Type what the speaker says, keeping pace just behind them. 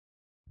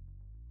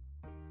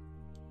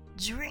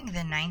During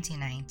the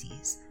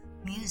 1990s,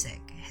 music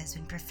has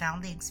been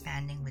profoundly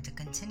expanding with the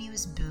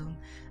continuous boom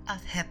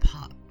of hip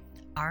hop,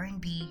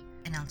 R&B,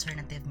 and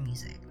alternative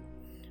music.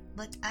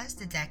 But as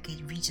the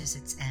decade reaches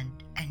its end,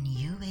 a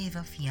new wave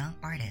of young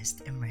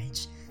artists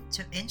emerge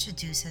to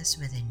introduce us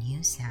with a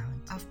new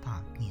sound of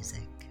pop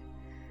music.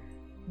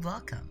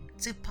 Welcome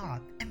to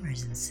Pop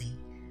Emergency,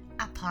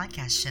 a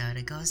podcast show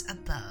that goes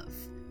above,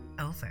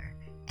 over,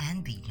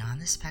 and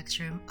beyond the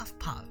spectrum of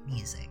pop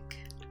music.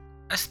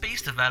 A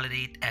space to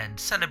validate and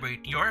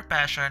celebrate your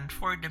passion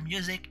for the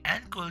music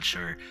and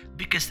culture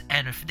because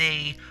end of the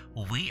day,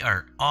 we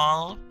are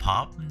all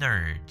pop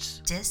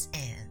nerds. This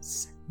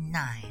is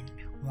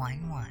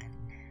 911.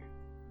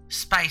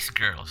 Spice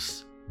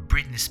Girls,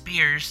 Britney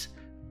Spears,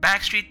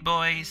 Backstreet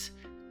Boys,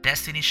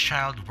 Destiny's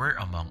Child were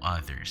among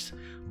others,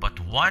 but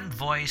one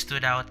voice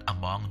stood out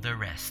among the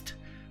rest.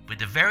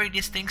 With a very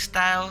distinct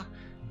style,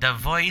 the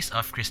voice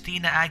of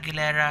Christina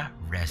Aguilera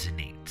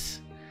resonates.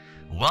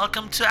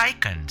 Welcome to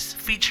Icons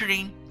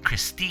featuring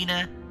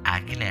Christina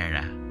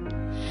Aguilera.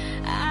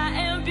 I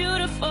am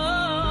beautiful,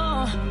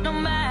 no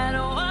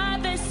matter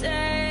what they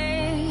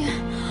say.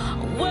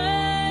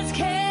 Words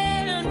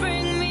can't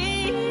bring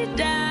me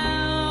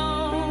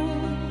down.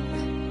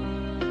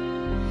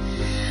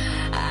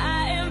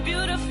 I am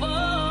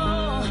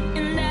beautiful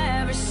in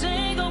every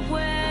single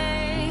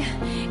way.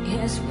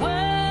 Yes,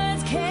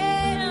 words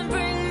can't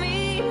bring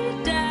me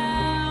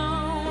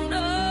down.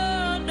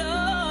 No,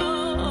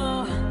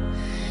 no.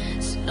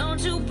 So don't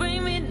you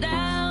bring me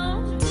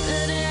down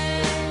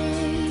today.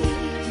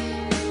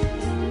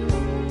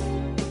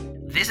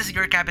 This is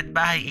your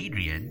kapitbahay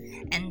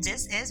Adrian. And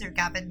this is your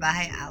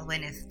kapitbahay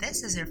Alwin. If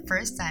this is your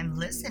first time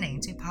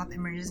listening to Pop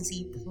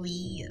Emergency,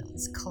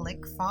 please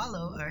click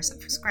follow or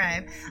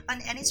subscribe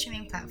on any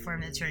streaming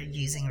platform that you're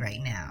using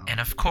right now. And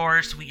of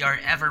course, we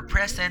are ever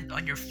present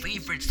on your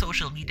favorite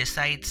social media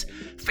sites,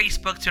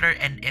 Facebook, Twitter,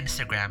 and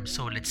Instagram.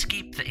 So let's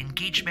keep the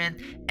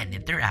engagement and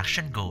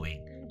interaction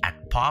going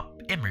at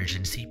Pop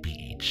Emergency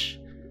PH.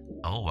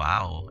 Oh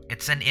wow,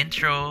 it's an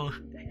intro.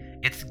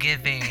 It's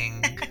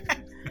giving.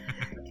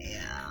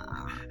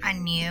 Yeah, a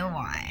new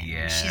one.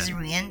 Yeah. She's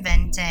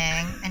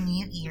reinventing a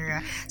new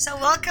era. So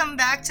welcome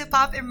back to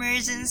Pop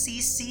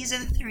Emergency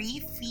Season 3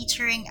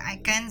 featuring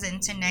Icons.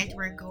 And tonight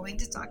we're going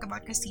to talk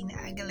about Christina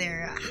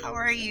Aguilera. How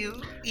are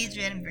you?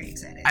 Adrian, I'm very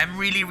excited. I'm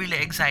really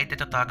excited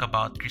to talk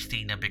about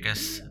Christina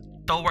because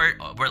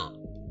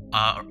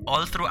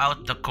all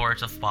throughout the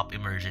course of Pop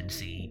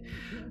Emergency,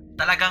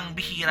 talagang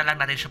bihira lang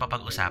natin siya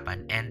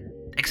papag-usapan and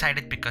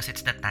excited because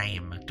it's the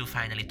time to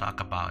finally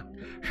talk about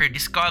her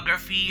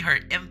discography, her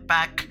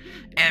impact,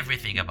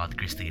 everything about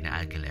Christina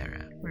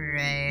Aguilera.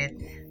 Right.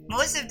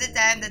 Most of the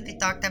time that we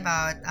talked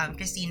about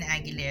Christina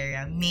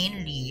Aguilera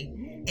mainly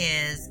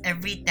is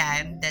every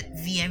time that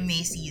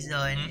VMA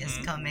season is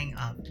coming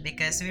up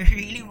because we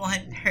really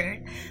want her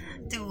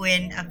to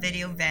win a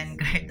Video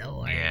Vanguard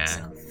Award. Yeah.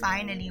 So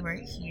finally, we're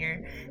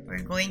here.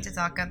 We're going to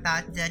talk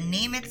about the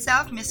name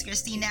itself, Miss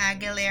Christina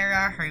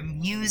Aguilera, her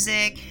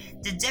music,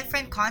 the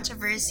different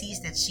controversies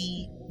that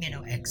she,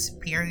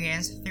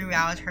 experienced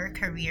throughout her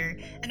career,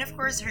 and of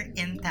course, her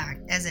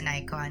impact as an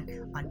icon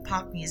on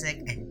pop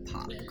music and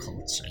pop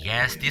culture.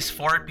 Yes, these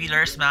four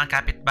pillars, mga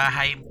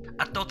kapitbahay,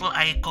 a total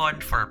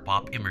icon for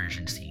Pop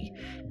Emergency.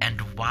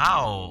 And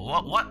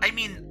wow, what I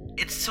mean,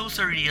 it's so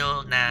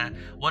surreal na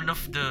one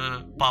of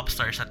the pop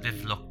stars that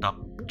we've looked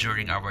up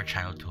during our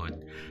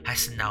childhood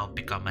has now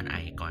become an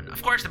icon.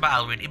 Of course, diba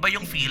Alwin, iba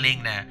yung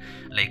feeling na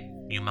like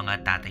yung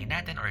mga tatay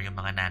natin or yung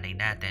mga nanay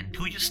natin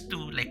who used to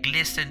like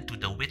listen to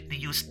the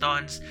Whitney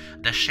Houstons,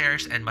 the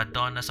Chers and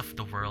Madonnas of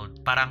the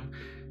world. Parang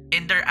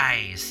in their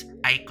eyes,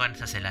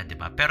 icons na sila,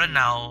 diba? Pero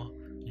now,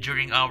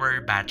 during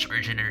our batch or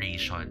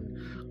generation,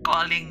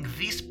 calling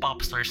these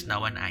pop stars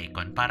now an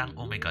icon, parang,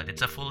 oh my God,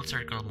 it's a full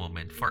circle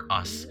moment for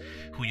us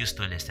who used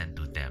to listen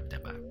to them,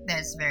 diba?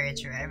 That's very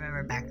true. I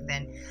remember back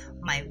then,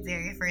 my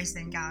very first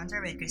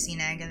encounter with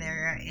Christina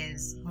Aguilera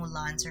is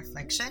Mulan's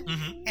Reflection.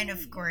 And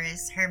of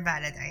course, her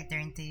ballad, I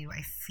Turn to You.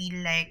 I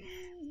feel like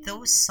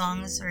those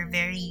songs were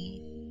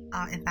very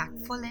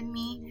impactful in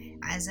me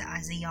as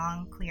a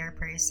young queer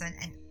person.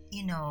 And,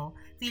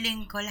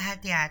 feeling ko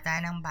lahat yata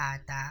ng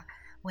bata,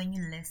 when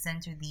you listen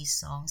to these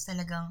songs,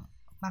 talagang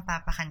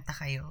mapapakanta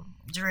kayo.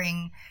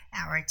 During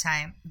our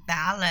time,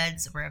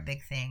 ballads were a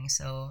big thing.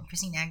 So,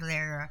 Christina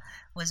Aguilera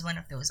was one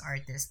of those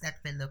artists that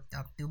we looked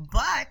up to.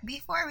 But,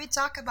 before we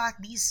talk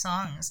about these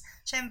songs,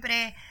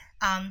 syempre,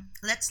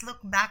 let's look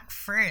back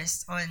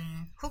first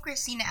on who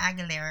Christina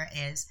Aguilera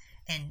is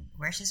and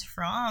where she's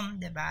from,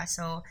 diba?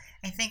 So,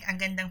 I think ang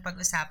gandang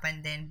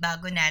pag-usapan din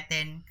bago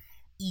natin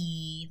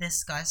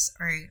i-discuss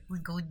or we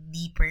go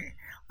deeper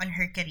on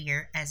her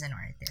career as an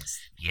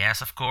artist. Yes,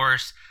 of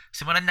course.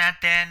 Simulan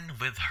natin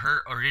with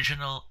her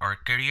original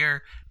or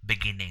career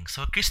beginning.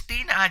 So,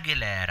 Christina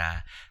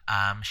Aguilera,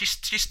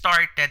 she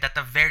started at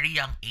a very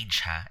young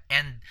age,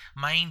 and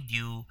mind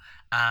you,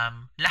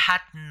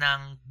 lahat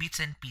ng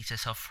bits and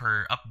pieces of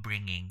her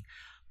upbringing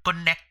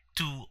connect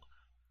to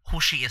who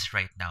she is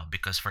right now.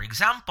 Because, for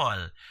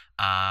example,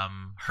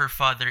 her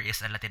father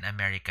is a Latin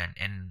American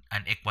and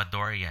an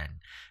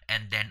Ecuadorian.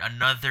 And then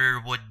another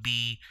would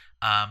be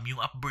yung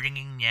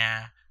upbringing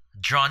niya,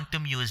 drawn to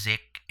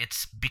music.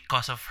 It's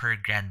because of her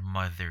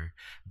grandmother.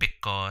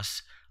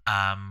 Because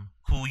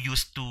who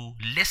used to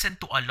listen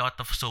to a lot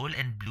of soul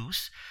and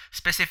blues.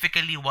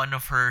 Specifically, one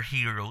of her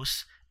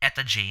heroes,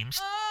 Etta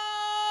James.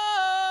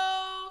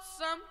 Oh,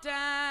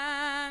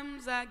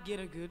 sometimes I get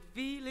a good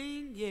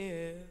feeling,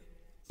 yeah.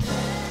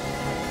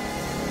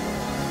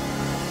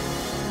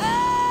 I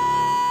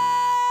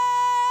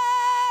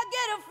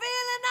get a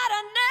feeling that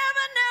I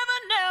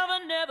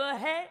never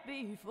had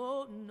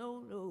before.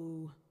 No,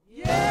 no.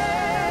 Yeah.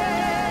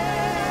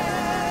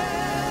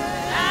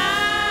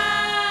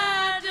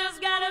 I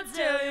just gotta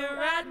tell you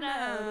right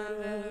now.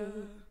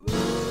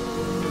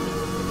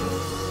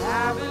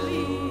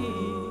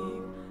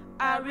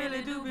 I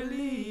really do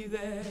believe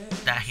that.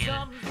 Dahil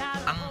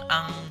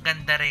ang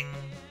ganda ring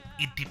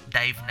i-deep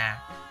dive na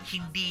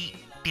hindi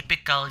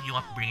typical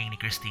yung upbringing ni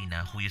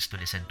Christina, who used to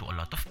listen to a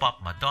lot of pop,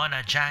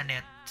 Madonna,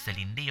 Janet,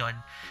 Celine Dion.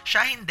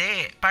 Siya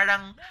hindi.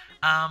 Parang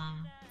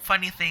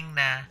funny thing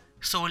na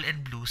soul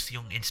and blues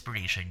yung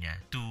inspiration niya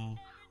to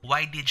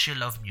why did she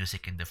love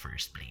music in the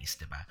first place,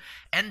 diba?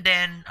 And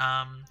then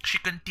she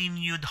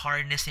continued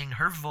harnessing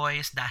her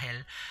voice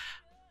dahil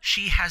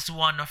she has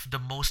one of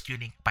the most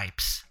unique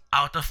pipes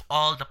out of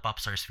all the pop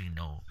stars we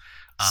know.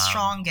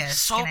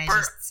 Strongest, can I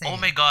just say. Oh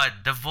my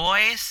God, the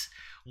voice,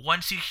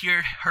 once you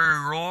hear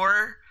her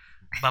roar,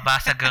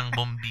 babasag ang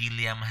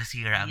bombilya,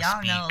 masisira ang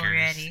Y'all know speakers.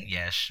 already.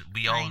 Yes,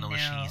 we all know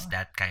she's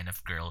that kind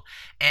of girl.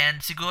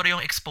 And siguro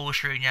yung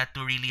exposure niya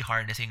to really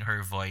harnessing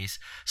her voice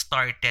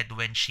started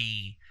when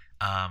she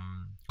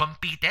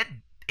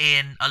competed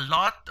in a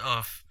lot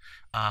of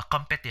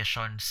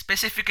competition.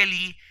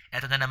 Specifically,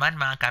 eto na naman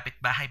mga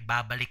kapitbahay,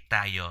 babalik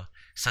tayo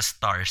sa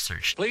Star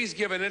Search. Please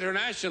give an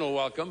international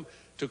welcome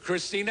to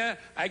Christina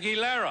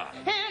Aguilera.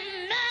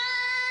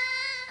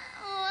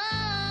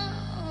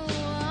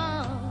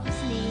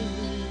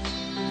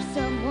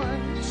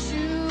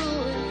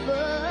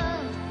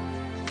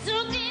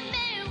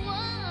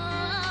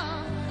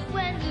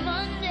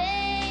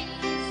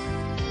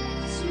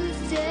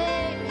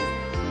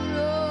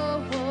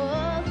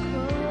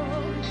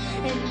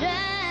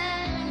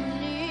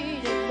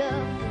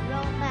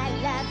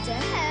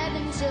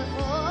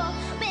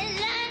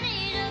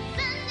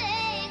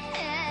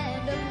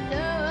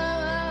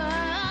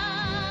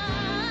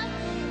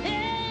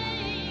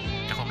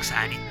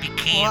 Saan it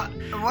became...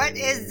 What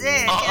is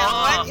it?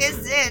 What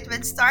is it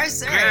with Star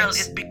Search? Girl,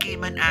 it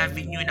became an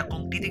avenue na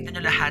kung titignan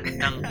nyo lahat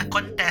ng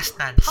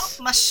contestants. Pop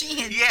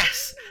machine.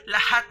 Yes!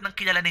 Lahat ng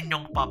kilala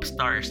ninyong pop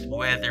stars,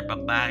 whether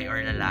babae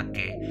or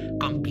lalaki,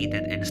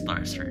 competed in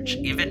Star Search.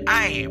 Even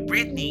I,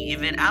 Britney,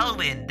 even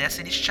Alwyn,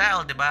 Destiny's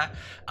Child, diba?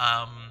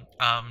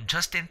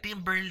 Justin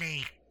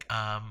Timberlake,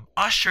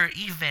 Usher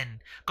even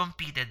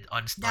competed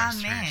on Star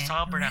Search.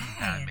 Sobrang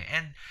dami.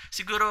 And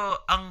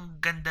siguro, ang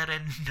ganda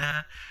rin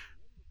na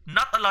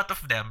not a lot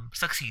of them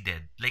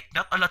succeeded. Like,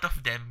 not a lot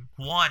of them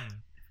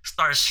won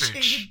Star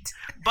Search.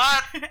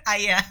 But,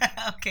 yeah.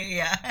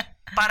 Okay, yeah.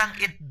 Parang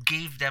it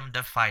gave them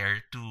the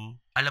fire to,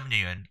 alam nyo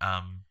yun,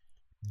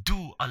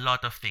 do a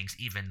lot of things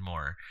even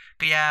more.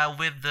 Kaya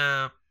with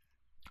the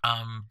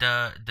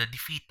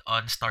defeat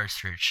on Star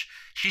Search,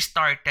 she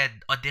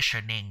started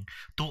auditioning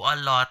to a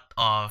lot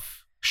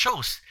of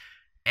shows.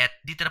 At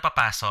dito na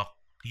papasok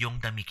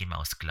yung The Mickey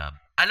Mouse Club.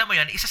 Alam mo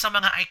yun, isa sa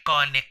mga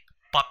iconic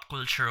pop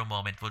culture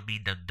moment would be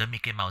the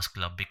Mickey Mouse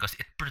Club because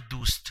it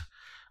produced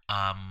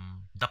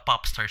the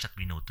pop stars that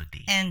we know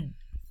today. And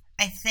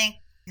I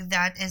think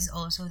that is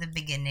also the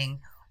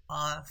beginning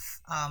of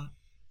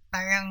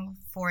parang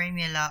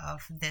formula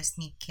of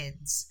Disney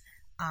kids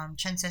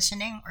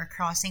transitioning or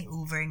crossing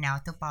over now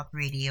to pop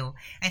radio.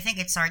 I think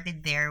it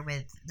started there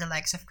with the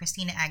likes of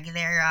Christina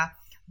Aguilera,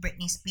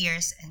 Britney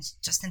Spears, and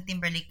Justin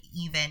Timberlake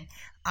even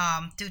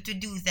to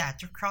do that,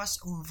 to cross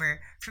over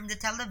from the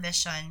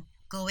television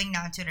going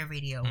now to the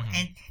radio. Mm-hmm.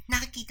 And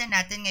nakikita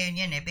natin ngayon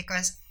yun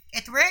because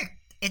it worked.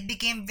 It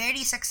became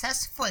very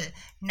successful.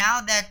 Now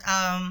that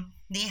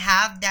they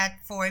have that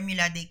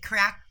formula, they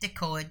cracked the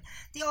code,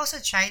 they also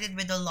tried it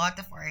with a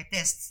lot of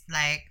artists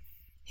like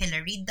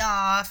Hilary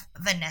Duff,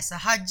 Vanessa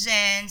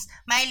Hudgens,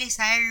 Miley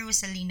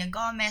Cyrus, Selena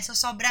Gomez. So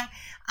sobrang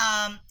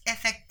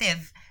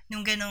effective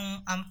nung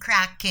ganong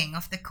cracking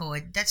of the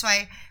code. That's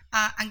why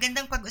ang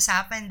gandang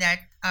pag-usapan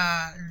that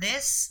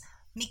this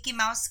Mickey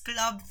Mouse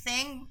Club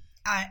thing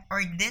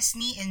or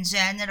Disney in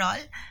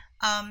general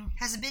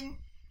has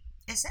been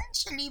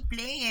essentially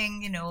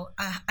playing,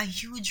 a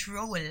huge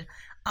role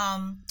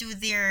to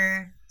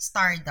their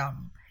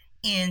stardom.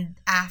 And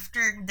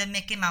after the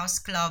Mickey Mouse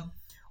Club,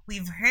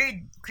 we've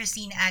heard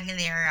Christina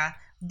Aguilera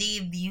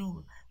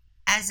debut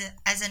as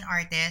an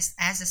artist,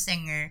 as a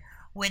singer,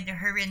 with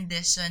her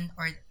rendition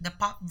or the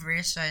pop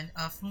version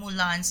of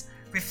Mulan's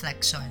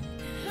Reflection.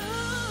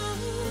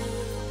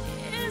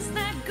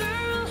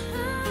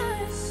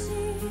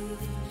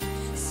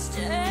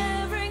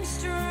 Staring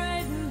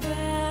straight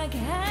back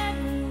at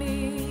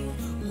me.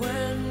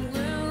 When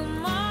will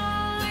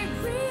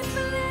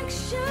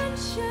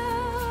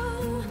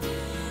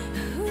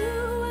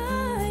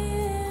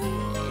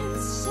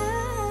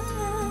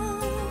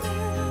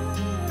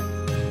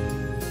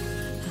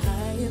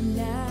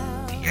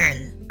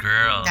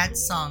that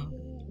song,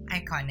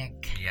 iconic.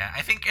 Yeah, I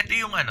think ito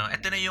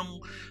na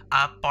yung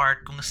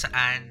part kung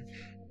saan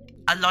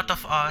a lot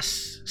of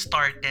us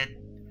started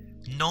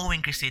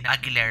knowing Christina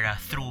Aguilera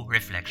through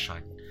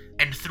Reflection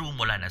and through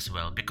Mulan as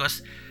well,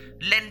 because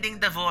lending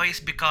the voice,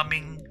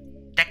 becoming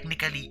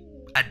technically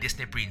a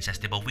Disney princess,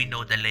 diba? We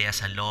know the Lea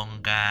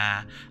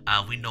Salonga,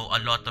 we know a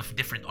lot of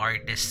different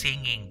artists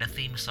singing the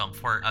theme song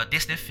for a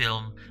Disney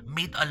film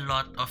made a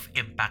lot of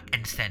impact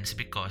and sense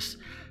because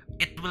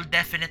it will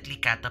definitely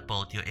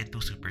catapult you into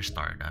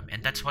superstardom.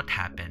 And that's what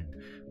happened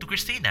to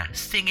Christina,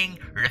 singing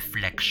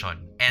Reflection.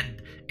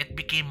 And it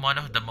became one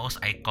of the most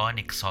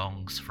iconic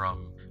songs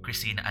from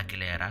Christina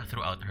Aguilera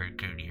throughout her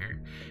career.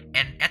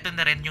 And eto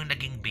na rin yung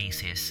naging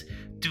basis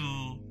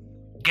to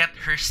get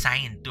her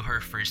signed to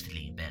her first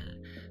label.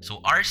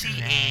 So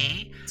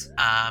RCA,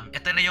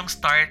 ito na yung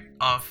start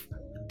of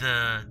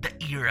the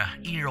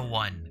era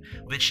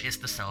 1, which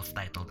is the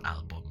self-titled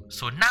album.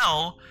 So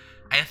now,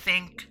 I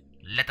think,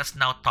 let us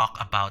now talk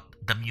about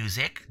the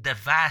music, the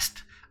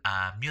vast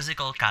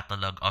musical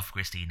catalog of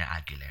Christina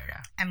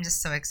Aguilera. I'm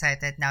just so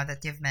excited now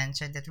that you've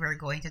mentioned that we're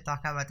going to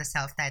talk about the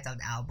self-titled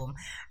album.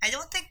 I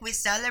don't think we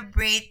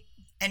celebrate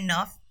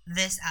enough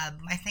this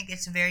album. I think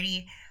it's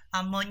very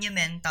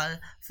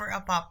monumental for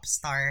a pop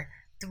star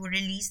to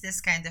release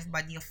this kind of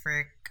body of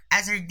work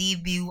as her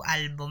debut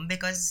album,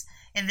 because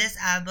in this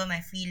album I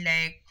feel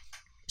like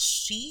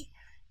she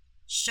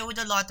showed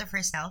a lot of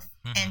herself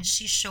and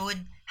she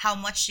showed how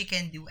much she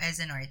can do as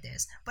an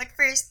artist. But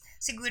first,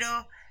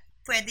 siguro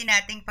pwede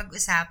nating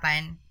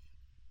pag-usapan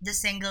the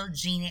single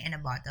Genie in a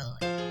Bottle.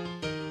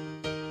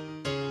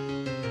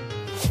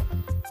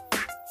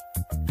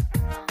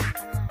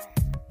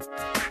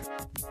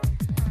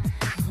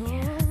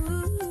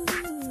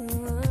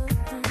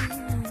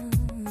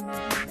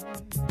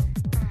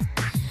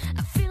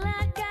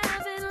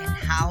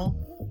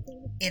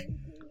 It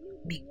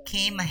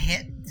became a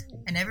hit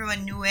and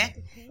everyone knew it,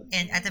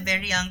 and at a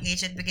very young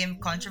age it became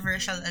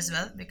controversial as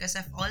well because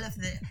of all of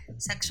the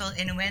sexual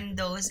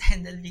innuendos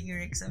and the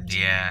lyrics of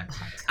Genie. Yeah.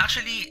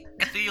 Actually,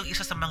 ito yung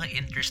isa sa mga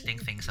interesting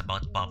things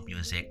about pop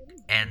music,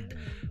 and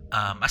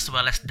as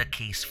well as the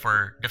case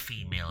for the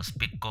females,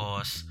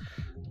 because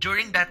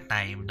during that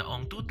time,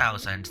 noong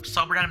 2000s,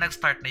 sobrang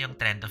nag-start na yung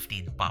trend of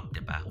teen pop,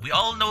 diba? We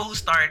all know who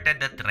started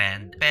the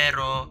trend,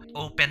 pero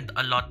opened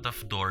a lot of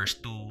doors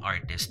to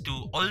artists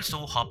to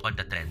also hop on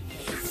the trend.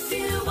 If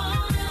you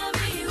wanna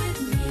be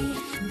with me,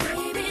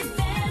 baby,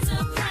 there's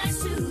a price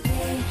to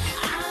pay.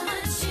 I'm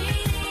a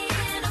genie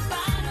in a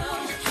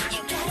bottle. You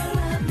gotta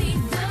rub me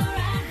the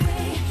right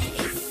way.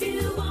 If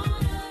you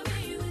wanna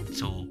be with me.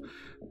 So,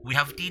 we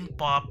have teen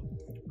pop.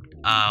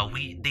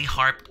 They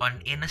harped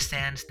on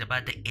innocence, diba?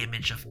 The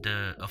image of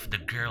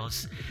the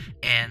girls,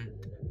 and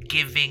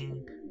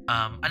giving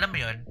alam mo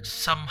yun,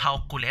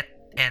 somehow kulit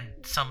and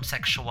some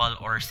sexual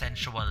or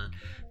sensual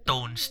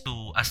tones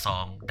to a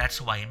song.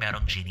 That's why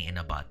merong Genie in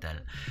a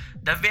Bottle.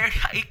 The very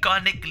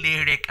iconic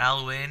lyric,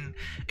 Alwin,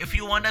 if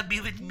you wanna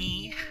be with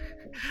me,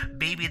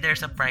 baby,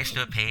 there's a price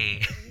to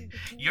pay.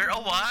 You're a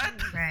what?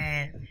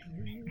 Right.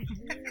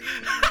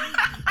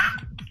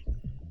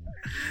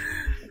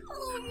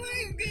 Oh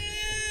my God!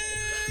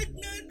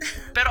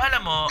 Pero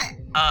alam mo,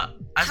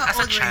 as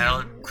a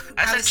child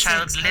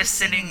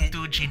listening it.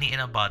 to Genie in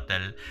a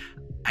Bottle,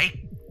 I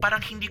parang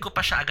hindi ko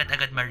pa siya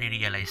agad-agad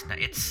ma-realize na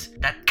it's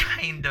that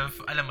kind of,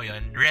 alam mo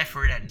yun,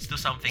 reference to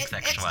something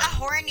sexual. It's a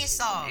horny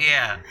song.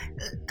 Yeah.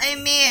 I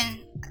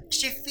mean,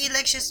 she feel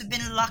like she's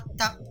been locked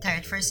up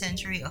tight for a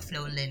century of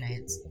lonely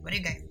nights. What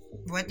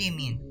do you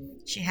mean?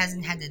 She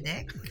hasn't had a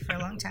dick for a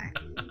long time?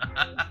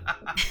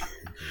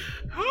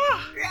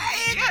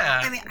 Right?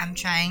 Yeah. I mean, I'm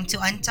trying to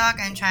untalk.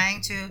 I'm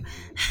trying to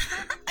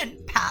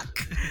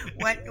unpack.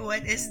 What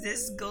is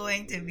this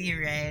going to be,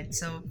 right?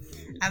 So,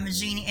 I'm a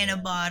genie in a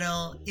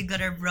bottle. You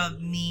gotta rub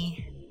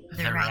me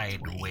the right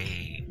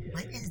way.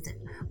 What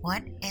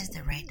is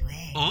the right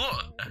way? Oh,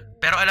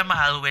 pero alam mo,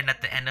 Alwin,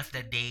 at the end of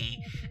the day,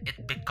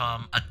 it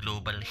become a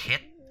global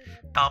hit,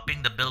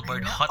 topping the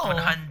Billboard Hot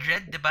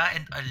 100, diba?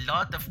 And a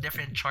lot of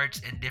different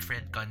charts in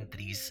different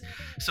countries.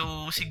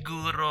 So,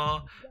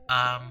 siguro,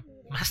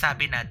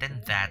 masasabi natin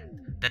that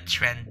the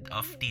trend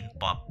of teen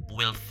pop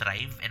will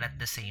thrive and at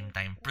the same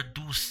time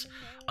produce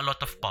a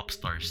lot of pop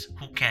stars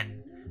who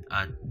can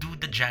do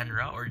the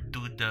genre or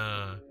do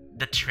the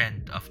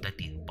trend of the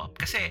teen pop.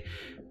 Kasi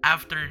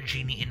after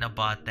Genie in a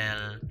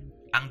Bottle,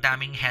 ang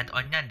daming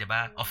head-on yan, di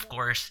ba? Of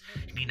course,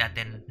 hindi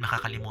natin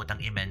makakalimutang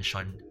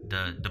i-mention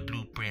the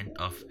blueprint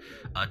of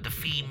the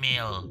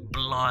female,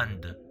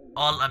 blonde,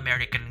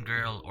 all-American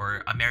girl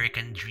or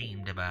American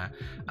dream, di ba?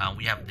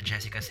 We have the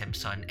Jessica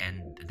Simpson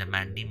and the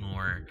Mandy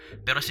Moore.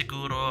 Pero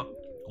siguro,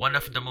 one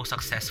of the most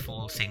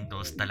successful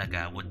singles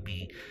talaga would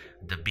be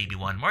the Baby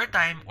One More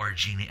Time or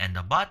Genie in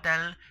a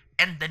Bottle,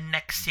 and the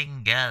next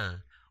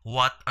single,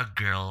 What a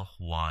Girl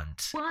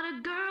Wants. What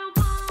a girl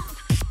wants,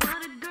 what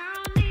a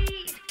girl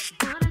needs,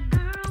 what a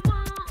girl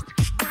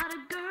wants, what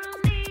a girl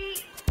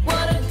needs.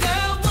 What a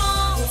girl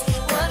wants,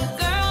 what a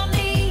girl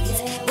needs,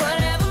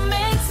 whatever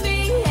makes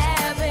me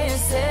happy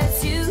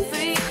sets you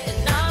free.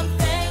 And I'm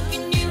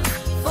thanking you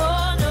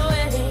for no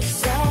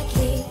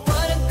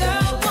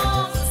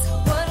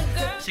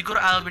siguro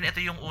Alvin,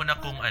 ito yung una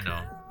kong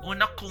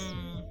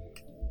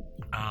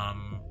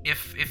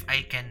if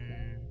I can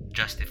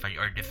justify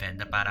or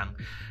defend na parang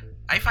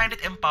I find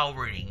it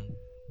empowering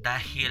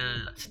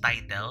dahil sa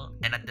title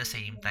and at the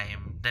same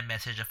time the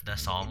message of the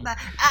song. Diba?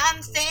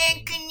 I'm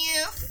thanking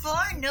you for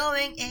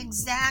knowing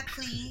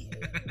exactly.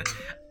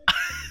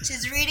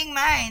 She's reading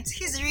minds.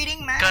 He's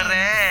reading minds.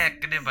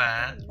 Correct, di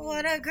ba?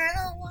 What a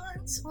girl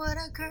wants, what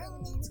a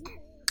girl needs.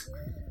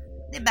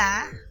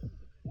 Diba?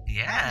 That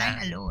Yeah.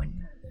 line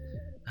alone.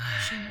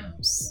 She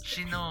knows.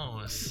 She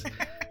knows.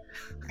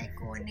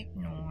 Iconic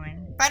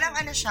nun. Parang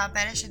siya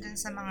dun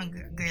sa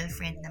mga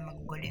girlfriend na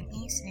magugulo yung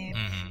isip.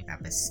 Mhm.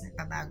 Tapos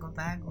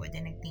nagpabago-bago.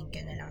 Then nag-think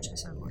na lang siya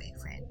sa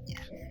boyfriend niya.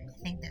 I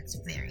think that's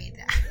very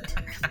that.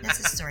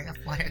 That's the story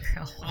of what a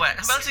girl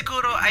wants. Well,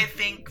 siguro I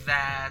think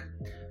that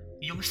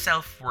yung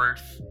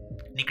self-worth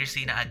ni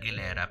Christina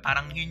Aguilera,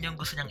 parang yun yung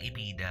gusto niyang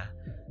ibida.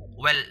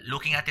 Well,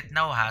 looking at it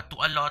now to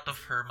a lot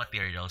of her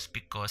materials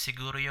because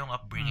siguro yung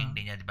upbringing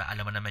din niya, di ba?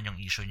 Alam mo naman yung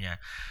issue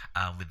niya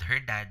with her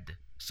dad.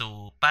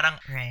 So,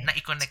 parang Right.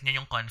 na-connect niya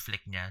yung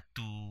conflict niya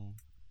to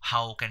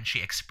how can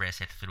she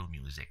express it through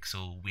music.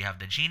 So, we have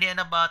the Genie in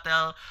a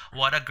Bottle,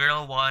 What a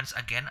Girl Wants,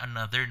 again,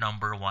 another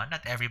number one.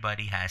 Not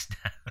everybody has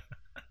that.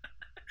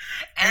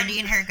 Early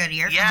in her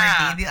career, from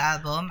Yeah. her debut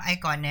album,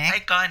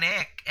 Iconic.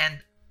 Iconic.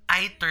 And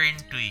I Turn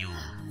to You.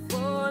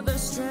 For the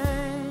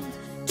strength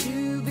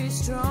to be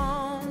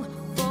strong,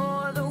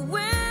 for the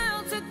will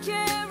to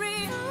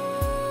carry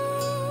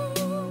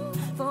on,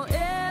 for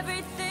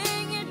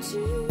everything you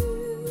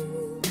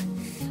do,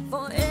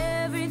 for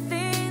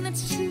everything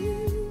that's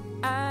true,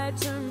 I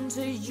turn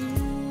to you.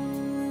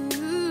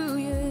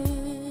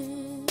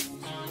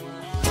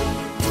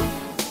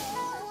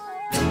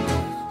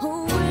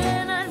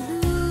 When I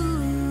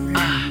lose.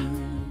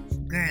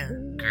 Girl.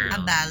 Girl. A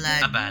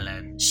ballad. A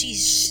ballad. She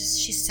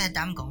said,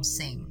 I'm gonna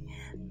sing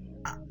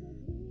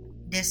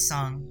this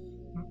song.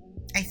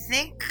 I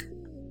think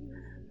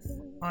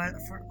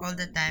for all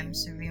the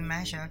times we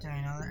mash out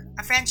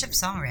a friendship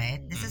song,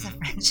 right? This is a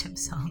friendship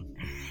song.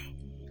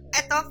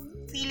 Ito,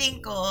 feeling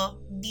ko,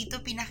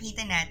 dito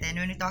pinakita natin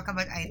when we talk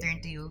about I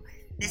Turn to You,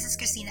 this is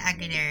Christina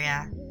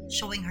Aguilera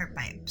showing her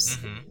pipes.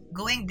 Mhm.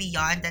 Going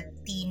beyond that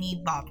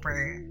teeny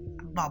bopper,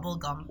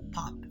 bubblegum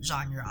pop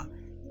genre.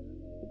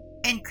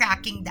 And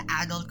cracking the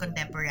adult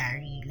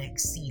contemporary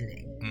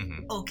ceiling.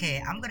 Mhm.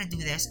 Okay, I'm gonna do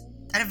this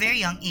at a very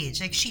young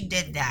age. She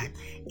did that.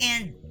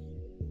 And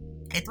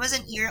it was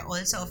an era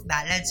also of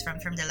ballads from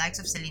the likes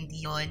of Celine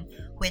Dion,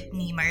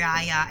 Whitney,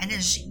 Mariah, and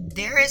then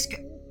there is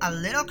a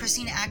little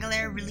Christina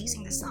Aguilera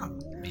releasing the song.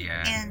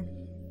 Yeah. And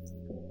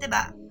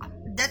diba,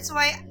 that's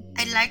why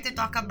I like to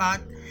talk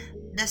about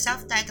the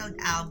self-titled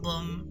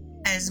album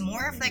as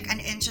more of an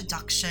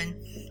introduction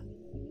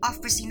of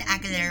Christina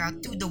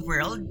Aguilera to the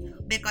world,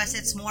 because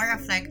it's more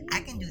of I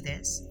can do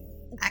this,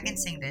 I can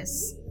sing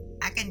this,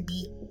 I can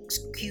be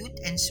cute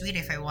and sweet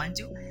if I want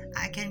to,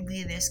 I can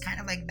be this kind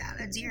of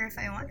balladeer if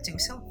I want to.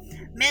 So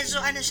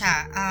medyo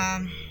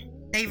siya,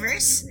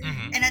 diverse,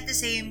 Mhm. and at the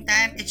same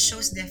time it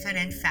shows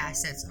different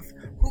facets of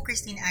who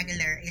Christina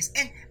Aguilera is.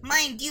 And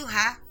mind you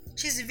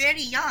she's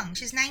very young,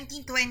 she's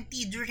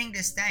 19-20 during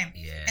this time.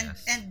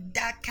 Yes. And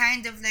that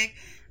kind of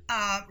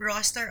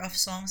roster of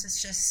songs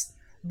is just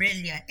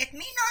brilliant. It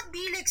may not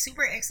be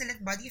super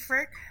excellent body of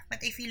work, but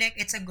I feel like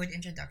it's a good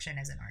introduction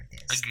as an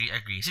artist.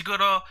 Agree.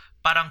 Siguro,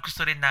 parang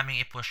gusto rin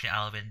namin i-push ni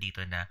Alvin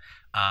dito na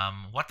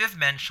what we've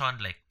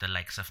mentioned, the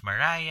likes of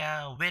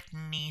Mariah,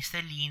 Whitney,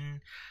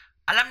 Celine,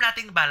 alam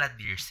nating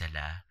balladeers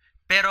sila.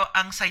 Pero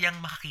ang sayang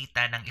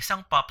makakita ng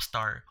isang pop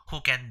star who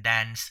can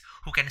dance,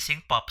 who can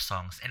sing pop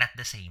songs, and at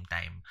the same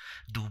time,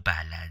 do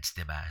ballads,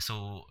 diba?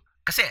 So,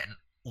 kasi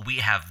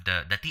we have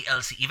the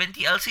TLC, even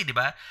TLC, di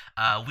ba?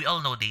 We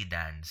all know they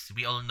dance.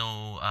 We all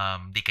know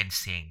they can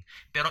sing.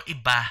 Pero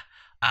iba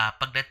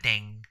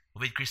pagdating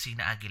with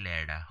Christina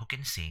Aguilera, who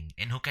can sing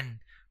and who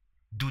can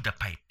do the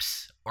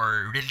pipes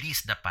or release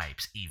the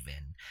pipes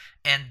even.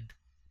 And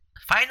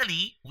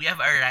finally, we have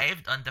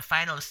arrived on the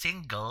final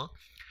single.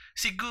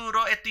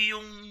 Siguro ito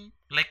yung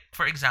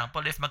for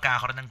example, if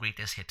magkakaroon ng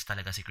greatest hits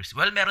talaga si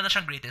Christina. Well, meron na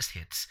siyang greatest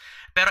hits.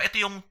 Pero ito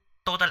yung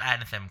total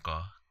anthem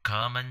ko.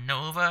 Come on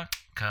over,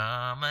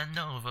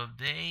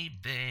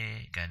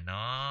 baby.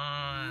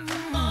 Ganon.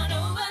 Come on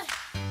over,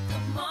 baby.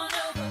 Come on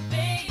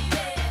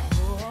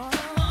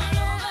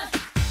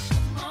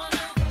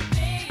over,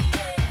 baby.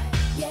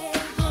 Yeah,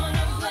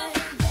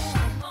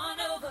 come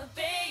on over,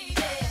 baby.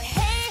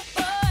 Hey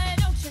boy,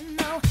 don't you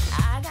know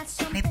I got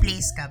something. May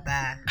place ka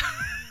ba?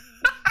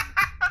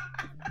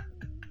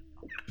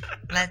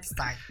 Let's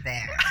start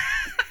there.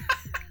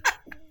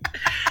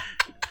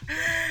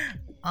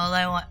 All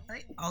I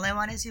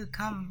want is you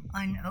come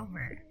on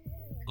over.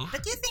 Oof.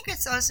 But do you think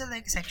it's also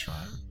sexual?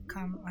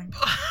 Come on.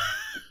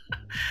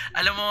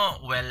 Alam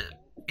mo, well,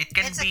 it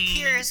can It's be...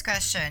 a curious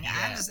question. Yeah.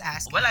 I'm just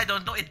asking. Well, I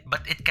don't know it,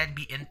 but it can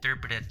be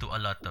interpreted to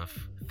a lot of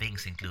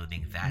things,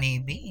 including that.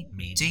 Maybe.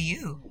 Maybe. To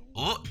you.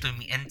 Oh, to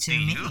me and to, To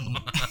me. you.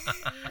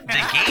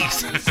 The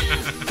case.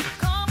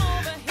 Come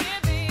over here,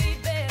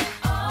 baby.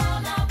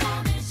 All I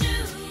want is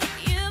you.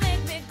 You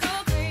make me go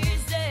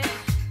crazy.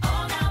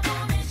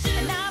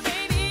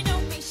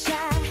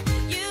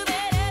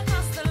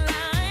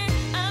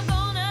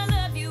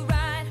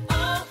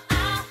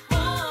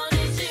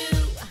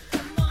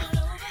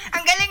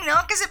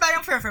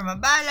 from a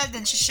ballad,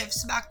 then she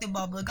shifts back to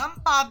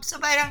bubblegum pop. So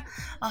parang,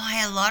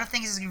 okay, a lot of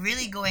things is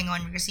really going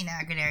on with Christina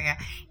Aguilera.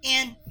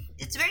 And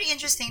it's very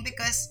interesting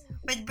because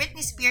with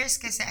Britney Spears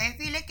kasi, I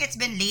feel like it's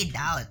been laid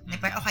out.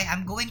 Like, okay,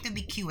 I'm going to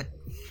be cute.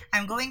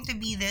 I'm going to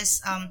be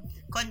this,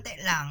 konti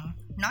lang.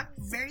 Not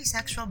very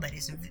sexual, but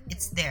it's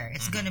there.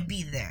 It's gonna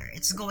be there.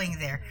 It's going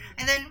there.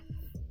 And then,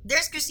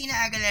 there's Christina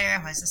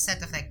Aguilera who has a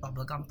set of like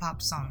bubblegum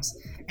pop songs.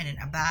 And then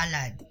a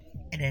ballad.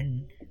 And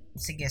then,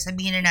 sige,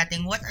 sabihin na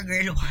natin, What a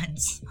Girl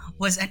Wants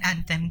was an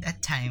anthem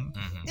that time.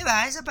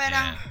 Diba? So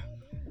parang,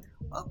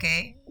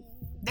 okay.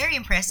 Very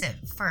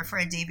impressive for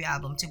a debut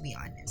album, to be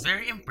honest.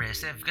 Very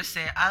impressive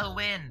kasi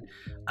Alwyn,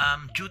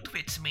 due to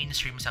its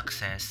mainstream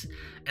success,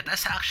 it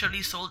has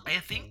actually sold, I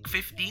think,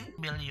 15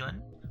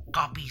 million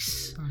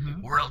copies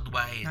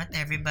worldwide. Not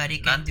everybody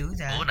can do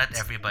that. Oh, not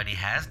everybody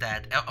has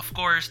that. Of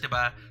course,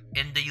 diba,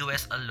 in the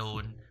US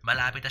alone,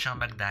 malapit na siyang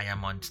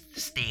mag-diamond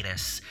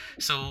status.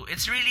 So,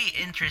 it's really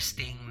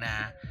interesting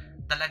na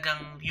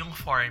talagang yung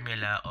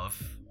formula of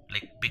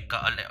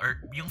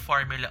yung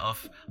formula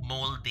of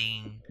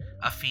molding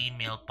a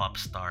female pop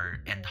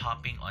star and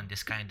hopping on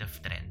this kind of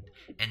trend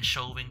and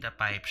showing the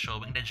pipe,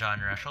 showing the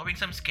genre, showing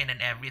some skin and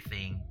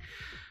everything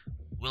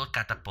will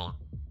catapult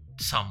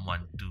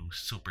someone to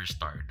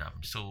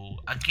superstardom.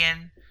 So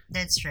again,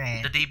 that's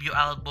right. The debut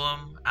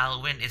album,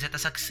 Alwyn, is it a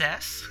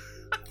success?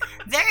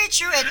 Very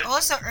true. It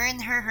also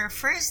earned her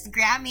first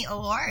Grammy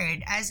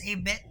Award as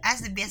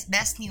the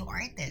best new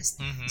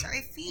artist. So I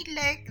feel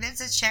like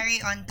that's a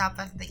cherry on top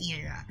of the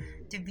era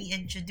to be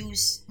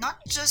introduced not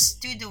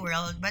just to the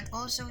world but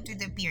also to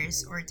the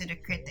peers or to the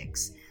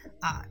critics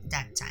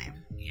that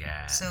time.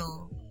 Yeah.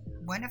 So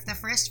one of the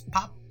first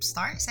pop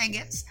stars, I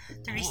guess,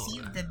 to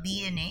receive the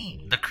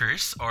BNA. The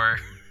curse, or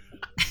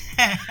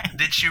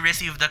did she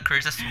receive the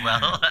curse as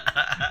well?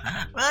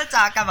 We'll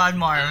talk about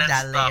more of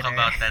that later. Let's talk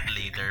about that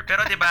later.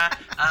 Pero diba,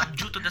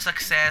 due to the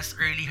success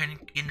early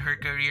in her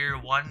career,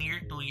 1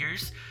 year, 2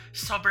 years,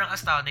 sobrang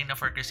astounding na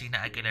for Christina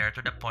Aguilera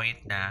to the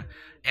point na,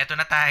 eto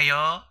na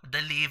tayo,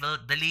 the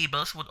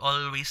labels would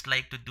always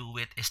like to do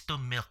it is to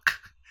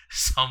milk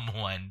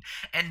someone.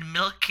 And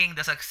milking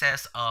the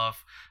success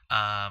of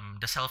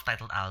the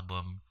self-titled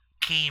album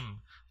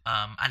came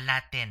a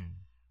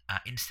Latin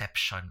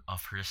inception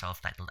of her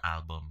self-titled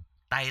album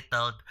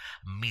titled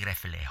Mi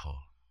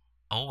Reflejo.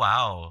 Oh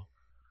wow.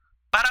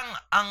 Parang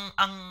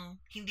ang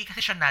hindi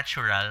kasi siya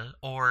natural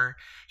or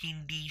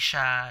hindi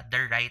siya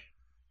the right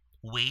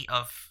way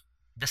of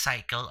the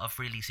cycle of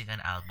releasing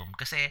an album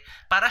kasi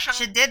para siyang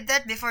she did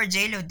that before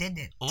J-Lo did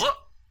it. Oh,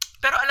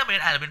 pero alam mo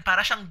yun, Alvin,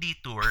 para siyang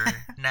detour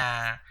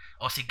na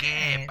sige,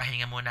 right.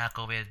 Pahinga muna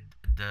ako with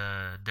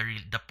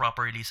the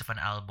proper release of an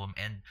album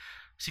and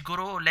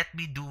siguro let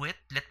me do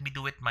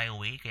it my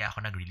way kaya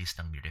ako nag-release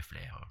ng Mi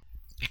Reflejo.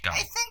 Ikaw?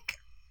 I think,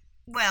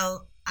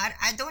 well,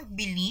 I don't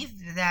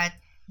believe that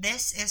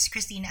this is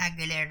Christina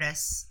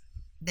Aguilera's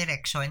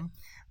direction,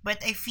 but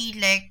I feel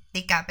like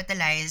they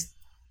capitalized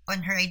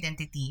on her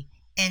identity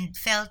and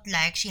felt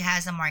like she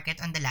has a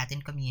market on the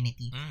Latin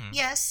community.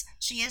 Yes,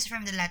 she is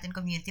from the Latin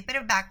community,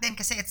 pero back then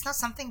kasi it's not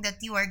something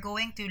that you are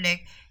going to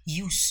like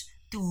use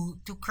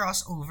to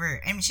cross over.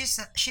 I mean,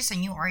 she's a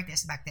new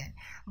artist back then.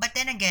 But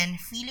then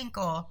again, feeling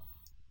ko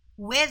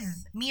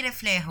with Mi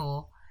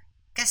Reflejo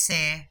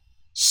kasi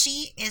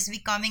she is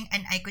becoming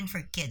an icon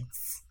for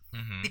kids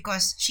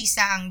because she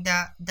sang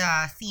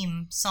the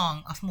theme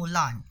song of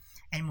Mulan,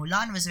 and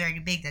Mulan was very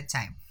big that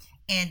time.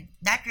 And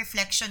that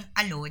reflection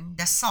alone,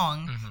 the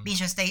song being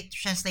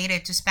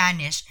translated to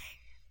Spanish,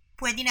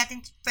 pwede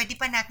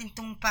pa natin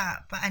itong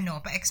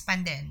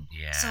pa-expand din.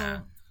 Yeah.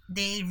 So,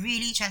 they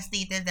really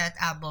translated that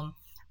album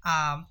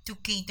to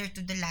cater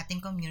to the Latin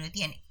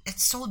community, and it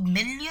sold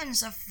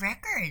millions of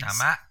records.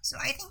 Tama.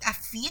 So, I think a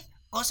feat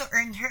also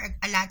earned her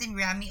a Latin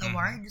Grammy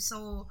Award.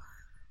 So,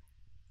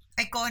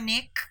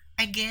 iconic,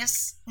 I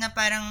guess, na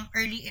parang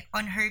early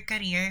on her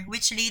career,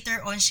 which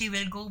later on she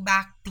will go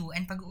back to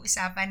and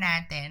pag-uusapan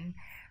natin,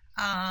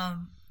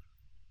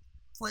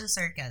 full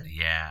circle.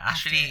 Yeah,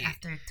 actually,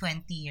 after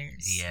 20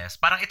 years. Yes,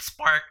 parang it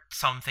sparked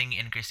something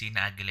in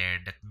Christina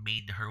Aguilera that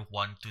made her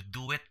want to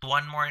do it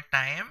one more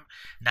time.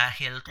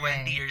 Dahil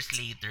 20 years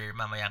later,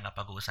 mamaya nga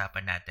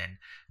pag-uusapan natin,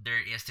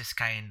 there is this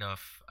kind of,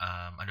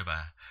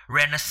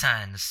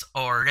 renaissance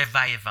or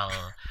revival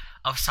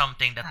of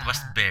something that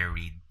was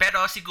buried.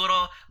 Pero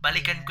siguro,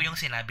 balikan ko yung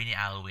sinabi ni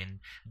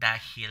Alwyn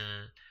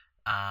dahil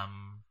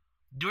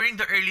during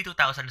the early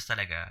 2000s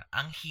talaga,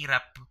 ang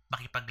hirap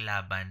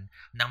makipaglaban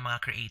ng mga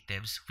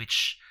creatives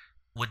which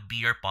would be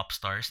your pop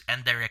stars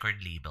and the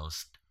record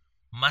labels.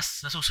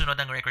 Mas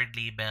nasusunod ang record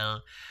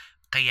label,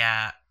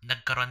 kaya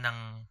nagkaroon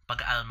ng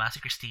pag-aalma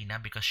si Christina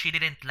because she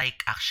didn't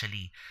like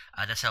actually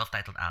the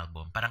self-titled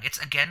album. Parang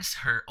it's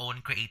against her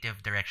own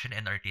creative direction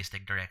and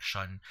artistic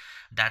direction.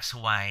 That's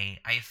why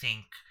I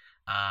think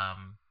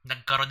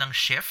nagkaroon ng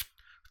shift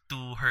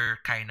to her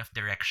kind of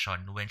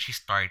direction when she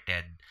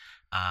started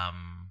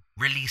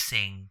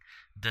releasing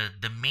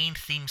the main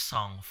theme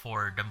song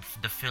for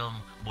the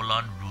film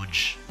Moulin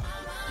Rouge,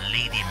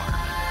 Lady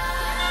Marmalade.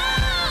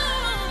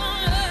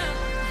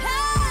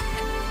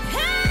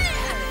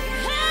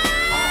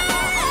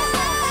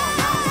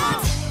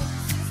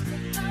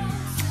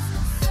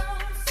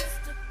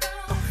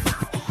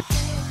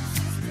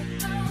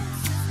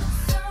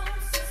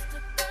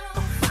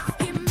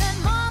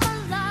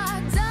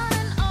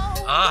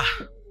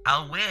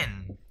 I'll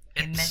win.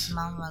 I met It's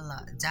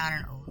Mama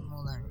Darren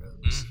Moulin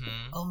Rouge.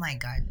 mm-hmm. Oh my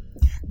god.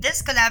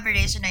 This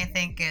collaboration, I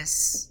think,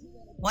 is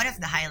one of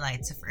the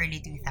highlights of early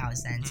 2000s,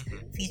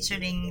 Mm-hmm.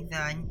 featuring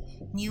the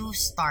new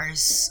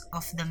stars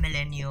of the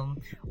Millennium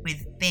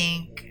with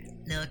Pink,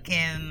 Lil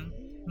Kim,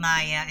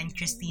 Maya, and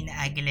Christina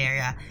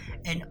Aguilera.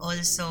 And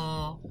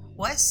also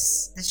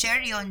was the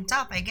cherry on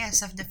top, I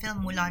guess, of the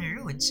film Moulin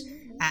Rouge.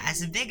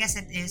 As big as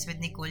it is with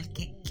Nicole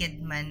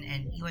Kidman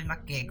and Ewan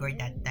McGregor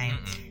that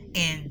time. Mm-mm.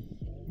 And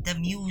the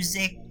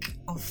music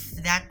of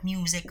that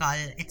musical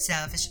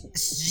itself is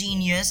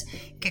genius.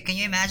 Can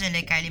you imagine,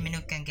 like, Kylie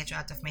Minogue can get you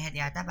out of my head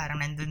yata, parang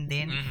nandun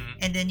din.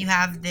 Mhm. And then you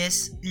have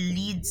this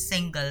lead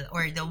single,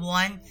 or the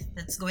one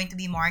that's going to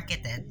be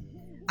marketed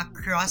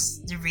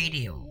across the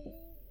radio.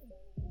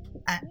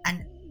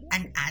 An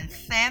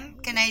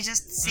anthem, can I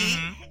just say?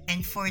 Mhm. And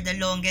for the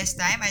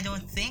longest time, I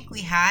don't think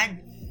we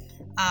had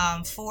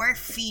four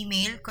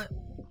female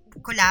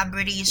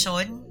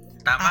collaboration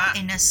Tama.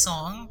 in a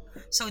song.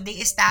 So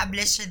they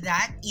established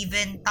that,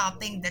 even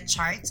topping the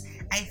charts.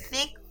 I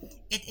think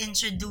it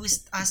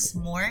introduced us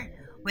more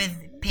with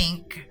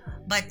Pink,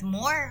 but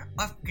more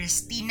of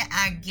Christina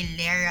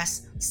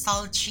Aguilera's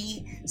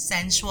sultry,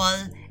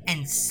 sensual,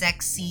 and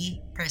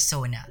sexy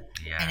persona.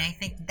 Yeah. And I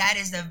think that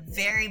is the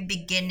very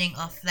beginning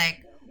of,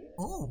 like,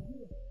 oh,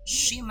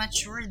 she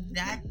matured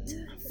that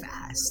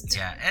fast.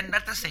 Yeah, and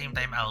at the same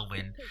time,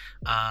 Alwin,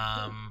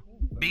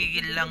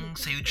 bigil lang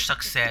sa huge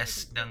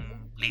success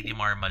ng Lady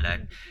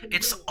Marmalade,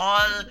 it's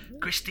all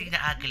Christina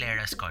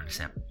Aguilera's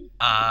concept.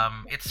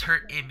 It's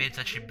her image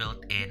that she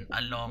built in,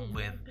 along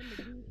with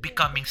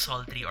becoming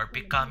sultry, or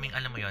becoming,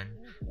 alam mo yun,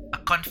 a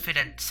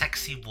confident,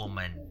 sexy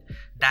woman.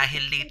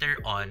 Dahil later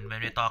on,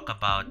 when we talk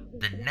about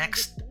the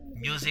next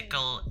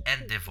musical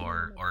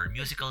endeavor or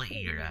musical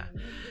era,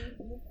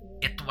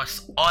 it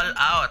was all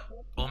out.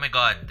 Oh my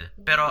god.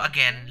 Pero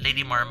again,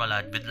 Lady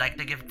Marmalade would like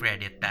to give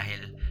credit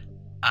dahil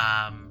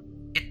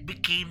it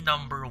became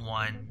number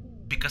one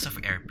because of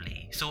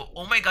airplay. So,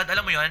 oh my god,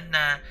 alam mo yun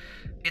na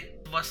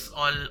it was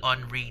all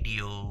on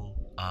radio.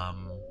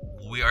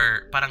 We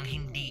are, parang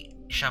hindi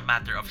siya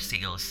matter of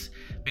sales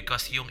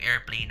because yung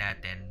airplay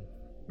natin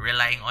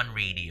relying on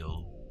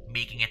radio,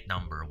 making it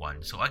number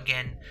one. So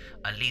again,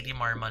 a Lady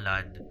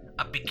Marmalade,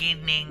 a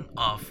beginning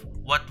of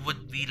what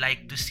would we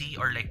like to see,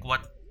 or like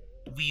what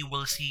we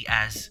will see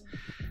as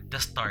the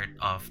start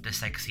of the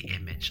sexy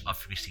image of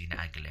Christina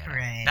Aguilera.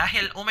 Right.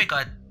 Dahil, oh my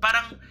god,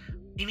 parang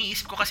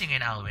iniisip ko kasi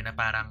ngayon, Alwin, na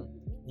parang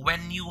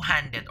when you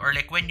hand it, or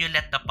like when you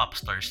let the pop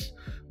stars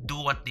do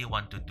what they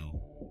want to do,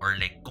 or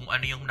like kung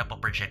ano yung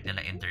napoproject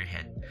nila in their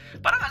head,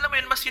 parang alam mo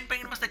yun, yun pa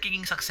yung mas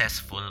nagiging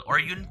successful, or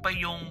yun pa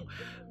yung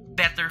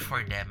better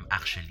for them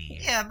actually.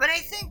 Yeah, but I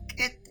think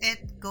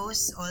it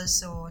goes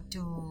also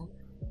to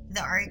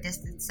the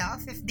artist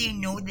itself, if they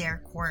know their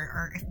core,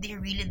 or if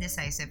they're really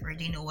decisive, or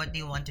they know what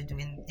they want to do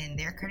in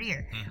their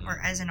career, Mhm. or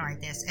as an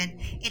artist. And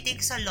it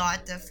takes a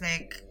lot of,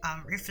 like,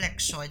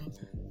 reflection,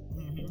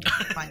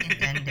 pun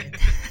intended.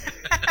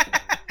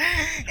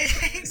 It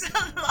takes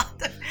a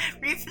lot of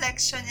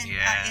reflection and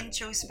Yeah.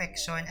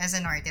 introspection as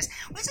an artist,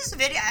 which is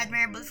very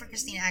admirable for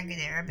Christina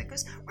Aguilera,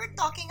 because we're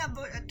talking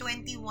about a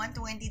 21,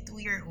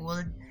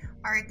 22-year-old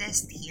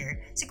artist here.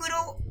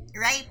 Siguro,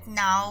 right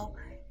now,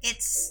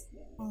 it's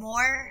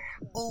more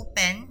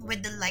open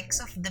with the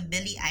likes of the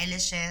Billie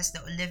Eilishes,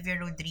 the Olivia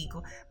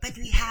Rodrigo, but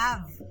we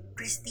have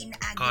Christina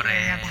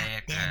Aguilera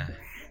back Correct. then,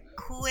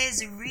 who is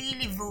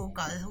really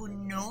vocal, who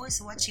knows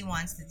what she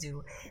wants to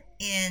do,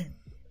 and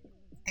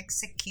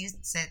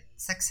executes it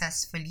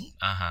successfully.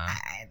 Uh-huh.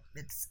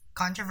 It's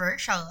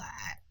controversial,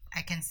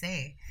 I can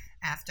say,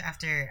 after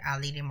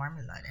Lady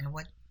Marmalade, and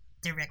what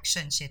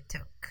direction she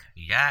took.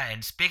 Yeah,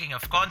 and speaking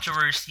of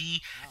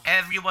controversy,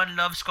 everyone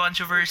loves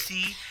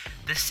controversy.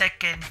 The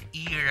second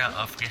era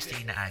of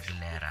Christina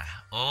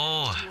Aguilera.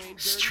 Oh,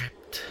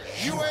 stripped.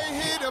 You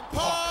ain't here to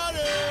party.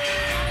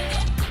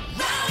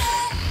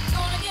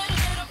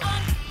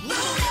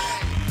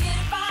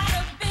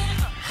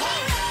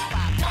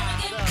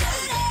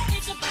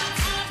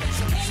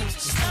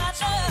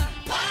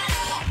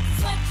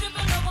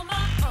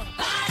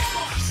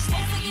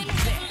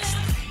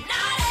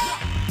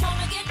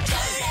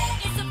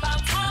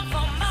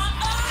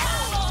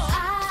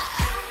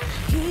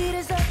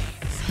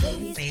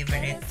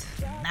 Favorite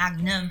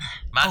Magnum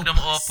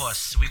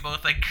Opus. We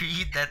both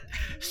agreed that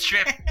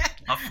Stripped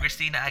of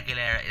Christina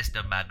Aguilera is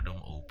the Magnum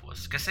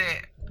Opus. Kasi,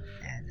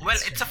 Yeah, well,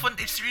 that's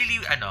it's really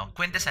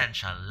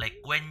quintessential. Like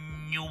when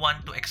you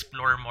want to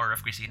explore more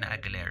of Christina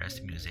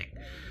Aguilera's music,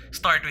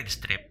 start with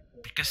Strip,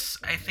 because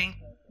I think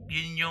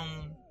yun yung,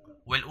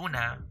 well,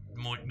 una,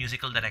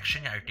 musical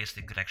direction niya,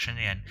 artistic direction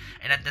niya yan,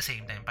 and at the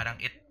same time parang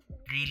it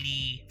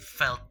really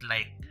felt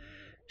like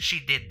she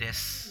did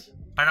this,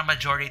 parang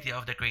majority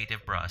of the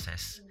creative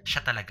process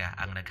siya talaga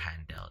ang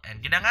nag-handle.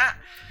 And yun na nga,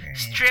 Right.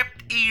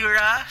 Stripped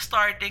era,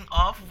 starting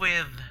off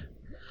with,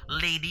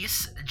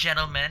 ladies,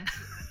 gentlemen,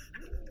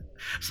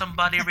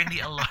 somebody ring the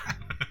alarm.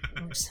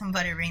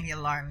 Somebody ring the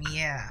alarm,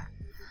 yeah.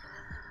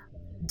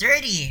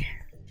 Dirty.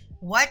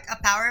 What a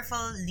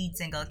powerful lead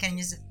single. Can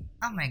you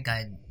oh my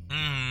god.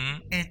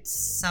 Mm-hmm. It's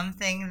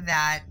something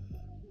that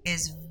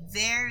is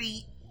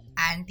very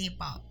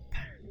anti-pop.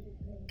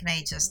 Can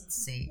I just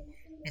say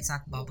it's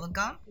not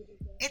bubblegum?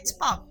 It's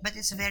pop, but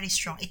it's very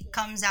strong. It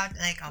comes out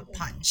like a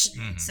punch.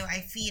 Mhm. So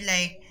I feel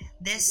like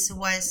this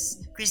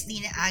was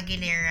Christina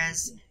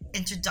Aguilera's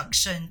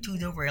introduction to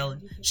the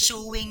world,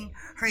 showing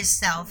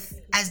herself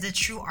as the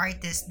true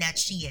artist that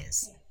she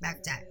is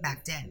back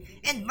then.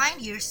 And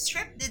mind you,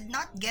 Strip did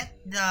not get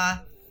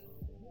the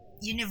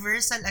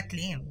universal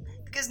acclaim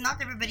because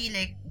not everybody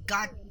like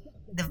got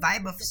the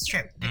vibe of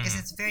Strip because Mhm.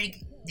 it's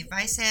very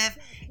divisive.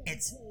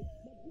 It's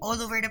all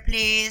over the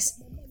place.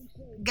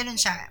 Ganun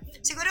siya.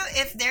 Siguro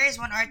if there is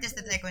one artist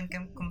that I can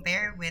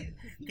compare with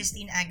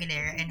Christina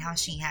Aguilera and how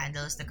she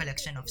handles the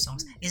collection of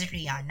songs is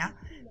Rihanna.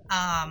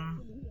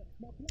 Um,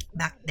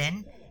 Back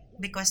then,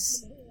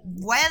 because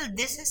while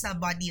this is a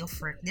body of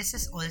work, this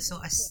is also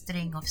a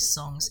string of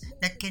songs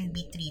that can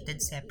be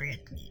treated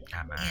separately.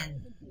 Tama.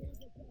 And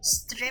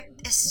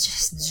Stripped is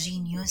just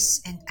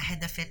genius and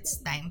ahead of its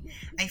time.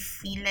 I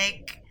feel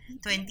like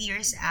 20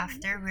 years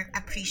after, we're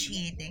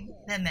appreciating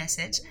the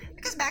message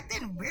because back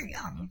then we're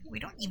young.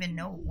 We don't even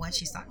know what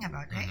she's talking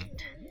about, right?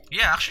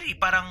 Yeah, actually,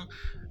 parang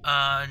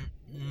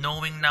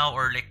knowing now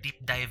or like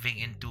deep diving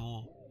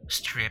into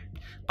Strip,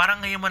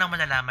 parang ngayon mo nang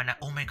malalaman na,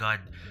 oh my God,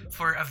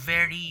 for a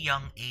very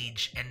young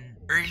age and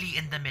early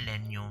in the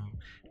millennium,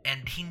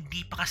 and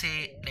hindi pa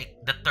kasi like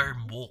the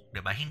term woke,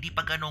 'di ba? Hindi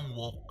pa ganong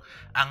woke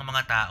ang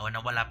mga tao na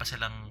wala pa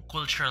silang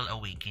cultural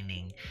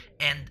awakening,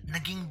 and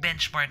naging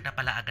benchmark na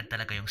pala agad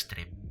talaga yung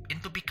Strip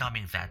into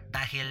becoming that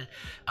dahil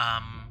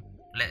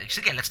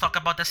sige, let's talk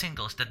about the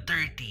singles, the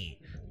Dirty,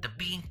 the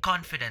being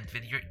confident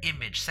with your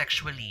image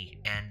sexually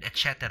and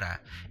etc.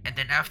 And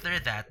then after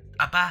that,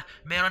 aba,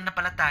 meron na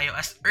pala tayo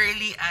as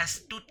early as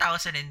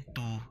 2002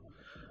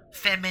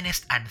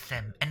 feminist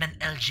anthem and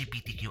an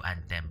LGBTQ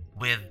anthem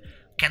with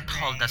Can't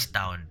Hold Right. Us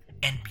Down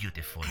and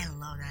Beautiful. I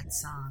love that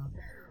song.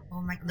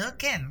 Oh my, Lil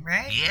Kim,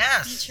 right?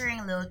 Yes.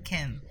 Featuring Lil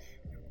Kim,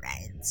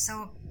 right?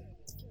 So,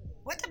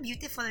 what a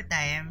beautiful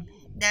time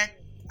that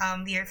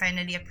we are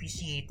finally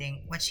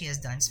appreciating what she has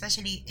done,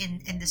 especially in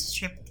the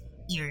stripped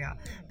era,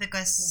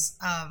 because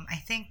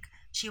I think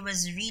she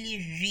was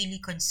really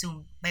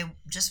consumed by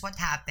just what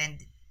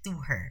happened to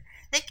her.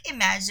 Like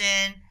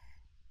imagine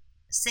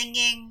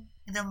singing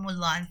the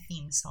Mulan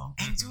theme song,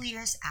 and 2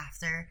 years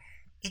after,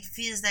 it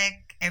feels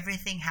like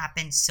everything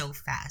happened so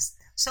fast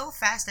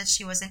that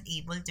she wasn't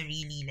able to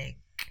really like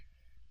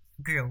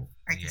grow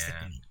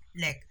artistically.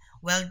 Like,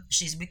 well,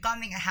 she's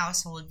becoming a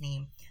household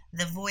name.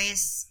 The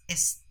voice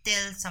is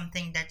still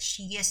something that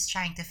she is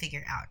trying to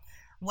figure out.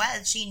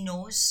 While she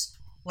knows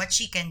what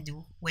she can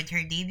do with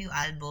her debut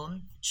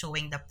album,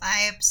 showing the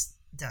pipes,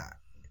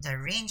 the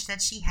range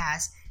that she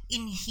has,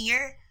 in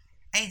here,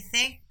 I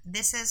think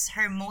this is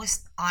her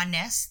most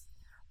honest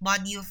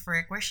body of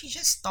work where she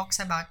just talks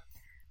about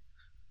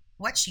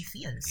what she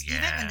feels.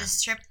 Even on the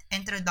stripped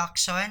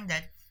introduction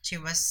that she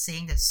was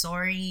saying that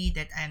sorry,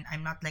 that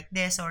I'm not like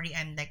this, sorry,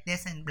 I'm like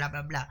this, and blah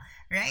blah blah.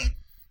 Right?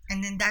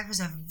 And then that was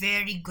a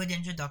very good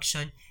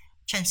introduction,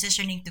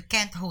 transitioning to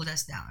Can't Hold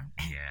Us Down.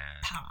 And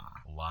Yeah.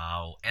 pa.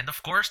 Wow. And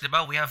of course,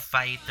 diba, we have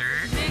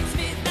Fighter. Makes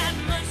me that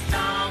much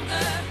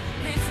stronger.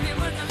 Makes me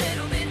work a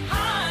little bit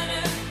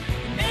harder.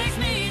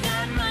 Makes me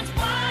that much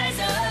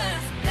wiser.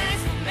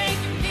 Thanks for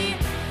making me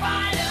a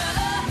fighter.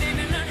 Made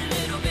me learn a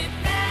little bit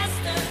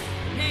faster.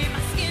 Made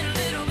my skin a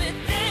little bit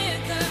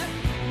thicker.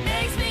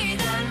 Makes me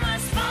that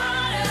much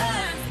smarter.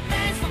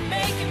 Thanks for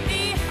making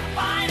me a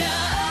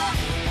fighter.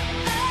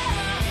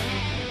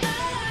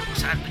 Kung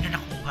saan pa niya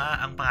nakuha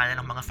ang pangalan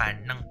ng mga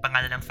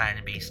pangalan ng fan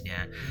base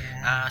niya.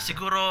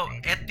 Siguro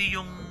ito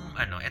yung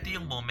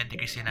moment ni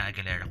Christina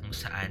Aguilera kung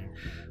saan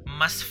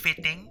mas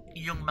fitting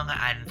yung mga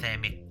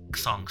anthemic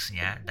songs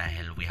niya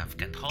dahil we have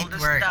Can't Hold It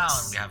Us works.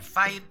 Down, we have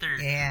Fighter,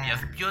 Yeah. we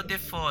have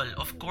Beautiful,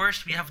 of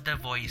course we have The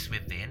Voice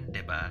Within,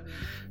 diba?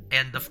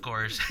 And of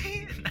course,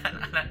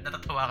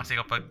 natatawa kasi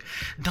kapag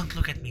Don't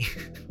Look at Me.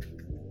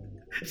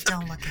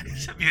 Don't look at me.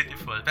 So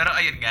beautiful. Pero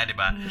ayun nga,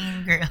 diba?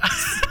 Mean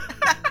Girls.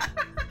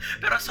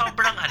 Pero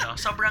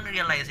sobrang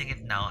realizing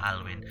it now,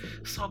 Alwin.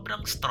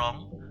 Sobrang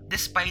strong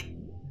despite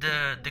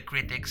the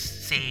critics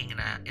saying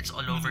na it's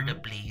all over the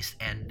place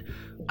and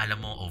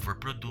alam mo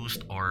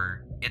overproduced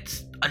or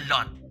it's a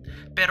lot.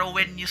 Pero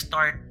when you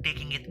start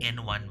taking it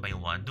in one by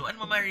one, doon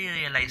mo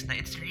ma-realize na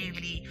it's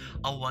really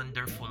a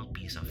wonderful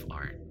piece of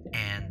art.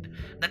 And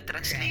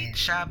nag-translate Right.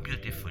 siya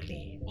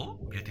beautifully. Oh,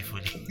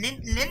 beautifully.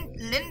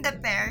 Linda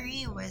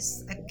Perry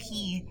was a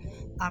key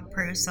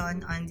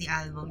person on the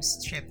album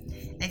Strip.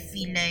 I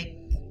feel like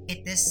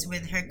it is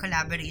with her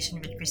collaboration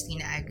with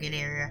Christina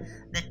Aguilera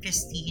that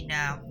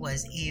Christina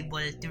was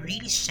able to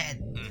really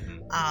shed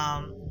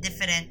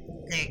different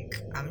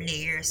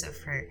layers of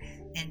her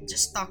and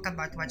just talk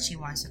about what she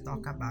wants to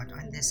talk about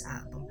on this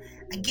album.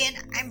 Again,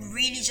 I'm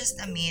really just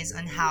amazed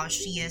on how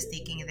she is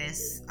taking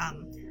this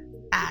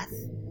path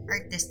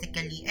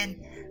artistically, and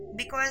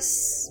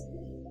because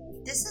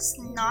this is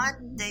not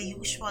the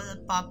usual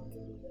pop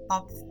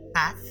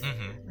path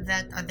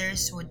that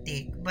others would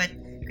take, but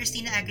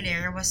Christina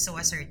Aguilera was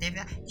so assertive.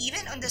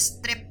 Even on the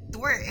strip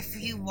tour, if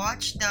you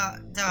watch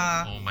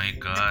Oh my the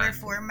god.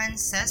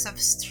 performances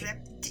of strip,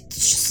 it's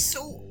just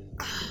so.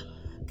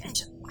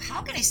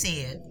 How can I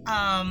say it?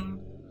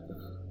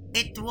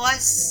 It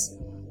was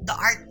the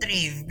art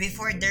rave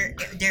before there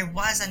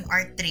was an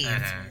art rave,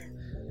 Uh-huh.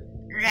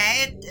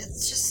 right?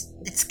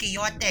 It's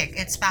chaotic,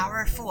 it's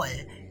powerful,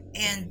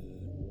 and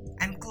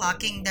I'm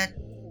clocking that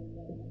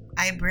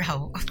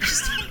eyebrow of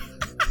Christina.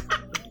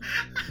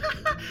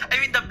 I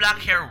mean, the black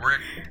hair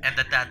worked, and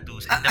the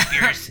tattoos, and the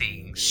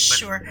piercings.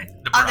 Sure,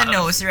 the on the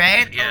brows. nose,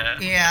 right? Yeah.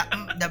 Oh, yeah.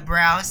 The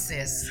brows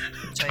is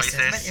choices,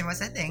 Choices. but it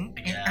was a thing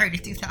in Yeah. early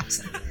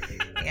 2000.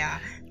 Yeah,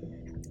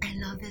 I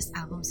love this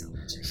album so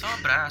much.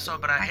 Sobra.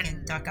 I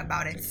can talk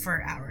about it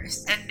for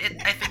hours. And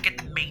I think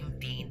it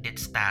maintained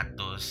its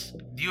status.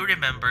 Do you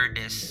remember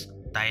this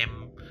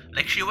time?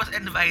 Like, she was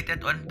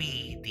invited on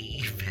BET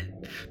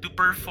even to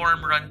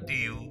perform Run to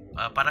You.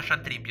 Para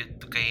siyang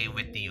tribute to kay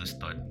Whitney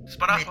Houston. So,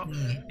 para ako,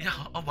 Whitney.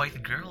 yeah, a white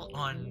girl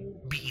on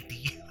BET.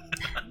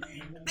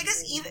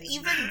 Because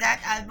even that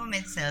album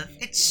itself,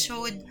 it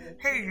showed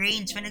her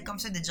range when it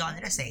comes to the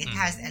genres. It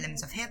has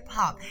elements of hip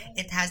hop,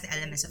 it has the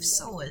elements of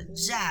soul,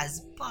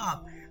 jazz,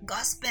 pop,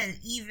 gospel,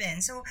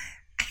 even. So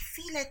I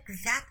feel like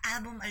that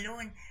album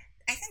alone,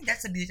 I think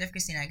that's the beauty of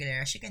Christina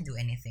Aguilera. She can do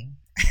anything.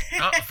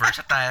 Oh,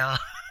 versatile.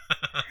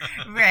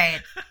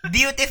 Right.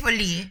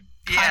 Beautifully.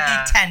 Pun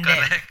Yeah, intended.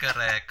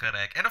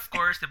 correct. And of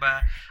course,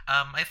 diba,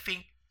 I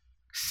think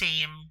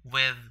same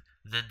with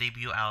the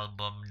debut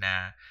album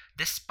na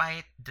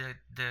despite the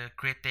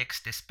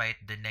critics,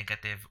 despite the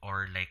negative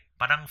or like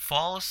parang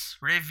false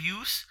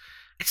reviews,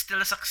 it's still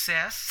a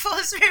success.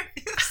 False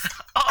reviews.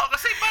 Oo,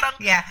 kasi parang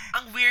Yeah.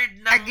 ang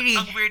weird Agree.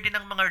 din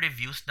ng mga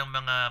reviews ng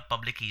mga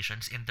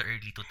publications in the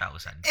early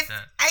 2000s.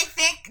 I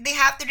think they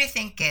have to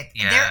rethink it.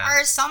 Yeah. There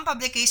are some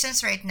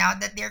publications right now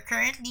that they're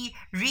currently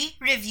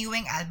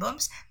re-reviewing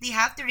albums. They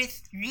have to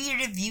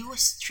re-review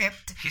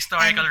stripped.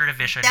 Historical and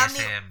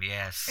revisionism,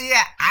 yes.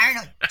 Yeah, I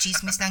don't know.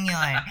 Chismis lang yun.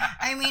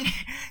 I mean,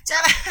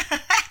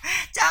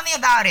 tell me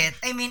about it.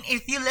 I mean,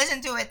 if you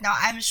listen to it now,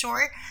 I'm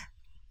sure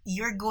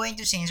you're going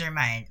to change your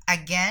mind.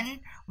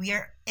 Again, we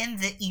are in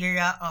the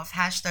era of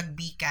hashtag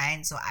be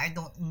kind, so I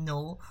don't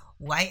know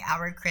why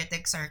our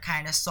critics are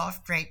kind of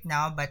soft right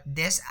now, but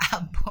this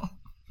album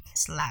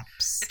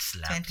slaps. It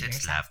slaps. 20 It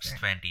years slaps after.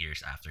 20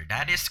 years after.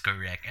 That is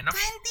correct. And 20?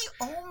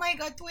 Oh my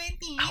God,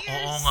 20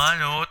 years. Oo nga,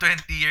 no?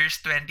 20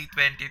 years,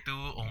 2022.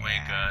 Oh my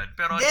Yeah. God.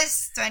 Pero,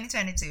 This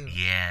 2022.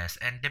 yes.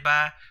 And 'di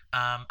ba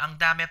ang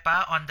dami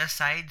pa on the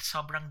side,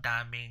 sobrang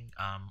daming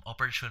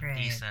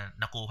opportunities na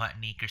nakuha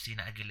ni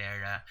Christina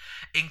Aguilera,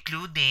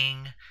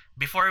 including,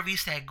 before we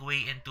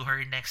segue into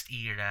her next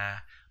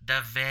era,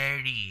 the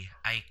very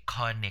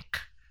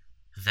iconic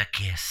The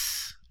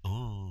Kiss.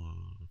 Ooh.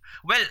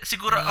 Well,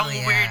 siguro Oh, ang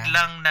yeah. weird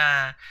lang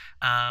na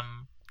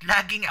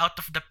laging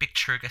out of the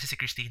picture kasi si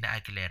Christina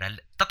Aguilera.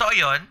 Totoo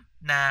yon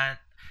na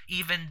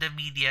even the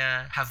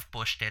media have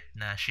pushed it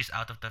na she's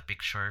out of the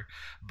picture,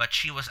 but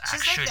she was She's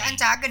actually... like the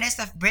antagonist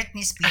of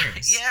Britney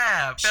Spears.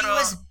 Yeah, She pero...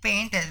 was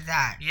painted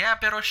that. Yeah,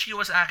 pero she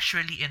was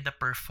actually in the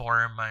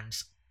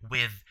performance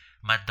with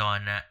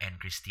Madonna and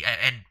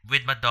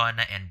with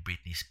Madonna and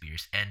Britney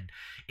Spears, and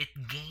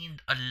it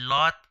gained a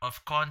lot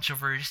of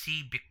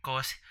controversy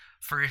because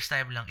first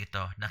time lang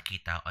ito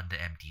nakita on the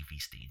MTV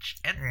stage.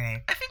 And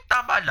Right. I think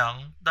tama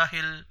lang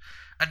dahil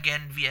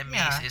again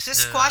VMAs Yeah, is to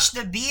squash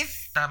the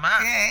beef. Tama.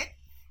 Right?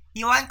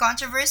 You want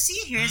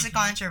controversy? Here's a Mhm.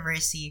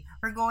 controversy.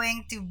 We're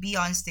going to be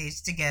on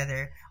stage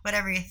together,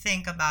 whatever you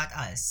think about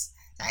us.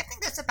 So I think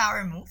that's a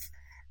power move.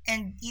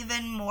 And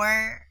even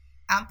more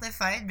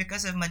amplified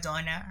because of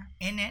Madonna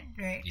in it,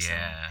 right?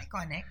 Yeah. So,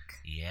 iconic.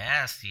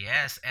 Yes.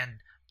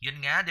 And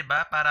yun nga, 'di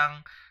ba?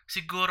 Parang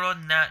siguro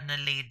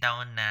na-lay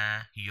down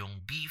na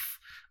yung beef,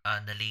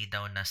 na-lay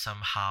down na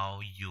somehow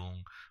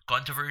yung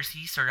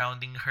controversy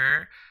surrounding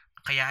her.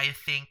 Kaya I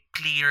think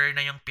clear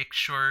na yung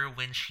picture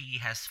when she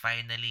has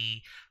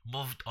finally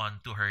moved on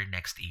to her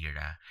next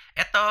era.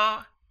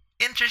 Ito,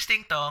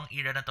 interesting tong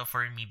era na to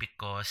for me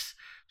because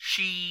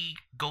she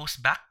goes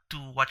back to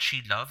what she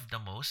loved the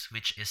most,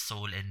 which is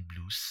soul and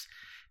blues.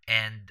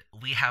 And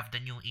we have the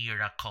new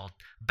era called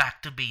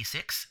Back to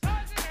Basics.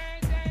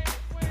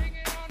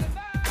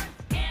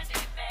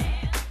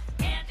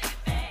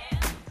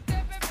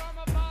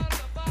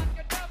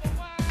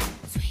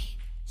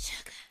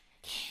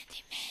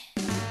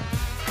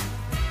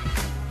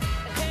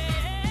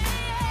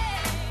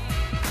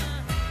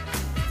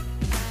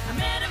 I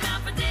met him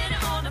out for dinner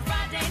on a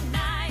Friday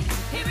night.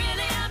 He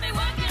really had me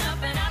working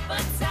up an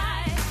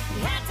appetite. He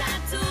had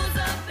tattoos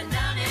up and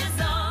down his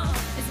arm.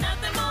 There's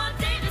nothing more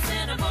dangerous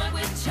than a boy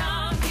with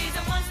charm. He's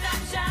a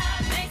one-stop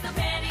shop, makes the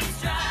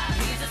panties dry.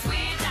 He's a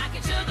sweet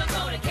talking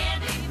sugar-coated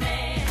candy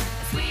man.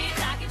 A sweet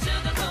talking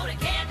sugar-coated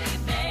candy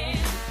man.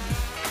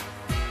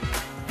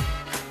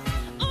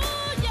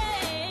 Ooh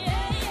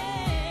yeah.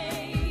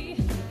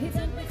 He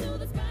took me to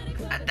the spotty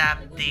club.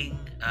 Adapting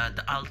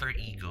the alter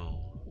ego.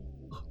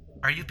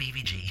 Are you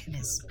Baby J?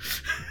 Miss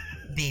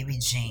Baby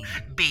Jane.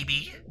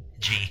 Baby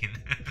Jane.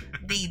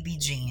 Baby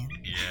Jane.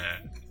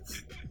 Yeah.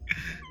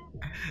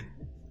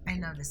 I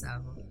love this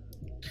album.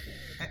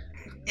 Uh,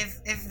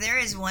 if there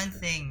is one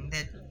thing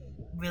that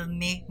will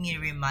make me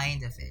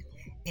remind of it,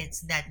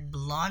 it's that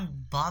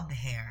blonde bob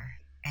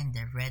hair and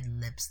the red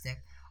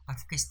lipstick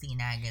of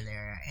Christina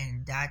Aguilera,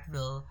 and that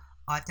will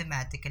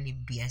automatically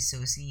be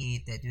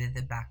associated with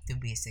the Back to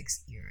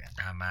Basics era.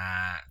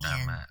 Tama,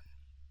 And tama.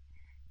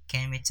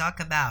 can we talk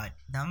about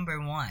number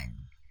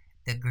one,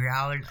 the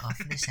growl of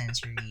the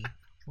century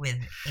with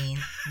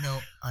Ain't No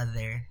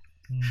Other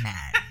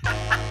Man?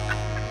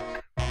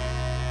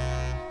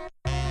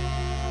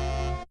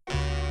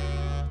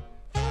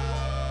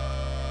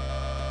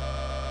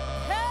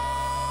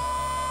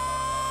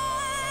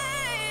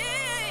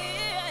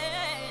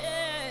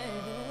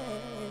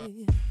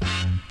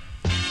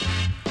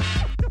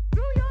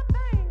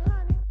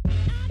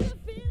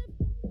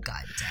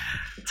 God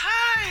damn.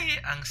 Hi!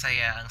 Ang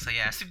saya, ang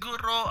saya.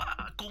 Siguro,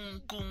 kung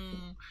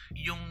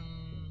yung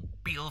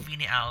POV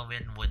ni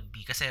Alvin would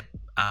be, kasi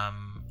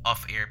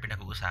off-air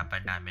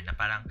pinag-uusapan namin na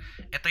parang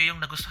ito yung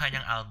nagustuhan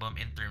niyang album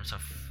in terms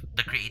of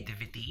the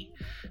creativity.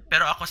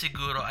 Pero ako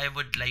siguro, I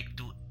would like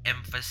to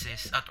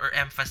emphasize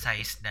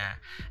na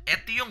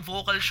ito yung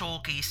vocal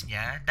showcase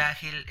niya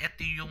dahil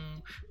ito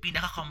yung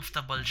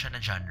pinaka-comfortable siya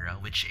na genre,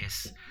 which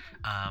is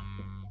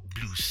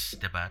blues,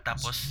 'di ba?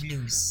 Tapos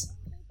Blues.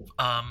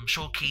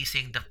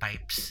 showcasing the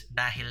pipes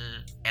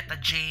dahil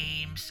Etta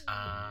James,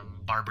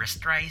 Barbara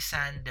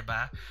Streisand, 'di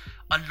ba?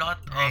 A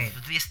lot Right.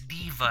 of these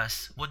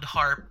divas would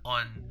harp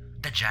on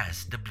the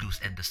jazz, the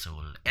blues, and the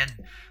soul. And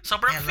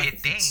sobrang Ella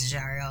fitting.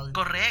 Fitzgerald.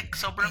 Correct.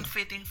 Sobrang Right.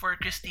 fitting for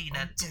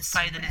Christina to Otis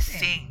finally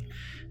Redding. sing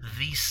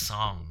these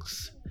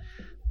songs.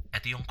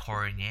 Ito yung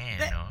core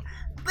niya, But- no?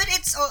 But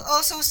it's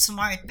also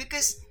smart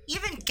because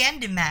even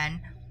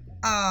Candyman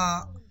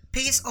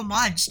pays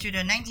homage to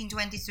the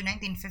 1920s to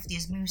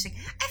 1950s music.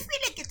 I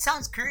feel like it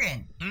sounds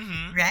current,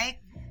 Mm-hmm. right?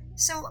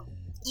 So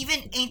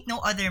even Ain't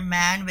No Other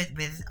Man with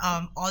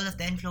all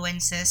of the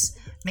influences,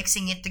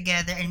 mixing it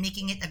together and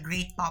making it a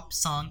great pop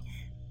song,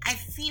 I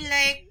feel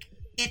like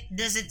it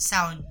doesn't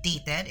sound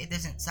dated. It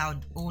doesn't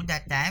sound old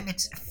that time.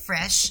 It's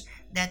fresh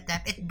that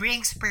time. It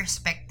brings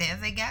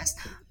perspective, I guess,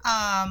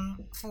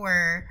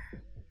 for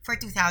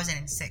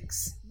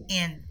 2006,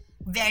 and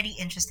very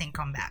interesting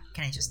comeback.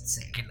 Can I just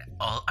say?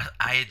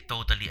 I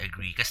totally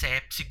agree. Kasi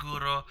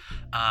siguro,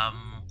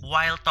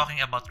 while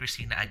talking about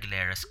Christina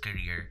Aguilera's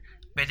career,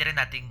 pwede rin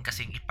natin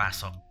kasing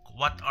ipasok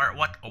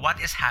what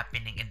is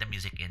happening in the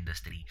music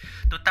industry.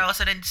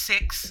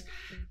 2006,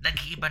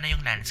 nag-iiba na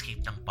yung landscape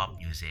ng pop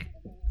music.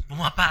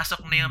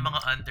 Pumapasok na yung mga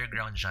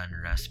underground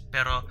genres.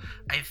 Pero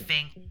I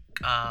think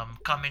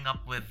coming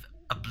up with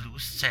a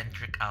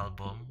blues-centric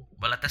album,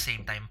 while at the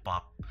same time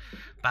pop,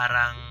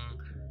 parang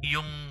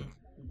yung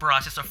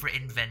process of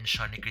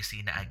reinvention ni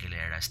Christina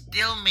Aguilera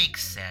still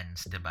makes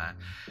sense, 'di ba?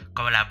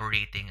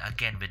 Collaborating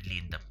again with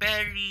Linda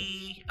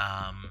Perry,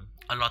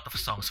 a lot of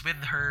songs with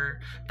her,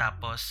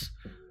 tapos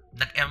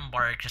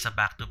nag-embark siya sa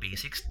Back to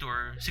Basics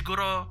tour.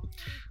 Siguro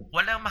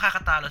walang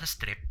makakatalo sa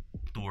Strip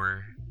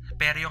tour,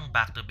 pero yung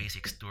Back to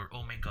Basics tour,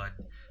 oh my god,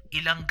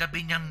 ilang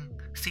gabi niyang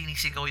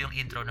sinisigaw yung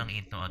intro ng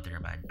Ain't No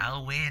Other Man.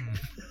 I'll win.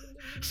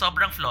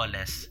 Sobrang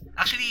flawless.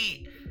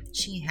 Actually,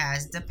 She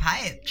has the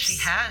pipes.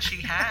 she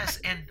has.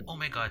 And oh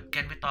my god,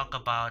 can we talk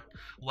about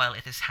while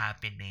it is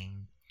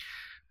happening?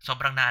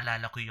 Sobrang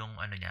naalala ko yung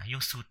ano niya,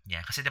 yung suit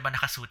niya. Kasi 'di ba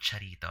naka-suit siya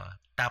rito.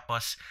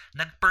 Tapos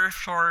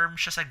nag-perform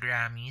siya sa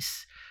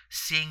Grammys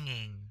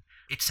singing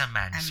It's a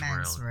Man's, A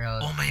Man's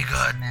World. Oh my It's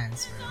god. A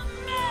Man's World.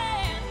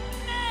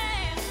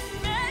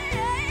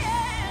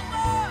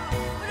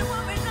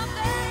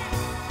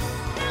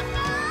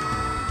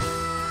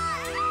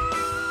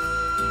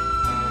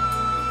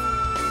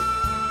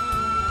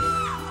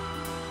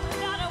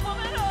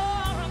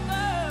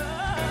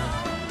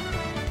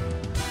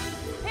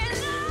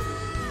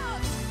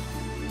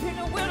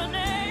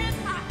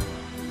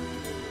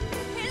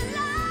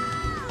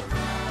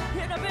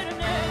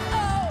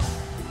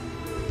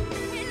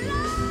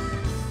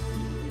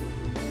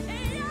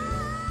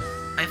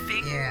 I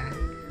think Yeah.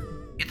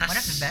 it has One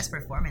of the best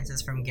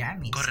performances from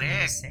Grammys. can I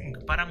Correct. just say.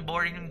 Parang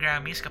boring yung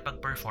Grammys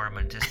kapag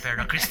performances.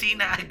 Pero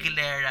Christina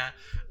Aguilera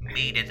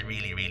made it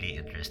really, really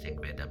interesting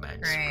with The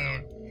Man's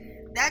Right.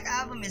 World. That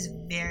album is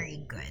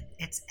very good.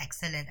 It's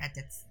excellent at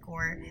its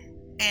core.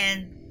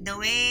 And the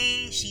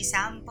way she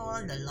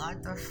sampled a lot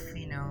of,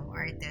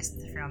 artists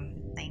from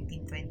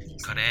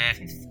 1920s,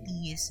 Correct.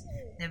 1950s,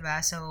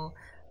 diba? So,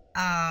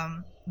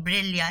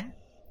 brilliant.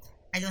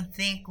 I don't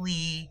think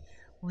we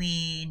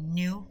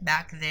knew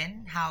back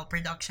then how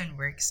production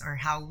works or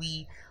how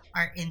we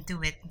are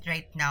into it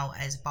right now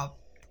as pop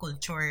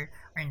culture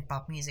and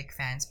pop music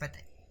fans. But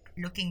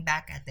looking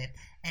back at it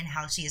and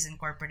how she has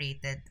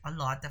incorporated a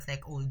lot of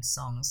like old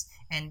songs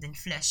and then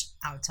fleshed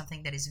out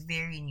something that is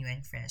very new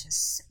and fresh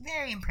is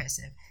very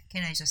impressive,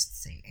 can I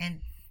just say. And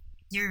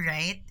you're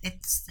right,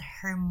 it's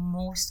her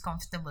most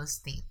comfortable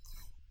state.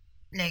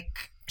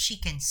 Like, she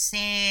can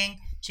sing,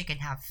 she can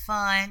have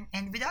fun,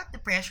 and without the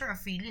pressure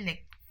of really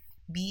like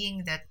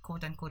being that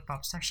quote-unquote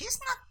pop star, she's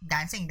not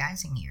dancing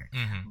here.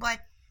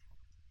 But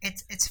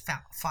it's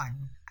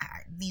fun.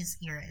 This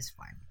era is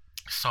fun.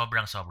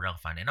 Sobrang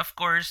fun. And of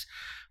course,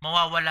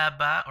 mawawala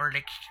ba or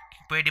like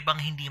pwede bang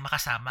hindi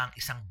makasama ang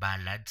isang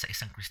ballad sa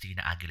isang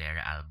Christina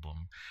Aguilera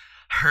album?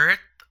 Hurt.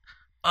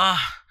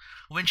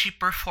 When she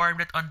performed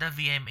it on the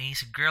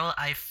VMAs, girl,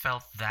 I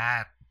felt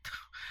that.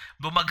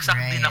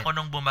 Bumagsak din ako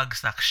nung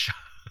bumagsak siya.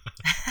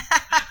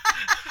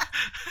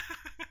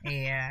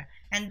 Yeah.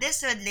 And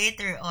this would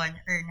later on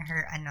earn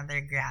her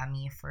another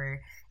Grammy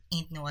for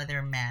Ain't No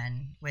Other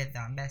Man with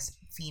Best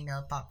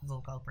Female Pop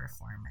Vocal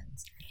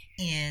Performance.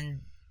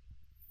 And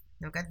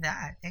look at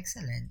that.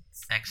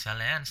 Excellence,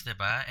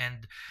 diba?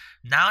 And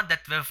now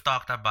that we've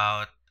talked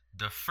about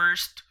the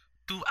first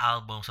 2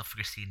 albums of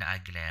Christina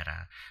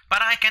Aguilera,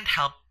 parang I can't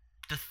help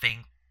to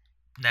think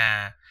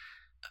na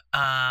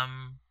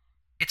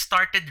it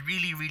started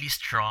really, really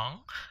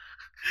strong.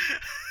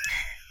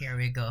 Here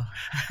we go.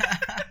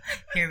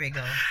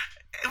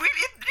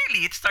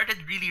 It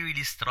started really,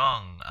 really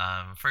strong.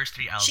 First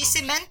 3 albums. She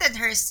cemented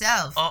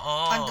herself.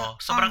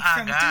 Sobrang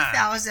from aga.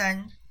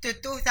 2000 to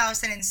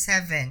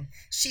 2007.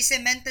 She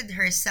cemented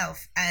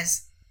herself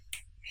as,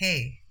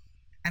 hey,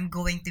 I'm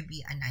going to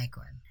be an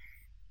icon.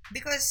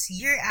 Because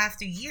year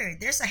after year,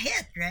 there's a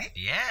hit, right?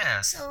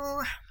 Yes.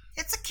 So,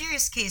 it's a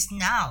curious case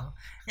now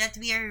that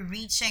we are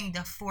reaching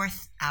the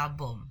 4th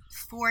album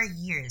 4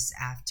 years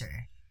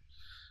after.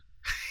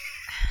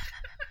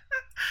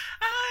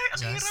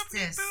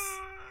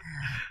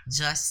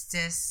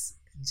 Justice.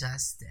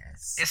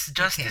 Is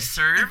justice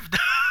served?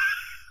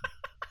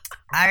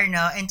 I don't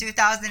know. In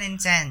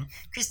 2010,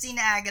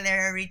 Christina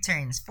Aguilera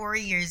returns 4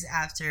 years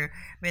after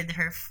with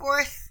her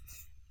 4th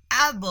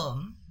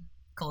album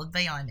called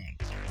Bionic.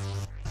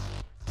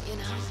 You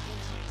know,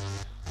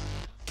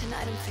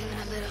 tonight I'm feeling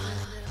a little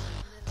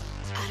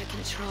out of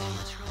control.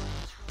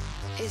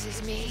 Is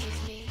this me?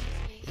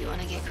 You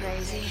wanna get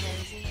crazy?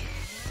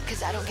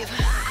 Cause I don't give a...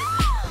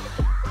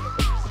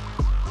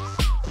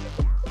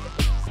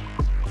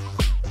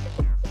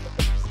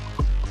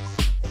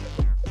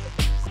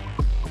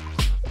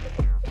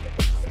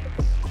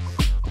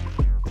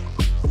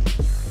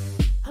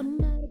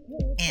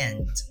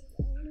 And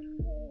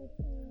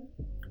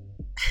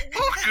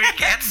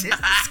Crickets.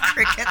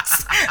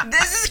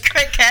 This is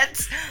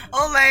crickets.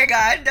 Oh my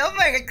god,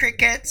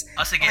 crickets.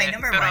 Sige. Okay,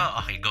 number Pero,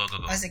 1. okay, go.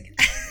 Sige.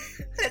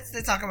 Let's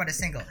talk about a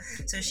single.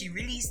 So she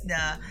released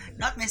the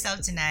Not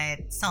Myself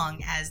Tonight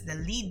song as the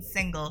lead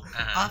single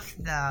of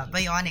the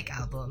Bionic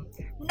album.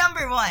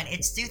 Number 1,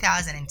 it's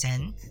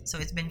 2010. So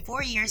it's been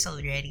 4 years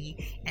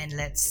already. And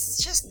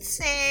let's just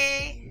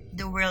say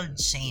the world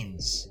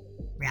changed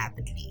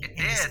rapidly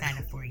in this span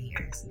of 4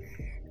 years.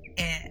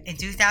 In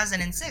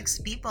 2006,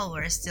 people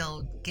were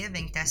still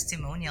giving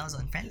testimonials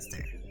on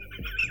Friendster.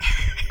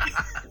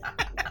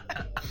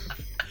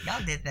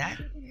 Y'all did that?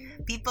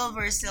 People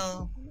were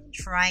still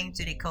trying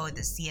to decode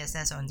the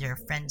CSS on their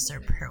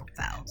Friendster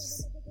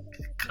profiles.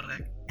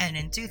 Correct. And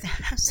in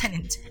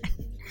 2010,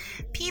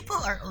 people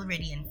are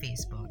already in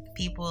Facebook.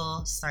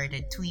 People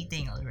started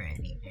tweeting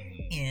already.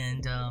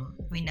 And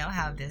we now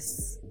have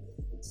this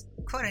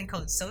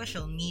quote-unquote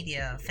social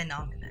media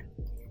phenomenon.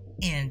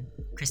 And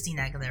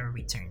Christina Aguilera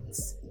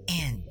returns.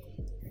 And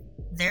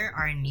there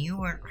are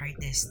newer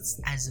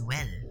artists as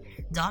well,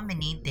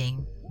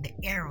 dominating the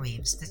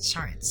airwaves, the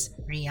charts.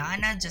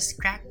 Rihanna just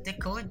cracked the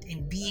code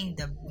in being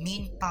the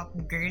main pop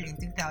girl in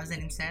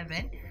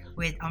 2007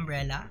 with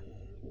Umbrella.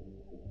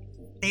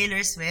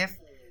 Taylor Swift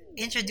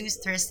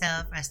introduced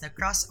herself as the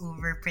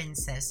crossover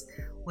princess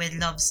with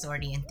Love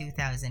Story in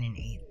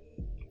 2008.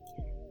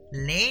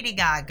 Lady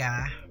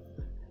Gaga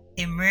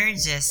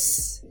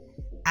emerges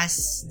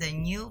as the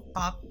new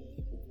pop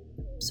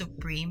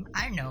supreme.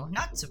 I don't know,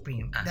 not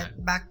supreme.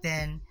 That back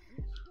then,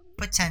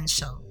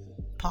 potential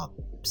pop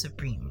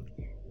supreme.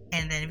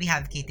 And then we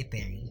have Katy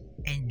Perry.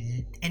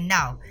 And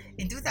now,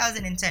 in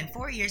 2010,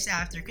 4 years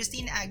after,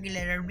 Christina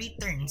Aguilera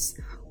returns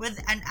with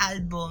an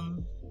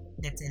album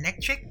that's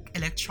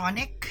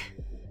electronic,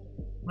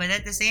 but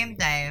at the same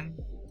time,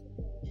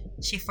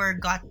 she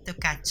forgot to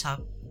catch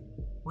up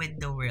with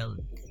the world.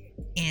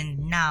 And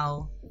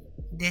now,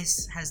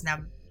 this has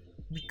now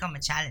become a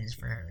challenge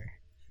for her.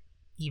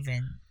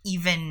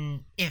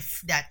 Even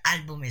if that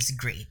album is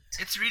great.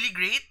 It's really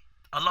great.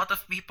 A lot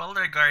of people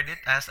regard it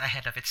as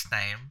ahead of its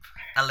time,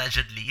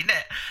 allegedly.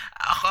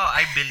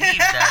 I believe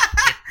that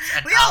it's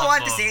an We all album.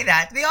 want to say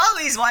that. We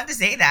always want to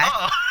say that.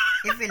 Oo.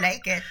 If we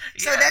like it.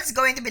 So Yeah. that's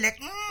going to be like,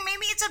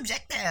 maybe it's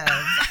objective.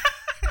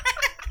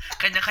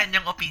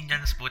 Kanya-kanyang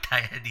opinions po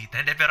tayo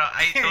dito. Pero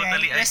I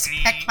totally Right?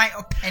 agree Respect my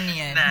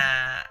opinion.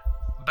 na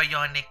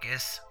Bionic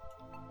is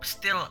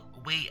still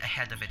way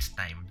ahead of its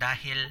time.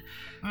 Dahil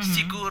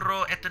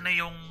siguro ito na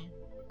yung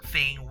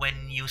thing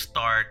when you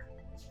start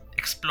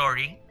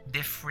exploring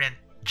different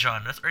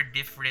genres or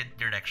different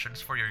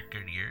directions for your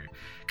career.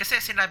 Kasi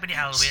sinabi ni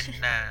Alwin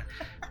na,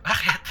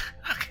 bakit?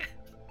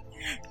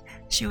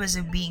 She was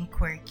being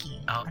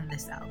quirky on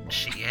this album.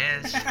 She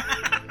is.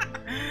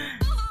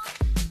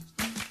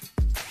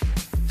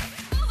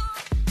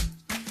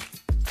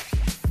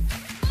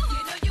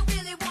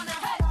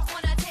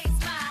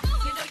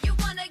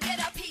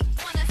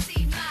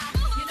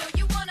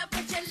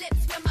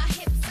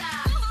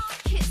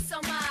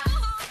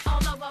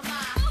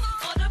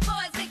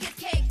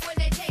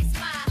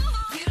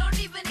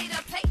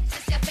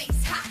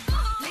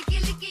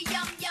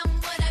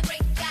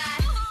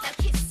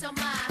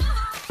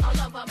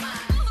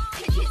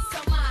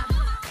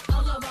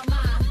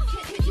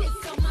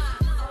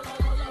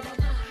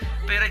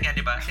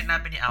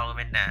 sinabi ni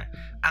Alwin na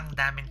ang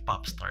daming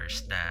pop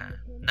stars na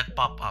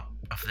nag-pop up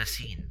of the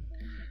scene.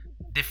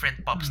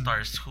 Different pop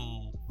stars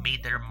who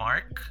made their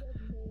mark.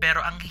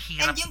 Pero ang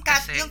hirap And yung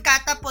kasi... yung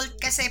catapult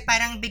kasi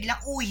parang biglang,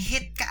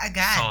 hit ka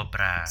agad.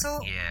 Sobra. So,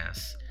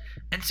 yes.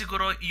 And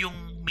siguro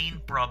yung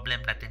main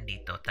problem natin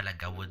dito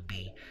talaga would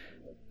be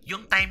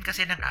yung time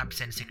kasi ng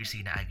absence si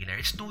Christina Aguilera.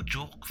 It's no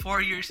joke.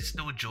 4 years is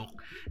no joke.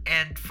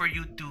 And for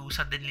you to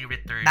suddenly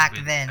return Back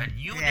with then, a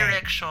new right.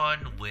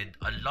 direction, with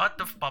a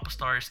lot of pop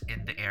stars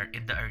in the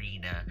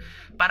arena,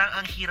 parang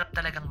ang hirap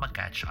talagang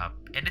mag-catch up.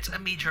 And it's a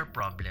major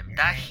problem.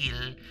 Right.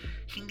 Dahil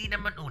hindi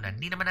naman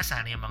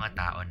nasanay yung mga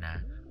tao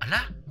na,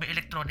 ala, may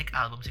electronic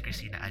album si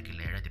Christina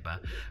Aguilera, di ba?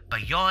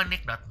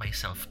 Bionic, Not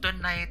Myself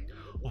Tonight,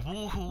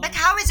 Woohoo. But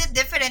how is it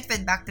different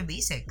with Back to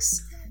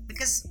Basics?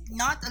 Because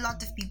not a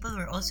lot of people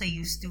were also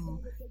used to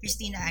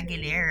Christina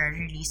Aguilera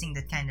releasing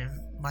that kind of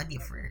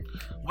body of work.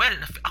 Well,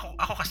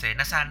 ako kasi,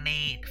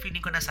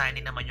 feeling ko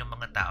nasanay naman yung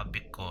mga tao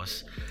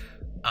because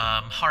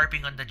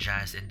harping on the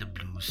jazz and the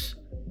blues.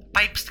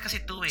 Pipes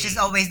kasi to eh. She's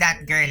always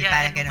that girl. Yeah,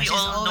 parang and ganun. we She's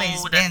all always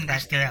know been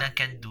that that girl. Christina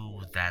can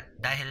do that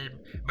dahil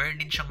meron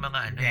din siyang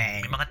mga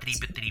Right. may mga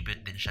tribute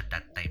din siya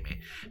that time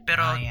eh.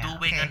 Pero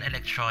doing an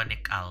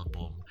electronic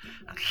album,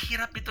 ang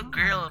hirap nito,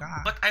 girl.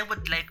 God. But I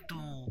would like to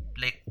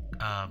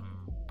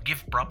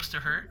give props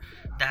to her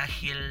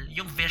dahil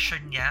yung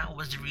vision niya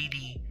was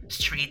really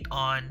straight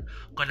on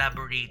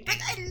collaborating. But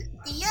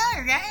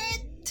yeah,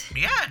 right?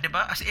 Yeah, 'di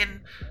ba? As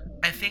in,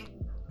 I think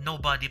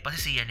nobody pa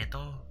si Sia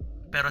nito.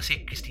 Pero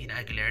si Christina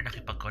Aguilera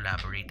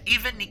nakipag-collaborate.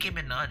 Even Nicki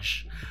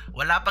Minaj.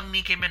 Wala pang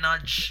Nicki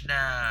Minaj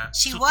na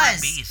She super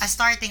was bass. a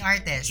starting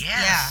artist.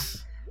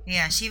 Yes.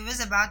 Yeah, she was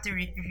about to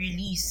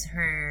release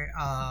her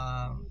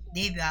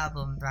debut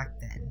album back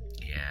then.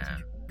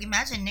 Yeah.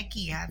 Imagine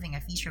Nicki having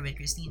a feature with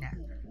Christina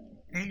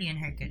early in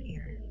her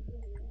career.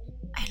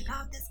 I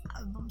love this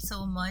album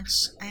so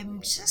much.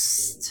 I'm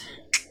just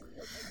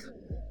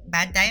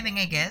bad timing,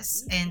 I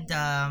guess, and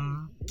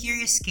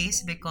curious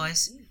case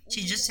because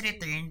she just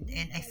returned,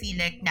 and I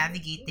feel like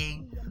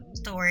navigating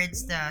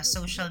towards the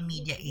social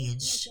media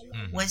age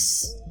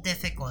was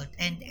difficult,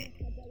 and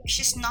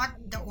she's not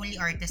the only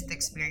artist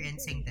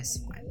experiencing this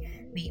one.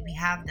 We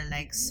have the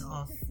likes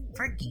of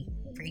Fergie,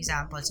 for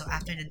example. So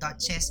after the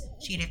Duchess,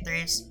 she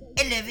returns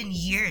 11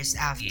 years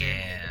after.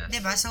 Yes.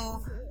 Diba?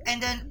 So,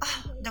 and then,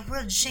 the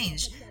world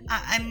changed.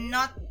 I'm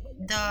not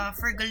the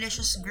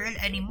Fergalicious girl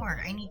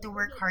anymore. I need to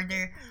work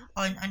harder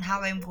on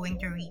how I'm going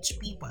to reach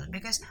people,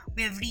 because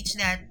we have reached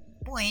that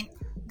point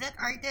that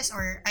artists,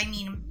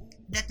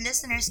 that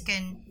listeners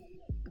can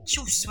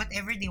choose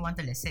whatever they want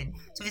to listen.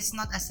 So it's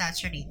not as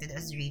saturated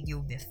as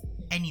radio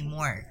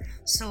anymore.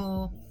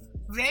 So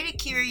very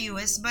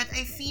curious, but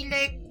I feel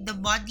like the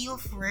body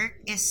of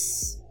work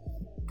is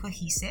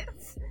cohesive.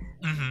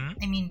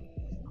 I mean,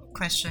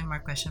 question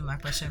mark.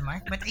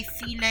 But I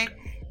feel like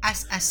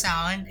as a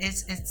sound,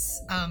 it's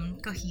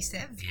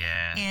cohesive.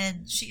 Yeah.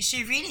 And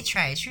she really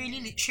tried. She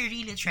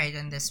really tried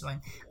on this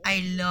one.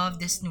 I love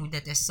this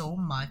Nudate so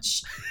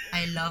much.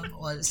 I love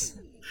also.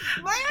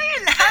 Why are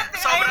you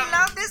laughing? I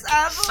love this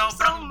album so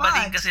Sobrang much.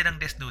 bading kasi ng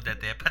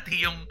Desnudate. Pati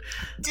yung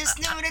Just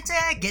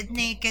Nudate, get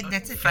naked,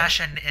 that's it.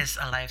 fashion is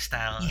a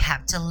lifestyle. You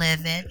have to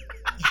live it.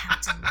 You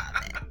have to love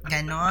it.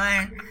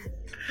 Ganon.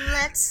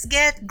 Let's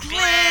get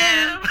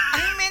glam.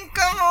 I mean,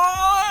 come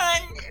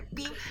on.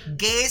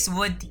 Gays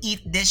would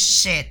eat this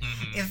shit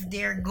if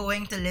they're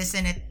going to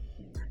listen it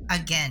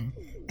again.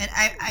 And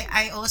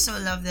I also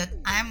love that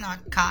I'm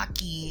not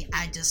cocky.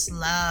 I just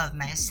love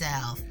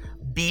myself,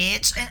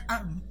 bitch.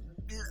 And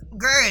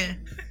girl.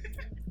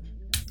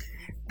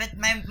 But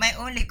my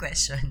only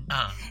question.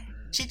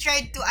 She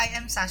tried to I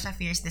Am Sasha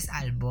Fierce this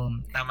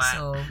album. Tama.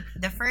 So,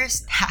 the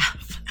first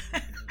half.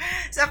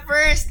 The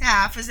first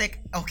half was like,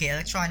 okay,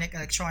 electronic,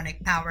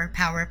 power.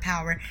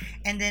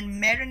 And then,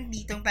 meron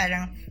ditong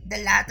parang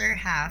the latter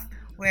half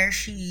where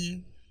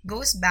she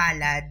goes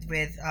ballad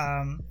with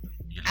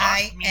You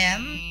I lost me.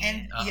 am and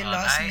you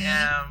lost I me.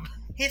 am.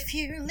 If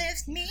you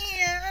lift me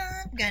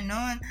up,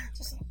 ganon.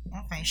 So,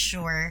 okay,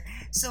 sure.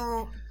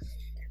 So,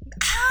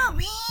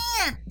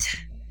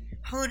 wait.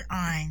 Hold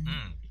on.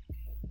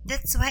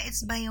 That's why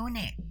it's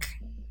bionic.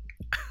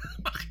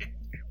 Okay.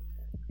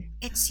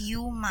 It's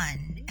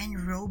human and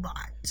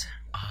robot.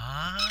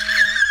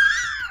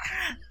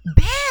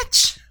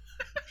 Bitch!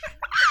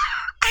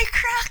 I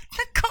cracked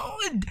the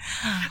code.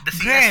 The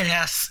Girl.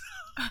 CSS.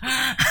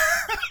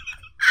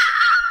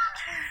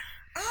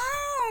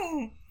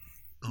 Oh!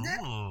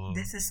 Ooh.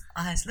 This is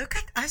us. Look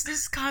at us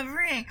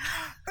discovering.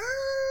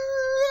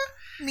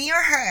 Me or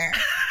her?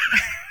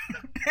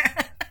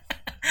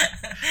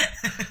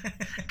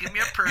 Give me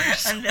a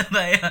purse. On the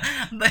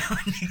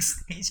bionic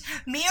stage.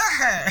 Me or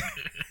her?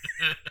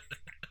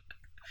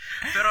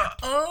 Pero,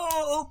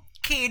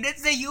 Okay.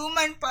 That's the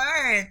human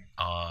part.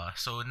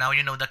 so now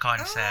you know the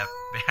concept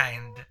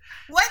behind.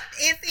 What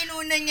if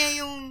inuna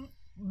niya yung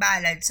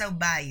ballad sa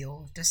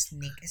bio, tapos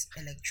Nick is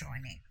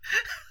electronic?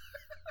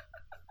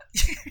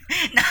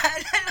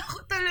 Naalala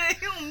ko tuloy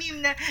yung meme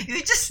na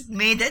you just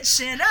made that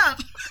shit up.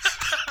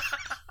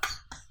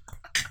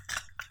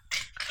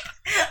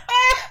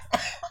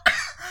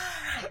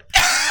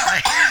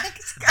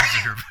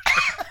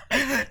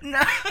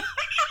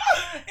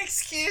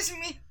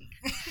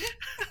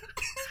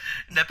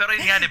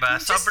 yun nga, di ba? You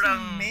just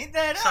Sobrang, made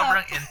that up.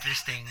 sobrang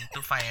interesting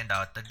to find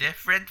out the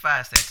different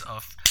facets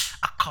of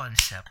a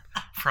concept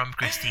from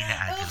Christina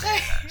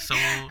Aguilera. So,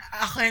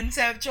 A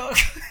conceptual.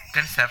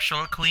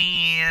 conceptual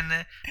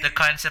queen. The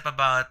concept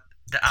about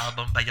the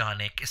album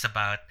Bionic is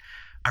about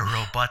a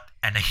robot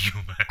and a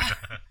human.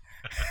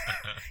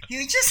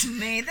 You just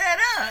made that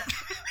up.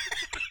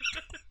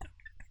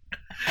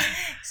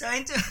 So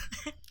in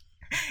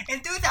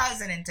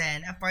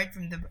 2010, apart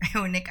from the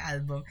Bionic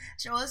album,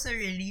 she also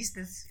released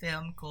this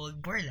film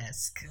called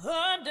Burlesque.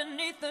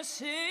 Underneath the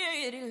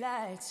city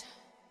lights,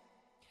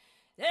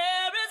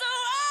 there is a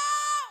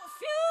world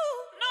few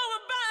know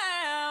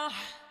about,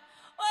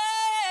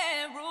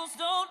 where rules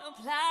don't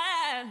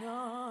apply,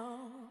 no,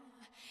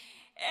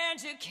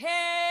 and you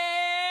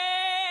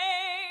can't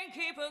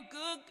keep a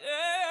good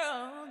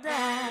girl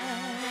down.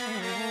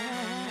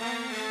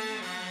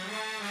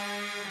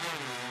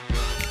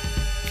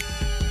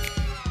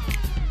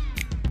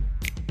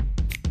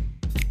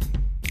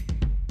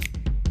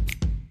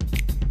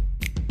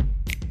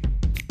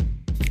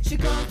 She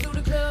goes through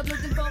the club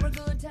looking for a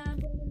good time.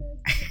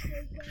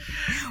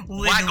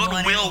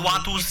 Wagon Will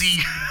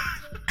Watusi.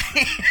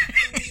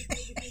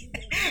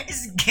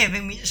 It's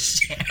giving me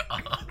shit.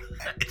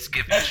 It's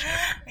giving shit.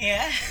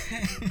 Yeah.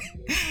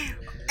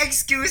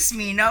 Excuse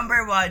me,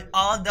 number one,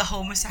 all the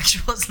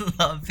homosexuals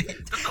love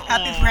it.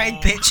 Happy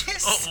Pride,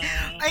 bitches.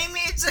 I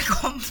mean, it's a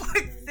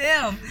comfort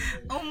film.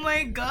 Oh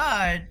my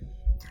God.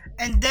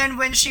 And then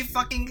when she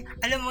fucking,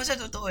 alam mo sa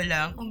totoo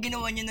lang, kung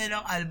ginawa niya na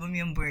lang album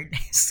yung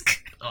Burlesque.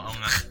 Oo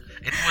nga.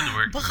 It would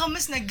work. Baka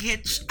mas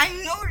nag-hit siya. I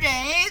know,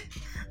 right?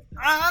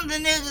 On the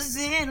niggas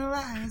in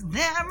lies,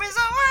 there is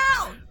a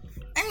world.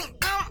 I mean,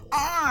 come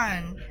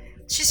on.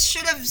 She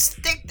should have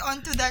sticked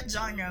onto that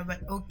genre,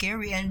 but okay,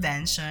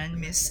 reinvention,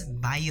 Miss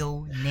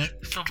Bionic.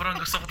 Sobrang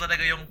gusto ko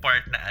talaga yung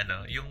part na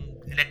yung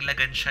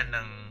nilaglagan siya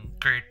ng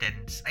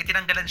curtains. Ay,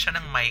 tinanggalan siya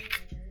ng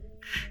mic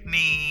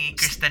ni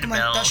Kristen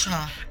Bell. Kumanta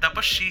siya.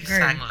 Tapos she Girl.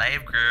 sang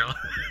live, girl.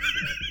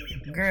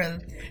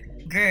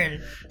 Girl.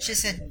 She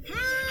said,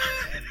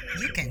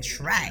 you can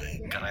try.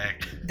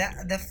 Correct.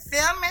 The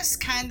film is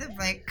kind of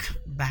like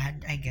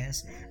bad, I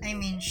guess. I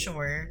mean,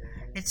 sure,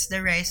 it's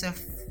the rise of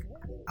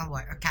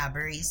a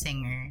cabaret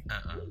singer.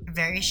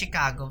 Very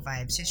Chicago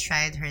vibes. She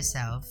tried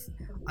herself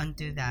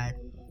onto that.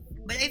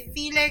 But I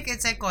feel like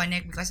it's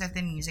iconic because of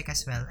the music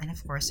as well. And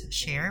of course,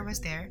 Cher was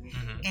there.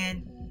 Mm-hmm. And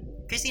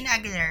Christina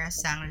Aguilera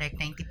sang like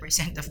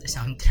 90% of the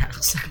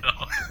soundtracks.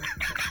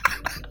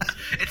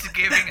 It's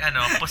giving,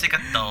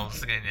 Pussycat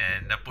Dolls,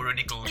 ganyan, na puro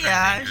Nicole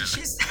Yeah, Scherzinger.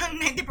 she sang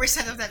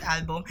 90% of that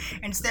album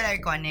and still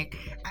iconic.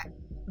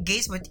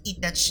 Gays would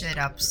eat that shit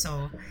up.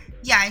 So,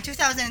 yeah, in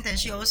 2010,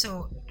 she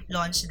also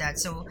launched that.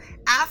 So,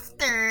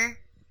 after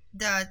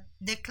the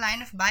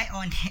decline of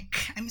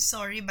Bionic, I'm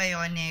sorry,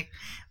 Bionic,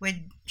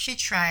 she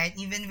tried,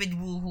 even with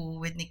Woohoo,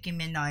 with Nicki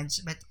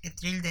Minaj, but it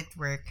really didn't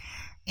work.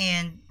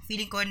 And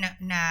feeling ko na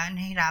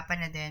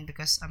nahirapan na din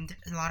because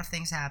a lot of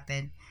things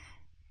happened.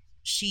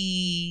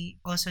 She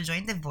also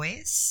joined The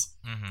Voice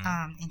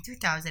in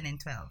 2012.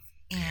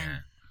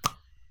 And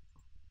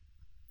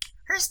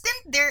her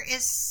stint there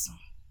was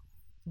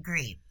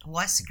great.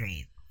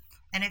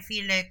 And I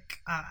feel like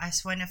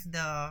as one of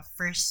the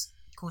first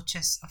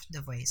coaches of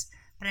The Voice,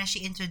 parang she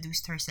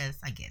introduced herself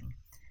again.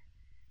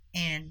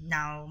 And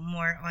now,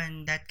 more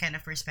on that kind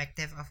of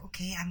perspective of,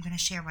 okay, I'm gonna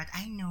share what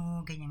I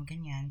know,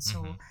 ganyan.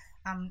 So,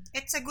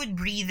 it's a good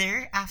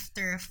breather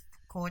after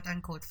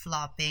quote-unquote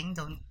flopping.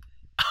 Don't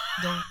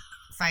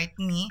fight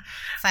me,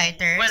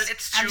 fighters. Well,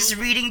 it's I'm true. just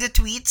reading the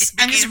tweets.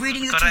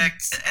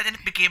 Correct. And then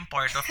it became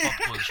part of pop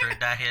culture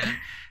dahil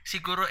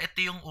siguro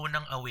ito yung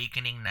unang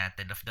awakening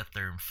natin of the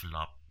term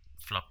flop.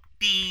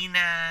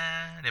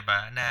 Floptina, di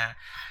ba? Na,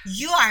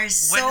 You are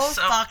so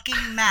some-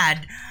 fucking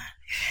mad.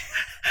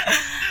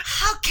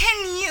 How can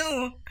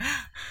you?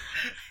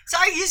 So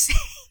are you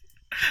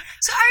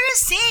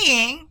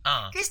saying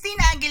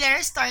Christina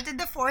Aguilera started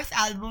the fourth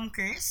album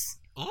curse?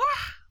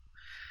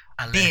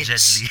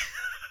 allegedly.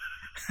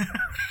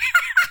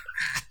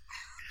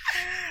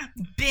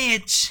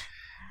 Bitch.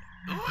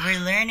 We're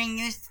learning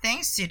new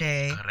things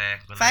today.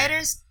 Correct.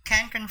 Fighters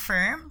can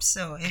confirm.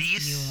 So if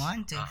Please. you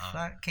want to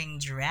fucking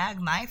drag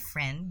my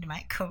friend,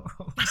 my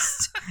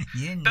co-host,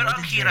 you know Pero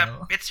the ang drill. hirap,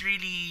 it's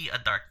really a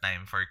dark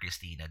time for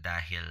Christina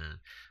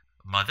dahil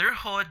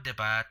motherhood,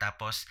 diba?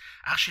 Tapos,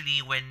 actually,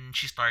 when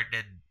she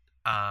started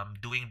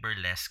doing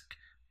burlesque,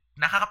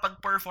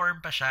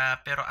 nakakapag-perform pa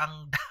siya, pero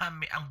ang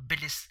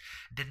bilis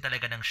din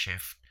talaga ng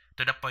shift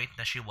to the point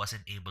na she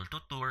wasn't able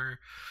to tour.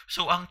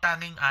 So, ang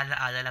tanging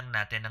ala-ala lang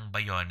natin ng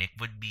Bionic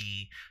would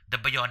be the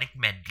Bionic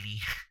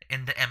medley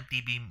in the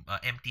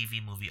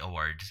MTV Movie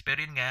Awards. Pero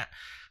yun nga,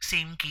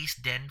 same case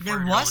din for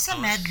There was Lotus. a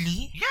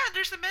medley? Yeah,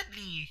 there's a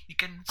medley. You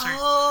can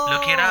Oh,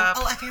 look it up.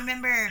 Oh, I can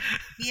remember.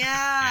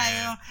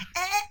 Yeah.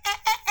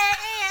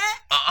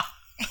 Oo.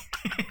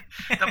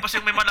 Tapos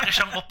yung may malaki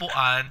siyang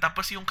upuan,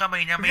 tapos yung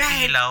kamay niya may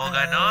Right. ilaw,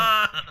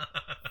 gano'n.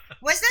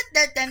 Was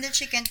that time that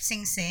she can't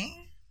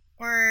sing?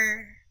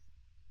 Or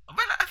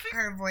Well, I think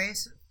her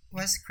voice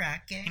was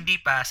cracking? hindi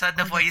pa. Sa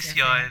The Oh, Voice that's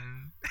different.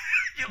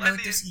 yon. yung ano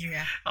Lotus yun.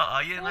 era. Oo,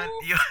 yun.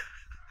 Yung,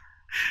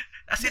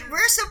 as in,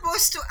 We're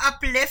supposed to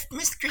uplift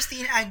Miss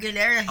Christina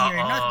Aguilera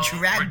here, not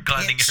drag we're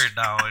gunning bitch. her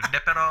down. De,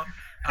 um,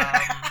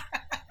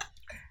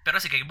 pero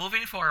sige,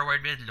 moving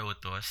forward with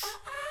Lotus.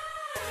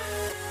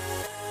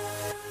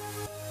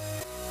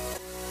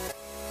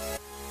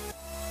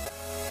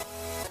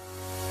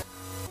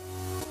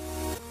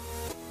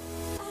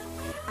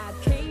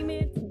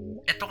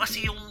 Ito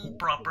kasi yung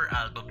proper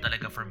album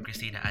talaga from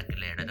Christina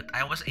Aguilera that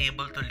I was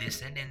able to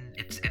listen in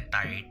its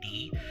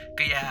entirety.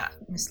 Kaya,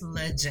 Miss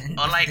Legend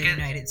all of I the can...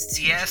 United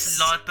States. Yes,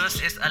 Lotus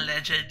is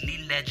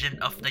allegedly legend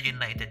of the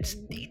United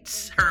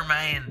States. Her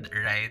mind,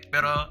 right?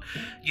 Pero,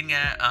 yun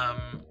nga,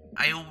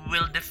 I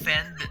will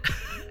defend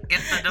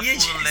it to the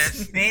You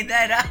fullest. just made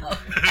that up.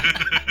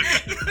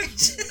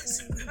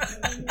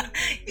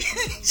 you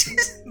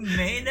just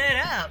made that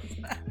up.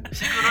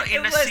 Siguro It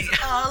in a was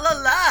all a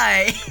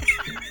lie.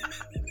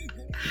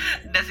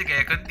 Na sige,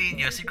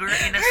 continue. Siguro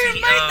in a Her sea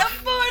mind of... na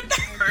food.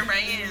 Her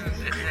mind,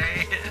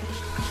 right?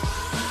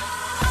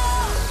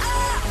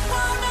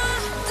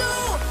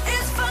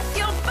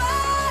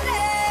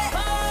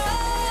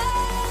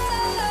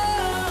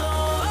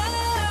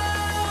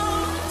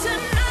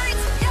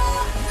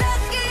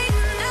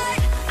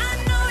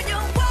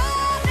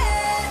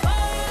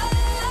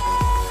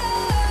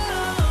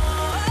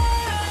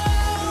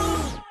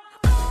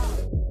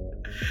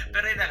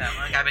 Pero yun na nga,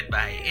 mga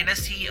kapitbahay, in a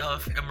sea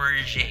of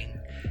emerging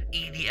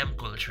EDM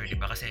culture, di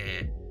ba?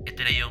 Kasi ito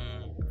na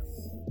yung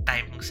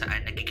time kung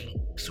saan nagiging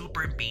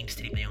super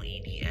mainstream na yung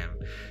EDM.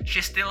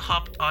 She still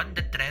hopped on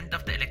the trend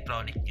of the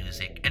electronic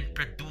music and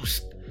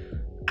produced,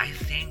 I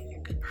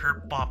think,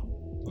 her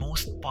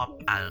most pop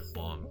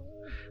album.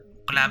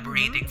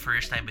 Collaborating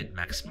first time with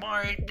Max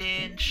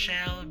Martin,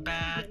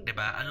 Shellback, di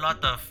ba? A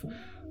lot of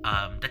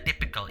the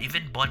typical,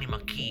 even Bonnie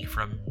McKee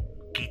from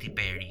Katy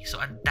Perry. So,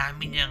 ang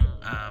dami niyang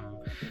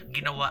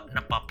ginawa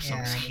na pop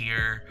songs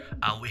here.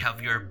 We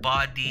have Your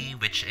Body,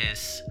 which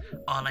is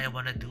All I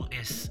Wanna Do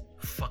Is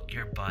Fuck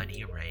Your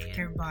Body, right?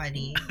 Your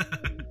body.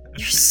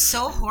 You're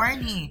so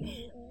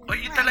horny. Oh,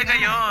 yun my talaga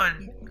God. yun.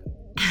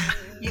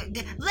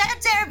 Let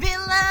there be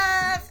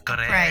love.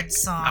 Correct. A pride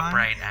song. A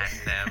pride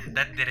anthem.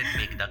 That didn't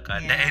make the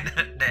cut. Yeah.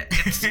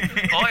 It's,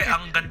 oy,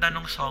 ang ganda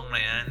nung song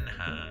na yan,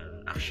 ha?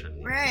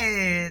 Actually.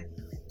 Right.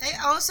 I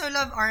also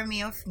love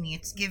Army of Me.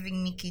 It's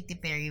giving me Katy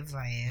Perry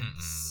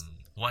vibes.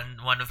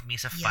 One of me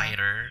is a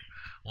fighter.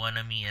 One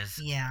of me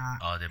is... Yeah.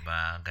 Oh,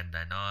 diba? Ang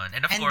ganda nun.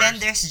 And of And course... then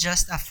there's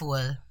Just a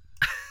Fool.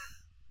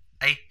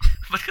 Ay,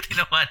 ba't ko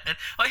tinawanan?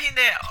 O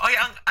hindi. Oy,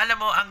 alam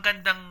mo, ang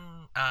gandang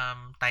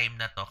time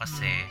na to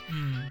kasi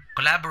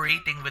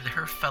collaborating with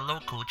her fellow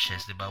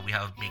coaches, diba? We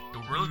have Make the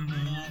World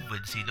Move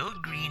with CeeLo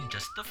Green,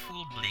 Just a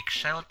Fool, Blake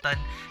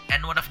Shelton,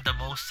 and one of the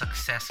most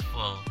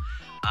successful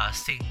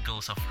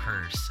singles of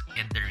hers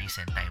in the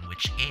recent time,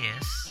 which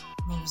is...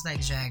 Moves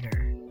Like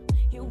Jagger.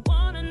 You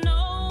wanna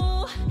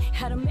know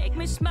how to make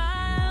me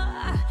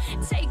smile?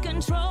 Take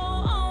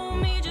control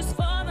on me just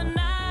for the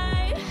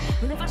night.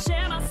 But if I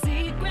share my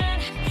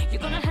secret,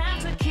 you're gonna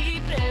have to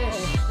keep it.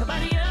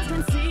 Nobody else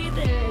can see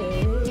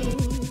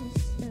this.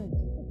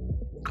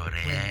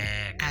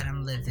 Correct.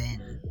 Adam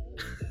Levine.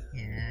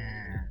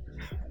 Yeah.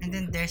 And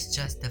then there's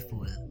Just a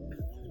Fool.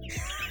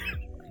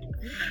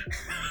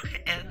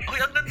 And, oy,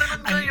 ang ganda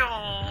nun kayo.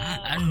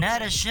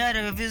 Another shot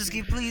of whiskey,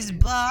 please,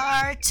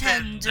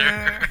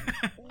 bartender.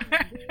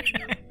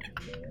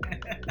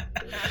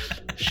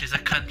 She's a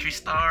country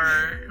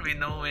star. We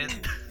know it.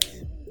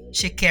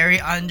 She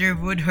carry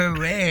Underwood her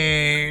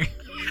way.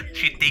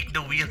 She take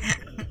the wheel.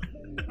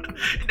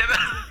 Diba?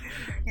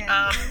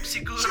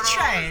 Siguro... She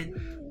tried.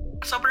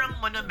 Sobrang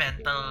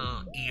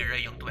monumental era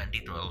yung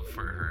 2012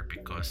 for her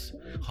because,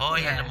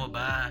 alam mo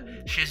ba,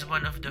 she's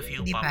one of the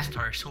few pop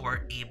stars who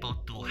are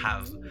able to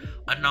have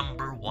a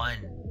number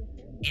one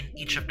in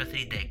each of the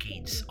 3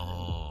 decades.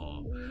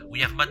 Oh,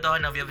 we have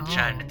Madonna, we have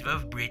Janet, we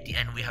have Britney,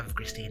 and we have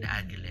Christina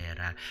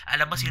Aguilera.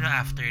 Alam mo sino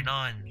after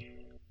nun?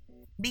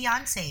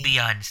 Beyonce.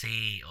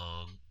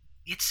 Oh,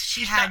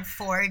 She had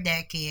 4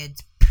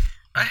 decades.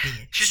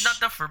 She's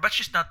not the first, but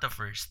she's not the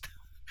first.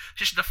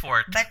 She's the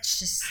 4th. But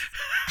she's...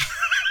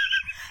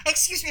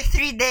 Excuse me,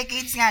 3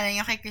 decades nga lang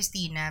yung kay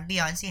Christina.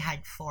 Beyonce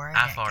had 4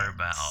 decades. 4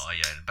 ba? Oo,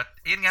 yun. But,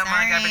 yun nga, Sorry,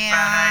 mga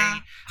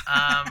kapitbahay.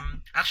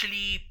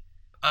 Actually,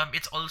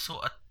 it's also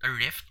a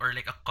rift or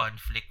like a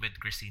conflict with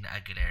Christina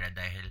Aguilera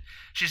dahil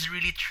she's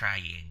really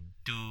trying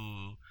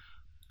to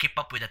keep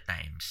up with the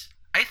times.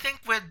 I think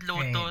with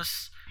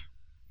Lotus,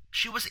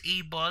 she was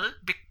able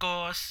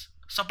because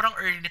sobrang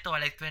early nito,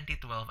 like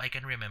 2012, I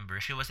can remember,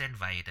 she was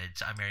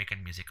invited sa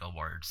American Music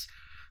Awards.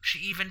 She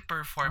even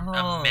performed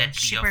a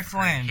medley of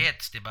her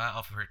hits, diba?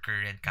 Of her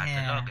current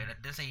catalog. And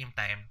at the same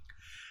time,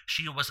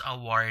 she was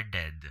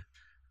awarded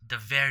the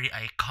very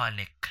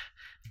iconic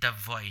The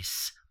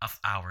Voice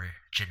of Our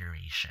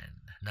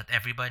Generation. Not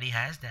everybody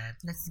has that.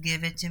 Let's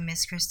give it to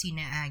Miss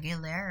Christina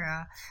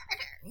Aguilera.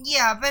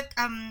 Yeah, but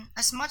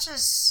as much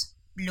as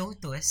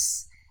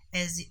Lotus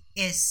is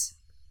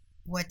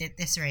what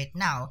it is right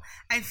now,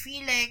 I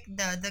feel like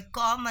the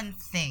common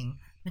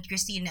thing with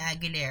Christina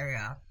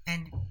Aguilera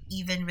and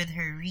even with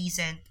her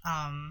recent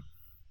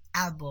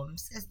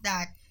albums is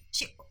that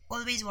she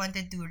always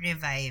wanted to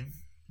revive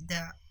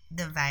the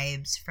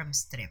vibes from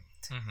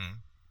Stripped.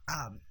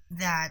 Mm-hmm.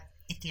 That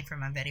it came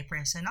from a very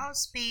personal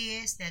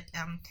space, that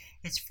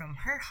it's from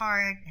her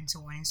heart and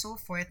so on and so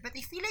forth. But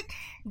I feel like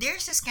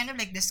there's this kind of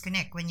like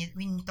disconnect when you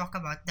talk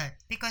about that,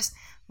 because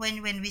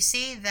when we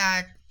say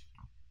that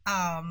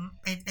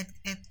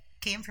it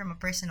came from a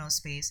personal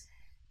space,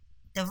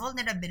 the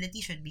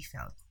vulnerability should be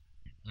felt.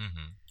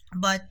 Mm-hmm.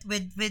 But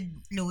with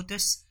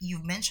Lotus,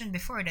 you've mentioned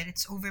before that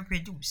it's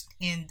overproduced,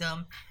 and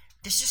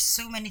there's just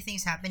so many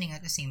things happening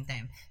at the same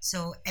time.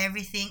 So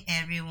everything,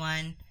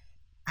 everyone,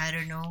 I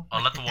don't know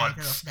All what at the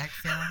title once. of that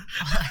film.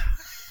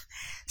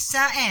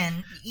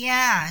 Saan,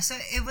 yeah. So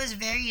it was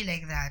very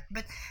like that.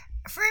 But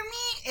for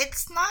me,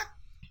 it's not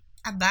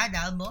a bad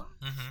album.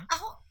 Mm-hmm.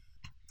 Ako,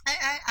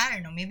 I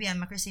don't know. Maybe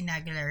I'm a Christina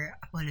Aguilera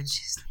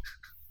apologist.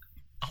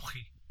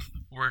 Okay.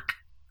 Work.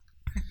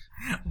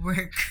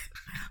 Work,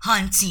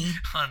 hunty.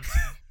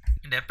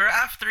 Hindi, pero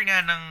after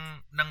nga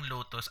ng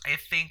Lotus, I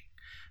think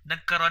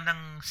nagkaroon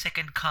ng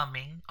second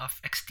coming of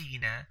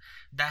Xtina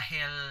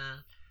dahil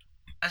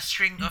a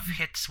string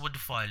of hits would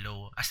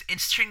follow. As in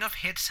string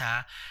of hits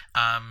ha,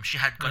 she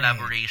had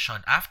collaboration.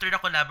 After the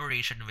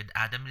collaboration with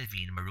Adam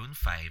Levine, Maroon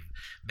 5,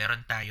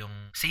 meron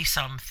tayong Say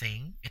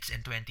Something. It's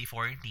in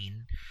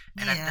 2014.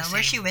 And at the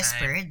Where same she time,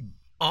 whispered.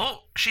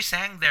 oh, she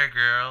sang there,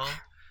 girl.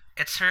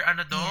 It's her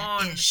ano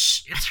doon. Yeah,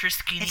 ish. It's her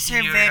skinny It's her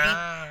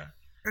era.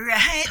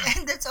 Right,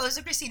 and that's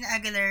also Christina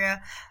Aguilera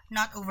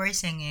not over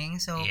singing,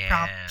 so Yes.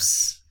 props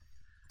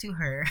to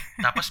her.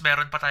 Tapos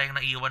meron pa tayong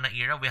naiwan na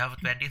era. We have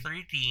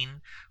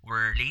 2013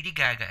 where Lady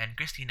Gaga and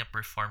Christina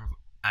perform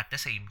at the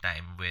same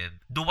time with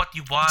Do What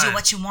You Want. Do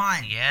what you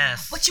want.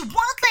 Yes. What you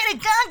want, Lady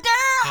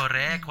Gaga.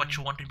 Correct. What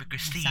You Want to Be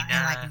Christina.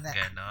 Something like that.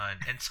 Ganon.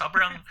 And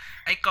sobrang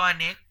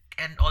iconic.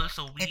 And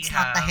also we It's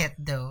have... not a hit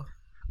though.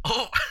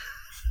 Oh!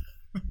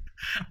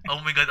 Oh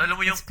my God. Alam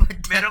mo yung... Let's put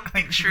that Merong on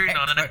picture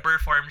no, na record.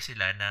 nag-perform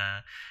sila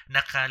na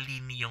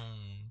nakalini yung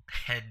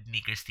head ni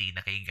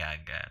Christina kay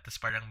Gaga.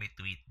 Tapos parang may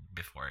tweet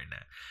before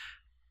na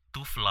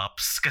two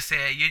flops. Kasi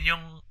yun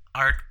yung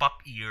art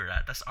pop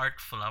era. Tapos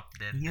art flop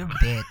din. You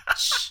diba?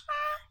 bitch.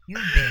 You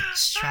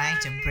bitch.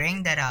 Trying to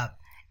bring that up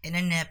in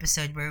an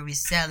episode where we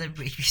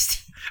celebrate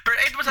Christina. But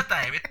it was a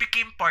time. It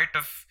became part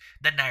of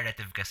the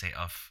narrative kasi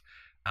of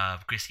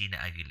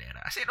Christina Aguilera.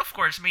 As in, of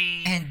course,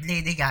 may... And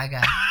Lady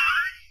Gaga.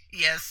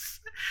 Yes.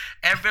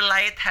 Every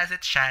light has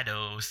its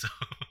shadow. So...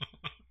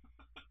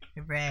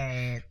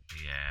 Right.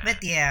 Yeah.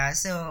 But yeah,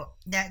 so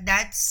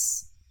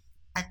that's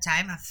a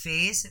time, a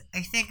phase.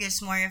 I think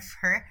it's more of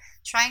her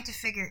trying to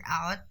figure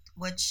out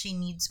what she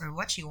needs or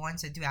what she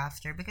wants to do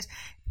after. Because,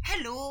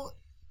 hello,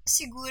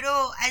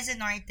 siguro as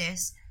an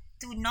artist,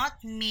 to not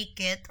make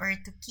it or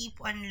to keep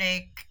on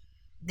like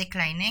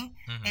declining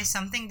Mhm. is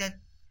something that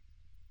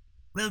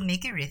will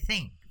make you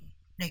rethink.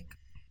 Like,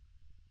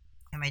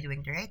 am I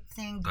doing the right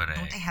thing? Don't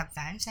Correct. I have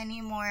fans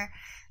anymore?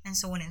 And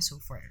so on and so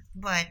forth.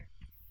 But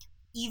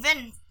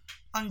even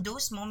on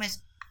those moments,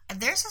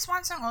 there's this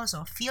one song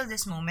also, Feel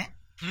This Moment.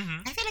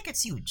 Mhm. I feel like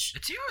it's huge.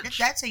 It's huge.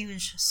 That's a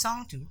huge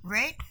song too,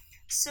 right?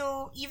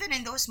 So even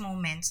in those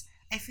moments,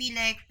 I feel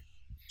like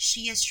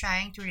she is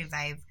trying to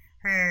revive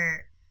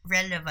her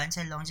relevance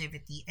and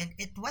longevity. And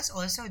it was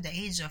also the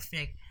age of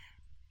like,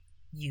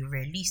 you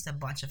released a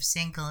bunch of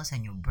singles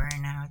and you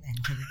burn out, and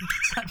you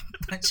release a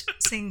bunch of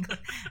singles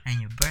and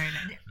you burn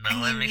out.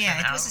 No one makes an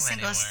it was a album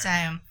singles anymore.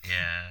 time.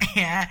 Yeah.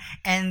 Yeah,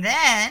 and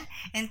then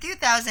in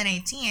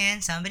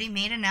 2018, somebody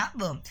made an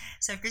album.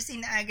 So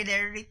Christina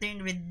Aguilera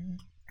returned with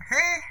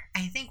her,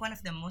 I think, one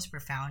of the most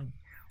profound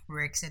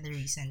works in the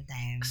recent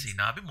times,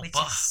 Sinabi mo which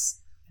pa. is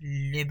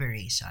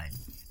Liberation.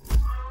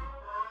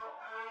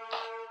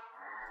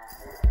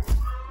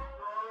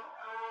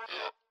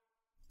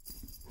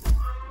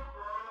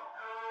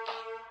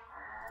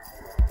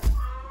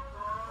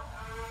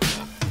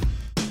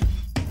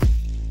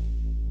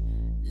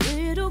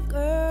 Little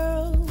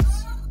girls,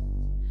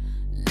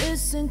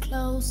 listen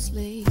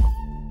closely,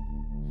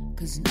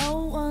 'cause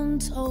no one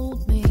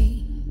told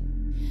me,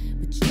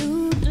 but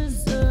you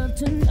deserve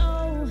to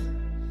know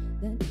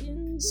that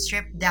in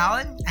Stripped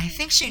Down, I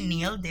think she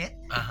nailed it.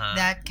 Uh-huh.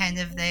 That kind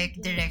of like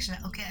direction.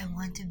 Okay, I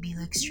want to be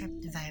like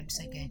stripped vibes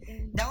again.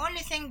 The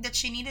only thing that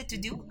she needed to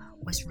do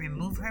was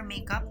remove her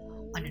makeup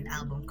on an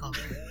album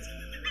cover.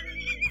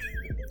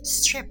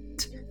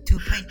 Stripped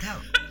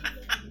 2.0.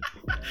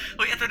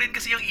 Uy, ito rin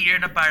kasi yung ear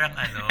na parang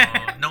ano,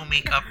 no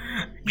makeup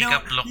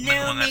look ng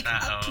no mga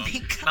makeup, tao.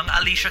 makeup. Mga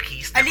Alicia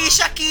Keys. diba?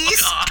 Alicia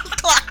Keys, Oh,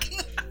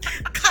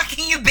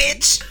 clocking you,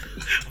 bitch.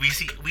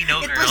 we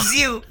know, It girl. was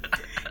you.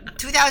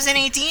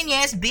 2018,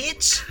 yes,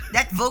 bitch.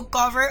 That Vogue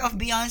cover of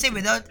Beyonce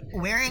without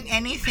wearing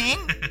anything,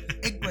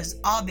 it was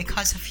all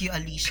because of you,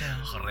 Alicia.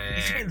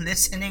 If you're Correct.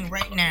 listening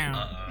right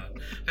now.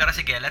 Pero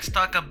sige, let's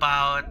talk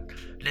about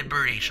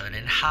liberation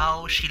and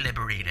how she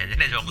liberated.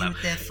 Joke lang.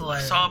 Beautiful.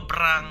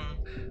 Sobrang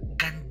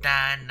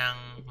ganda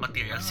ng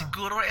material.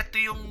 Siguro ito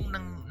yung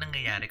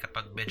nangyayari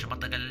kapag medyo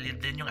matagal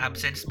din yung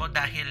absence mo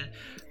dahil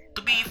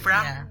to be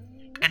frank,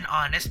 Yeah. and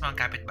honest, mga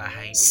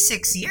kapitbahay.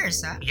 6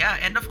 years, ha? Yeah,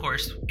 and of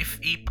course, if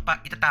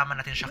itatama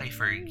natin siya kay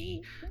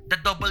Fergie, The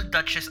Double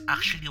Duchess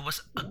actually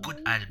was a good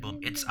album.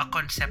 It's a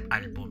concept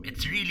album.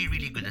 It's really,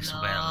 really good as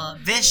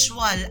well. Visual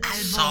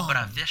album.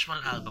 Sobra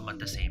visual album at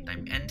the same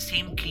time. And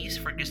same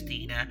case for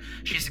Christina.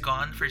 She's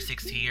gone for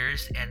 6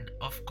 years and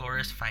of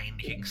course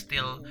finding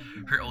still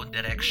her own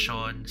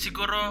direction.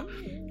 Siguro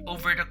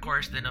over the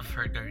course then of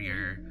her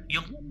career,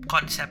 yung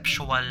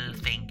conceptual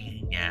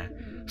thinking niya,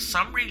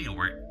 some really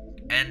work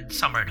and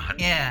some are not.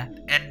 Yeah.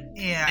 And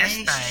Yeah.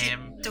 this and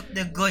time, she took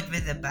the good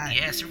with the bad.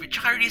 yes,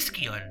 tsaka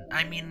risky yun.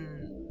 I mean,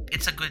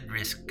 it's a good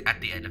risk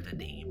at the end of the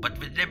day. But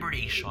with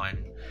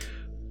Liberation,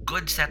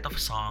 good set of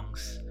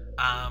songs.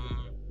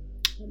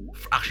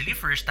 Actually,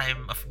 first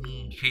time of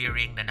me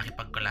hearing na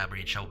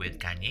nakipag-collaborate siya with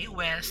Kanye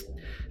West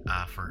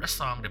for a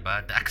song,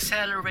 diba? The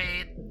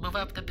Accelerate, move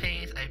up the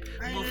pace,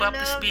 move up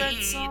the love that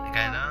speed. song.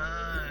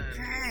 Ganon.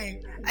 Right.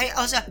 I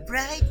also,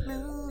 right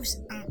moves.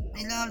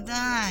 I love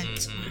that.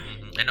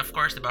 And of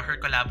course, diba,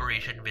 her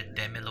collaboration with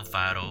Demi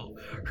Lovato,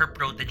 her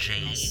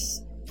protege,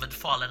 Yes. with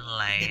Fall in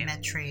Line.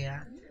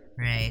 Demetria.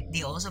 Right.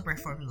 They also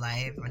perform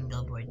live on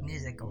Billboard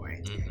Music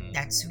Awards.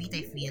 That's sweet,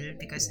 I feel,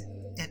 because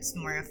that's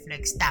more of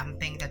like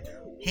stamping that,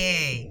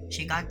 hey,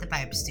 she got the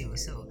pipes too.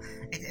 So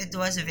it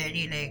was a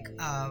very like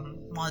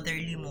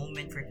motherly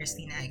moment for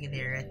Christina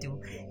Aguilera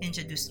to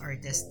introduce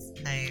artists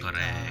like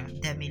Correct.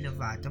 Demi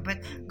Lovato.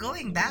 But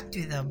going back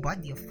to the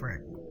body of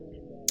work,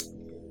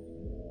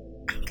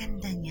 ang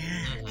ganda niya.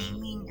 I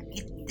mean,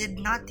 it did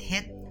not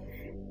hit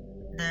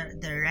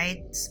the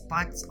right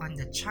spots on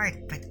the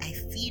chart, but I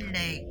feel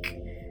like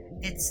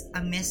it's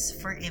a miss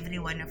for every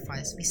one of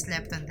us. We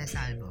slept on this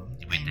album.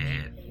 We I mean,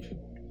 did.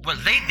 Well,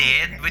 they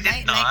did. We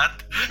did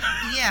not.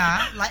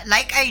 yeah,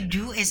 like I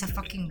Do is a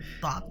fucking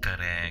bop.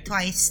 Correct.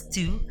 Twice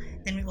too.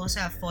 Then we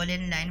also have Fall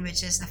in Line,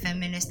 which is a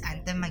feminist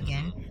anthem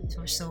again.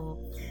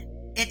 So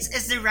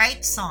it's the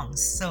right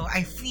songs. So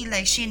I feel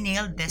like she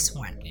nailed this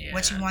one.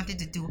 What she Yeah. wanted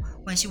to do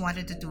when she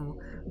wanted to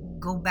do,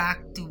 go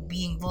back to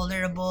being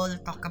vulnerable,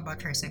 talk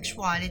about her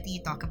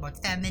sexuality, talk about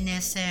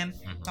feminism,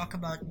 talk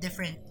about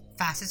different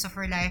facets of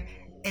her life.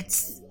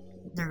 It's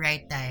the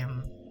right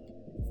time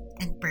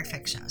and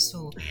perfect siya.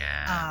 So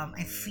Yeah.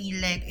 I feel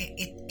like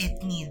it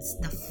needs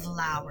the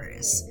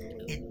flowers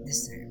it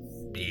deserves.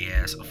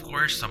 Yes, of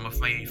course, some of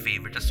my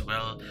favorite as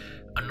well.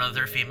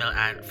 Another female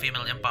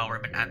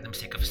empowerment anthem,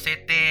 Sick of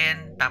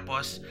Sitting.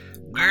 Tapos,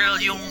 girl,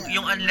 yung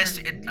unless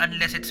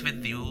it's with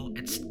you,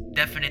 it's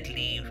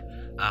definitely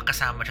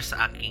kasama siya sa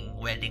aking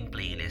wedding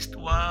playlist.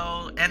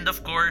 Wow. And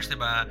of course, 'di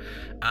ba?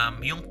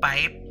 Yung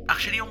pipe,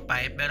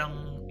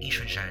 merong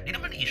issue siya. Hindi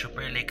naman issue,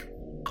 pero like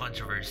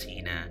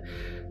controversy na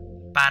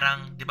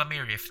parang, 'di ba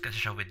may rift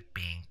kasi siya with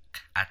Pink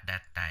at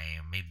that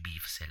time, may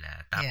beef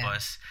sila.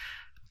 Tapos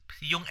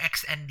yung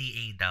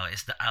XNDA daw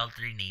is the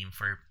alter name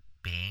for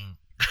Pink.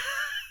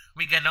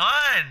 May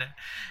ganon.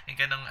 May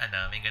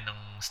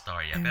ganong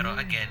storya. Pero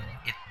again,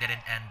 it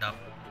didn't end up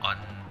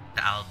on the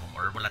album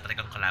or wala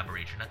talagang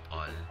collaboration at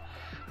all.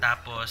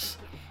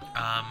 Tapos,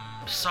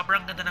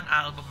 sobrang ganda ng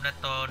album na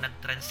to.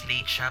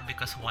 Nag-translate siya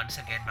because once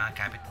again, mga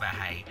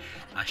kapitbahay,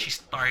 she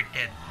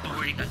started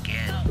touring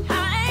again.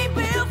 I ain't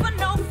built for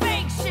no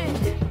fake shit.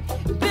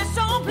 Bitch,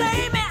 don't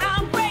blame me,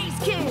 I'm raised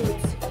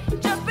kids.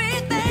 Just be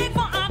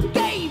thankful I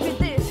gave you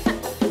this.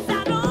 'Cause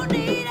I don't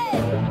need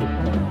it.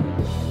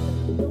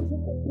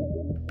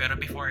 Pero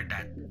before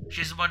that,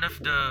 she's one of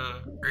the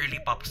early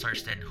pop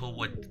stars then who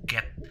would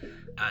get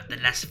the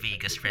Las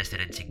Vegas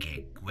residency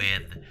gig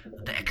with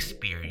the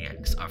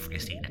experience of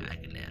Christina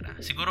Aguilera.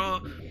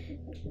 Siguro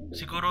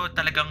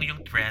talagang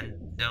yung trend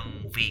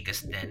ng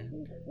Vegas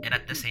din and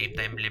at the same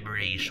time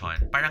Liberation.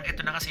 Parang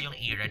ito na kasi yung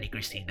era ni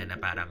Christina na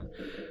parang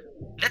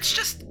let's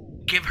just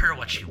give her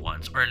what she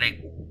wants or like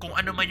kung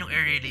ano man yung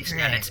i-release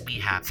niya, Right. let's be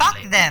happy. Fuck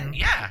like, them.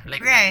 Yeah,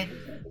 like Right.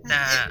 na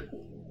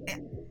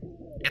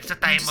it's a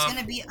I'm time just of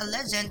gonna be a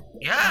legend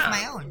yeah, of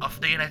my own.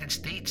 of the United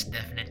States,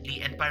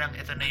 definitely. And parang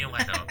ito na yung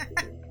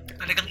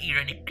talagang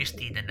era ni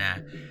Christina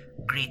na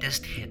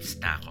greatest hits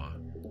na ako.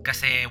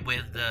 Kasi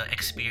with the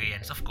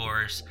experience, of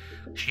course,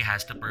 she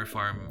has to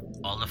perform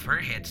all of her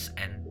hits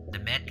and the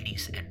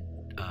medleys and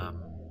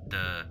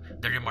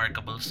the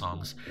remarkable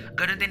songs.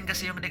 Ganun din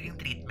kasi yung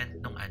naging treatment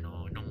nung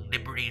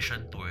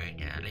Liberation tour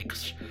niya. Like,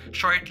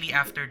 shortly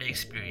after the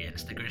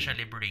experience, nagkaroon siya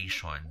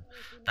Liberation.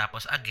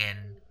 Tapos,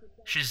 again,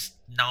 she's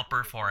now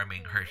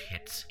performing her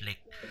hits.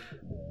 Like,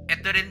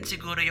 ito rin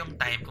siguro yung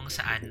time kung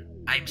saan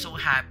I'm so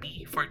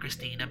happy for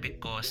Christina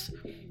because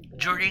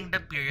during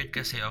the period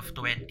kasi of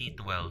 2012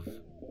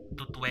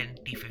 to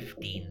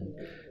 2015,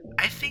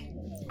 I think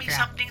may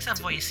something sa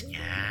voice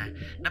niya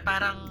na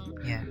parang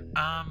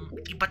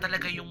iba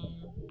talaga yung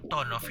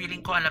tono.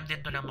 Feeling ko alam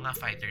din to ng mga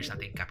fighters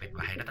nating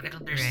kapitbahay na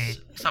talagang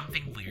there's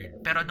something weird.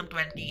 Pero nung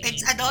 2018...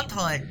 It's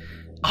adulthood.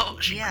 Oh,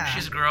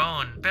 she's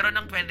grown. Pero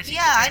nung 2016...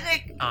 Yeah, I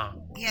like...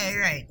 Yeah,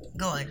 you're right.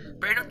 Go on.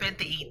 Pero nung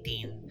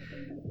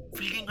 2018,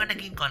 feeling ko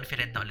naging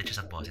confident na ulit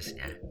siya sa boses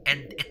niya.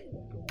 And it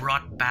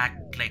brought back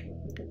like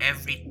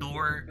every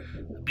tour,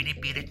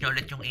 binipilit niya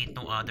ulit yung Ain't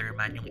No Other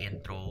Man, yung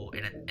intro,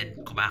 and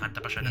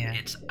kumakanta pa siya ng Yeah.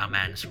 It's a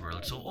Man's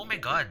World. So, oh my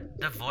God,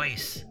 the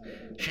voice.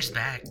 She's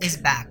back. Is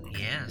back.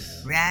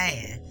 Yes.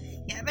 Right.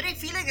 Yeah, but I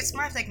feel like it's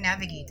more of like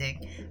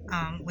navigating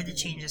with the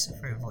changes of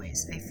her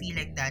voice. I feel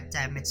like that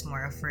time it's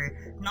more of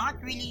her not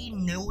really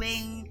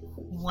knowing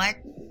what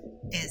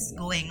is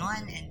going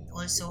on and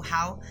also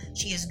how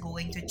she is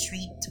going to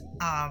treat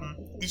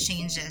the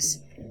changes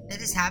that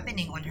is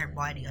happening on her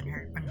body, on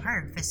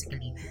her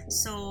physically.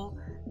 So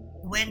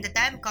when the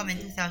time come in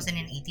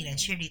 2018 and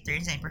she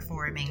returns and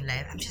performing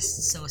live, I'm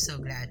just so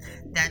glad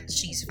that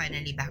she's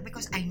finally back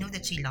because I know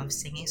that she loves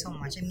singing so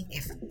much. I mean,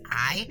 if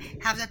I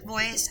have that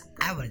voice,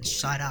 I wouldn't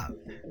shut up.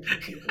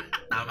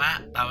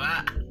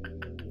 Tama.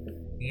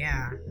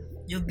 Yeah.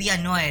 You'll be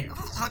annoyed.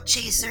 Oh, Cloud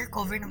Chaser,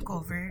 cover ng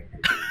cover.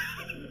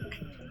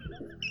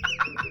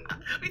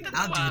 Wait,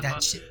 I'll do natawa that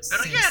ako. shit,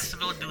 Pero sis. yes,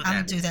 we'll do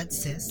I'll that. do that,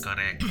 sis.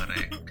 Correct.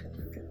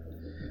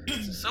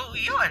 So,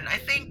 yun. I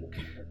think,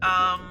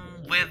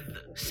 with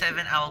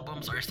 7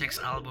 albums or 6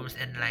 albums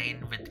in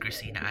line with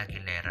Christina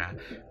Aguilera,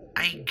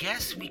 I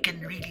guess we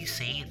can really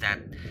say that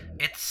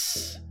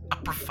it's a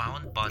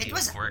profound body It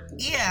was, of work.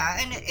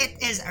 yeah, and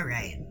it is a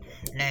ride.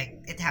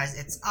 Like, it has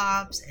its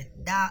ups,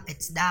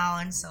 its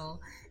downs, so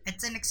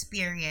it's an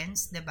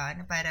experience, diba?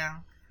 Na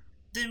parang,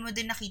 dun mo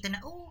din nakita na,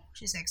 oh,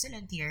 she's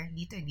excellent here.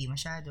 Dito, hindi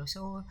masyado.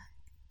 So,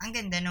 ang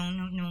ganda nung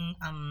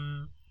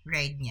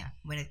ride niya.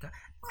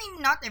 I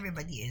mean, not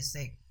everybody is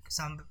like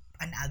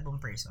an album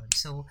person.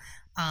 So,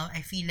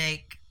 I feel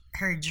like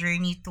her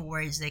journey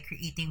towards like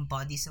creating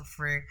bodies of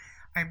work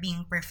are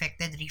being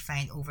perfected,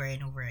 refined over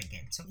and over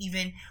again. So,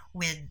 even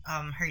with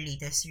her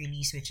latest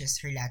release, which is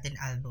her Latin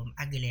album,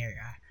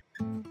 Aguilera,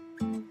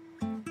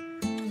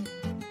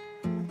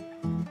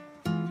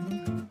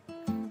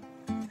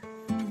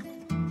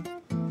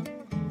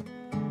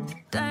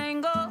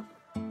 Tengo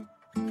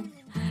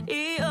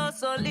y yo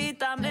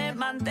solita me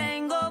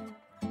mantengo.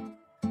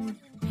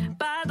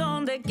 Pa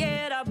donde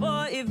quiera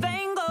voy y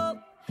vengo.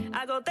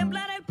 Hago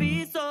temblar el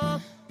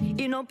piso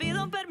y no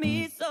pido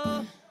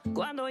permiso.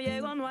 Cuando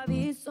llego no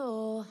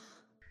aviso.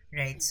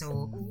 right?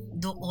 So,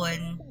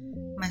 doon,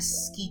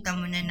 mas kita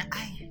mo na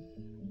ay,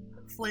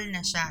 full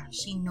na siya.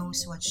 She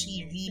knows what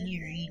she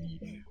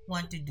really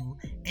want to do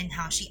and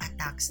how she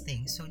attacks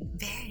things. So,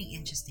 very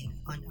interesting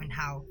on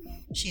how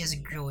she has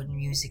grown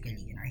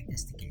musically and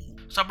artistically.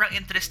 Sobrang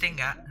interesting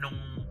nga nung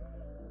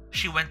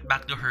she went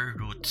back to her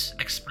roots,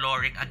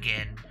 exploring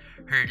again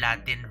her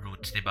Latin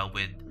roots, diba,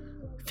 with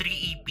 3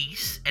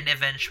 EPs and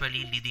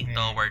eventually leading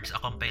towards a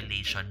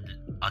compilation,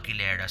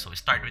 Aguilera. So,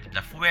 start with La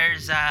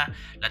Fuerza,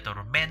 La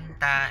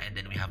Tormenta, and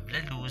then we have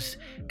La Luz.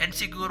 And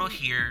siguro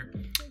here,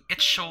 it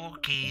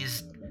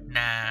showcased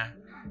na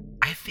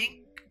I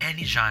think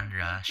any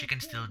genre she can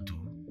still do.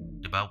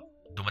 Diba?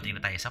 Dumating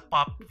na tayo sa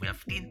pop. We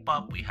have teen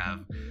pop, we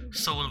have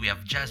soul, we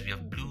have jazz, we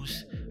have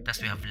blues,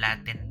 tas we have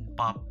Latin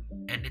pop.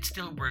 And it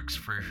still works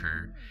for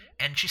her.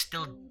 And she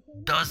still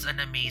does an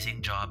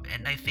amazing job.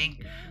 And I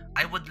think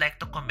I would like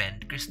to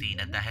commend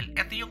Christina dahil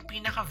ito yung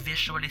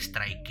pinaka-visually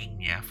striking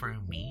niya for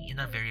me in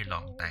a very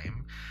long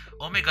time.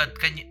 Oh my God,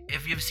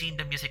 if you've seen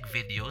the music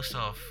videos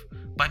of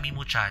Pami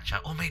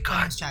Muchacha, oh my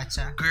God,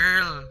 Chacha.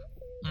 girl,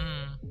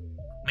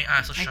 may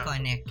aso siya.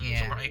 Iconic,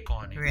 yeah. Sobrang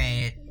iconic.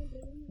 Right.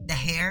 The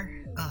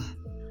hair,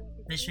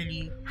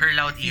 literally, Her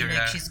loud I feel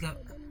era.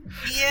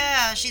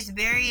 like she's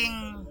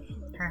burying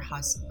her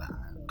husband.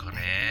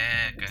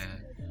 Correct.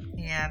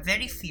 Yeah,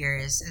 very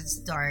fierce.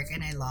 It's dark and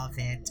I love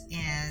it.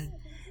 And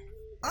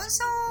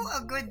also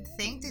a good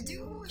thing to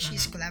do.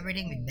 She's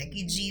collaborating with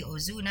Becky G,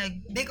 Ozuna,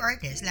 big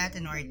artist,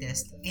 Latin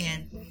artist,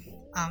 and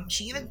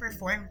she even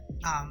performed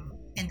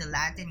in the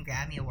Latin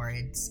Grammy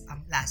Awards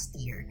last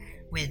year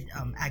with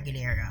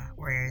Aguilera,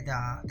 or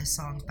the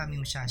song Pami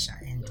Muchacha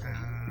and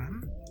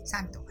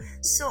Santo.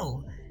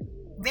 So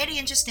very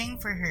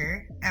interesting for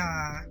her.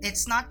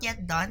 It's not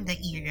yet done, the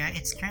era.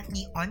 It's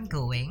currently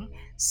ongoing.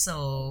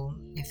 So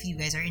if you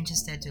guys are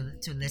interested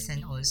to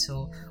listen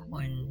also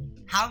on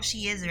how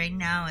she is right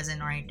now as an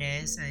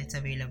artist, it's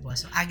available.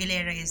 So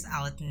Aguilera is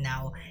out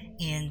now,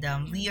 and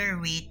we are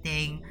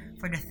waiting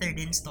for the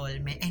 3rd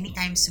installment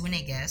anytime soon, I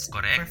guess.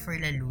 Correct. For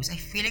La Luz. I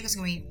feel like it's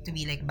going to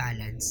be like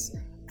ballads.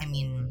 I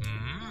mean,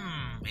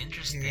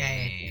 Interesting.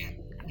 right.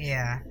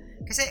 Yeah.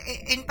 Kasi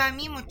in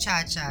Pami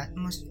Muchacha,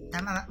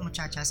 tama ba?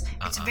 Muchachas,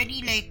 it's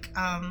very like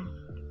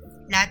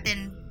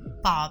Latin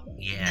pop.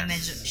 Yes. Na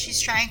medyo,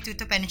 she's trying to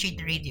penetrate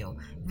the radio.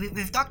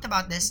 We've talked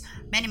about this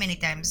many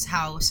times,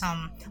 how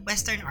some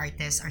Western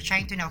artists are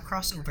trying to now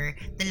cross over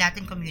the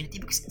Latin community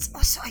because it's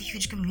also a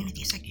huge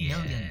community. It's like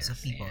millions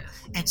of people.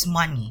 And it's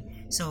money.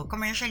 So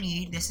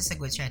commercially, this is a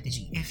good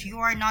strategy. If you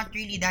are not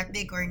really that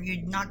big or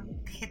you're not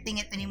hitting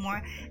it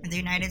anymore in the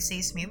United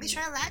States, maybe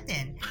try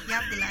Latin. You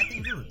have the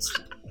Latin roots.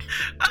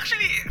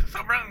 Actually,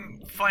 sobrang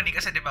funny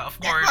kasi, diba, of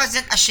That course.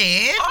 wasn't a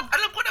shade. Oh,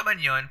 alam ko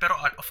naman yun. Pero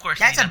of course,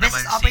 That's hindi a na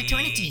business naman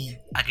opportunity. si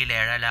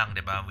Aguilera lang,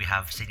 diba? We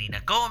have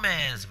Selena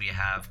Gomez, we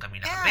have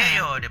Camila Yeah.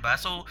 Cabello, diba?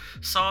 So,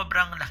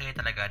 sobrang laki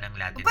talaga ng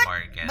Latin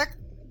market. But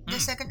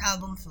the second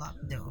album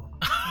flopped though.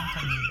 From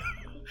Camila.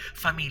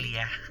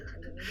 Familia.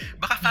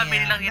 Baka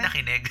family lang yung but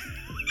nakinig.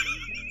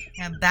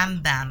 yeah, Bam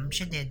Bam,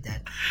 she did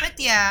that. But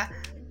yeah,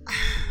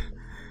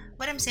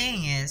 what I'm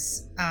saying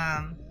is,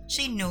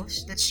 she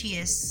knows that she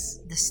is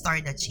the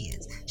star that she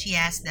is. She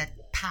has that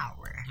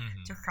power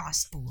to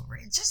cross over.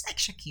 It's just like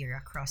Shakira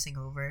crossing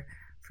over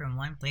from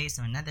one place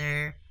to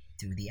another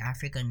to the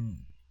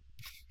African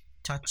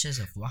touches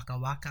of Waka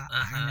Waka.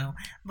 I don't know.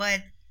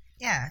 But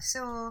yeah,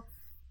 so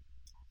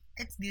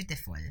it's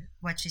beautiful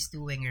what she's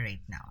doing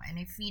right now. And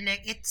I feel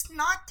like it's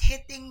not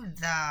hitting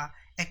the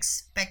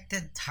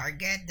expected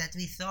target that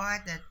we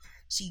thought that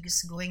she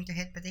was going to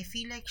hit, but I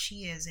feel like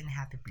she is in a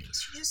happy place.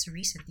 She just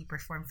recently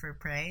performed for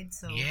Pride,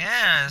 so what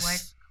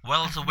Yes.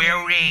 While a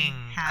wearing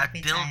very a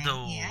happy time.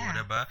 dildo, Yeah.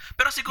 diba?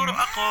 Pero siguro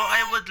ako,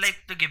 I Right. would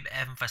like to give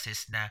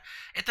emphasis na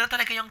ito na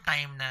talaga yung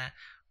time na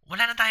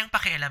wala na tayong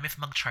pakialam if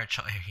mag-chart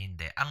siya o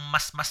hindi. Ang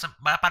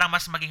parang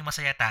mas maging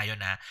masaya tayo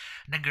na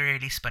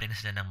nag-release pa rin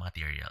sila ng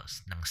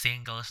materials, ng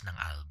singles, ng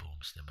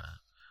albums,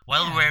 diba?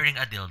 While Yeah. wearing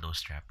a dildo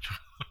strap.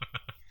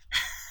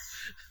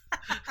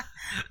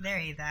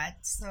 Very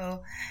that.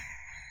 So,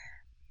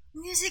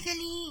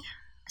 musically,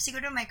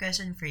 siguro my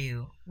question for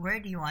you, where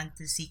do you want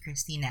to see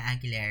Christina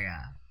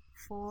Aguilera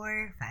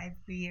 4, 5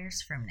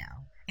 years from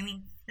now? I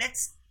mean,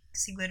 let's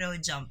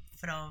siguro jump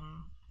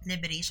from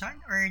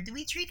Liberation, or do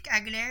we treat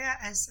Aguilera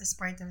as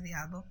part of the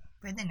album?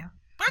 Pwede, no?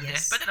 Pwede,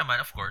 Yes. pwede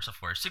naman, of course, of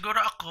course. Siguro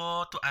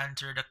ako, to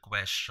answer the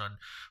question,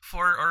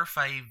 4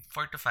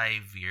 to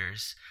 5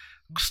 years,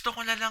 gusto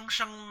ko na lang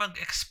siyang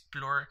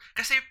mag-explore.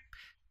 Kasi,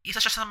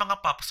 isa siya sa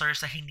mga pop stars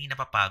na hindi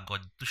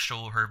napapagod to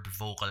show her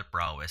vocal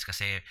prowess.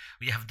 Kasi,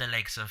 we have the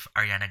likes of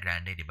Ariana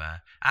Grande, di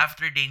ba?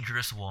 After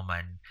Dangerous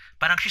Woman,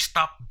 parang she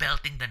stopped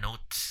belting the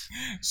notes.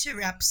 She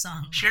rap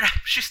song.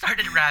 She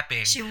started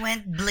rapping. She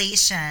went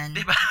Blasian.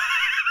 Di ba?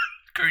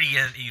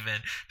 Korean even.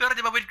 Pero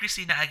di ba with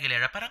Christina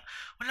Aguilera, parang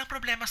walang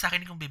problema sa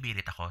akin kung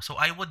bibirit ako. So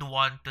I would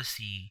want to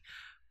see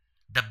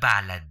the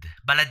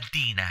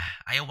Balladina.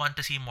 I want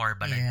to see more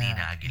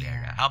Balladina Yeah,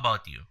 Aguilera. yeah. How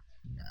about you?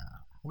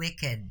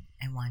 Wicked.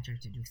 I want her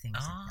to do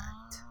things like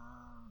that.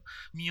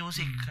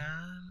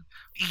 Musical.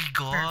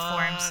 Egot.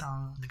 Perform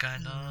song.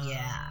 Ganon.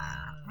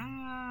 Yeah.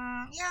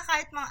 Yeah,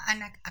 kahit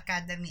mga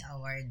Academy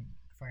Award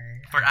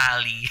For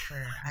Ali. for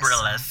a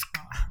Burlesque.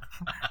 song.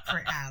 For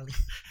Ali.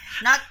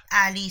 Not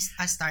Ali,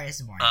 A Star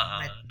Is Born.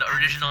 but The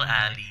original from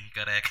Ali.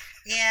 Correct.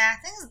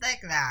 Yeah, things like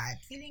that.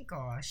 Feeling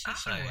ko, she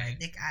Okay. would.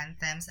 Like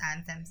anthems,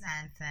 and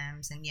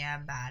yeah,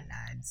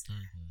 ballads.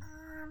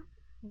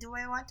 Do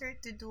I want her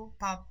to do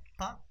pop?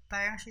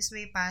 Parang she's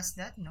way past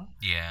that, no?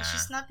 Yeah.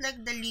 She's not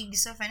like the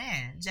leagues of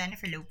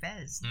Jennifer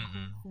Lopez.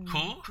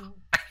 Who? Who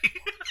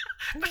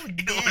Inulit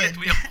did?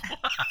 mo yung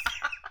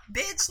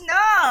Bitch,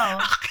 no!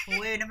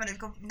 Uy,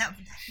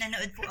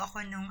 nanood po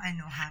ako nung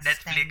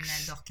halftime Netflix. na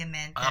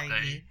documentary.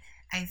 Okay.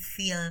 I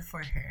feel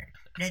for her.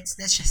 Let's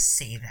just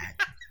say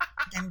that.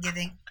 I'm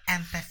giving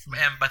empathy.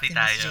 May empathy to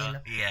Miss tayo. J-Lo.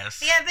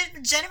 Yes. Yeah,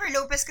 but Jennifer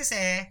Lopez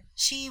kasi,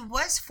 she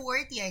was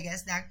 40, I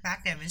guess,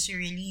 back then when she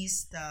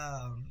released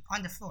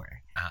On the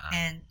Floor.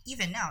 And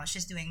even now,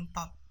 she's doing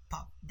pop,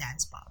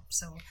 dance pop.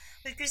 So,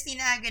 with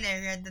Christina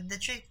Aguilera, the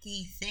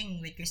tricky thing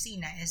with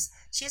Christina is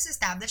she has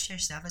established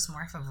herself as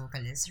more of a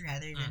vocalist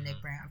rather than like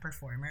a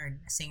performer or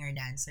singer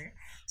dancer.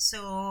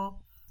 So,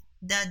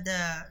 the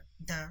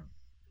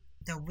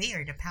way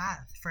or the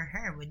path for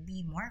her would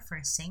be more for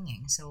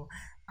singing. So,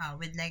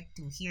 we'd like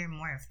to hear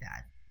more of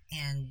that.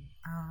 And,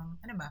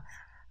 ano ba?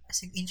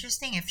 So,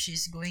 interesting if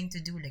she's going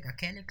to do like a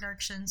Kelly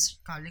Clarkson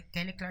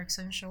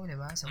show,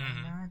 diba? So, why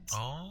not?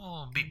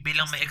 Oh,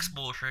 bilang may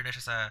exposure na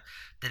siya sa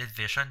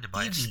television,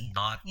 diba? It's TV.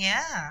 not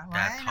Yeah, why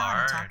that not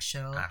hard, a talk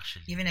show?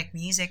 actually. Even like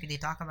music, they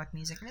talk about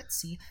music. Let's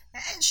see.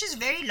 And she's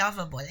very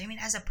lovable. I mean,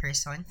 as a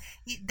person,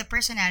 the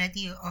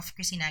personality of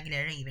Christina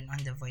Aguilera, even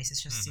on The Voice, is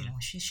just,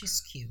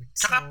 she's cute.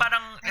 Tsaka So,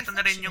 parang I ito think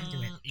na rin she can yung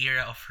do it.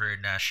 era of her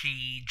na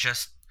she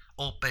just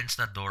opens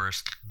the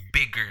doors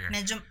bigger.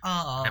 Medyo,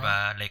 oo.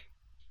 Diba? Like,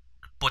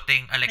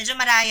 putting, like, Medyo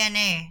maraya na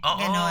eh. Oo,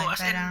 Ganon.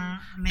 as in,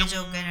 Parang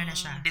medyo nung ganon na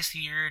siya. this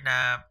year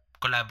na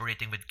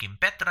collaborating with Kim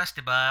Petras,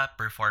 diba?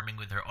 Performing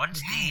with her on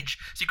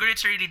stage. Siguro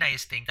it's a really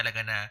nice thing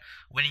talaga na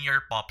when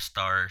your pop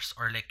stars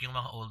or like yung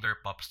mga older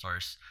pop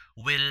stars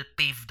will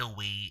pave the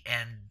way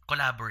and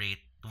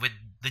collaborate with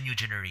the new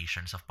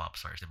generations of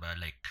pop stars, diba?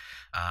 Like,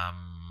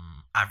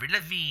 Avril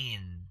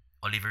Lavigne,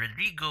 Olivia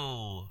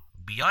Rodrigo,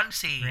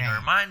 Beyonce, Right.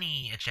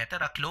 Normani,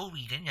 etc.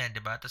 Chloe, ganyan,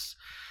 diba? Tapos,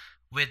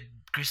 with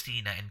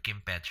Christina and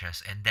Kim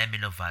Petras and Demi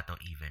Lovato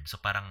even. So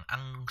parang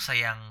ang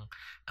sayang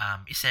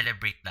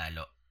i-celebrate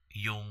lalo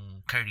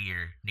yung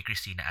career ni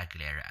Christina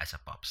Aguilera as a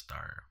pop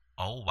star.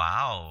 Oh,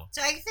 wow.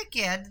 So I think,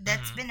 yeah,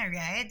 that's been a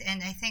ride,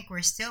 and I think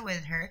we're still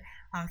with her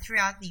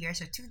throughout the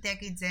years. So 2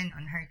 decades in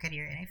on her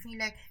career, and I feel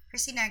like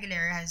Christina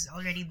Aguilera has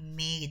already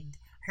made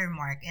her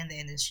mark in the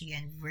industry,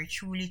 and we're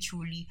truly,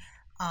 truly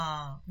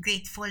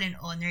grateful and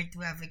honored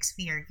to have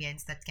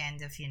experienced that kind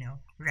of,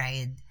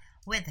 ride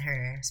with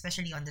her,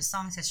 especially on the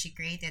songs that she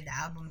created, the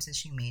albums that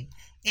she made.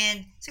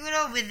 And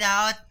siguro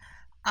without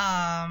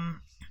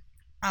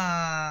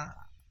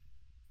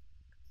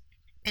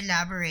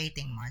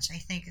elaborating much. I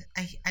think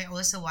I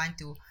also want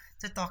to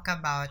talk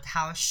about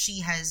how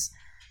she has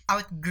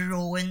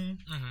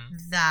outgrown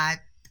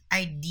that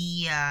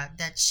idea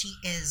that she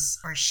is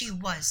or she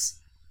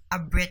was a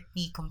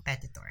Britney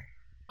competitor.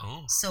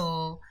 Oh.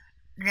 So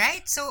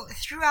right, so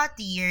throughout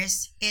the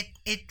years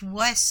it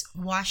was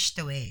washed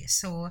away.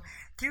 So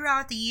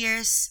throughout the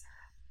years,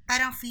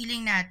 parang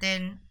feeling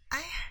natin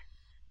ay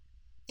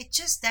it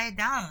just died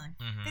down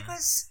Mhm.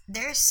 because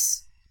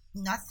there's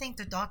nothing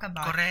to talk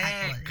about at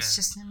all. It's Correct.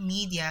 just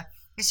media.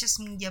 It's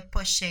just media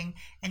pushing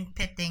and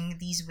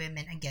pitting these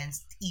women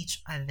against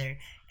each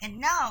other. And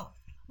now,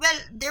 well,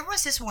 there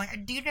was this one.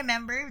 Do you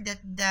remember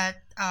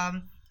that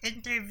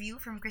interview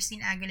from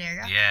Christina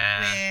Aguilera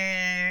Yeah.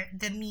 where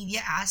the media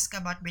asked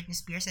about Britney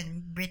Spears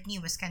and Britney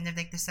was kind of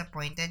like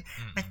disappointed,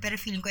 but pero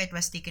feeling ko it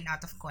was taken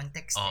out of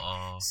context. Eh.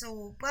 Oo.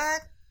 So,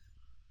 but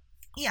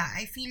yeah,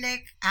 I feel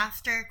like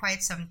after quite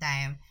some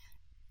time,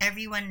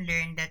 everyone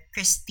learned that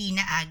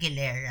Christina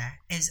Aguilera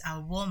is a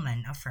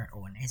woman of her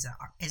own, is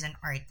an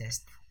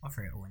artist of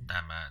her own.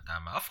 Tama,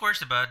 tama. Of course,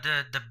 diba,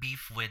 the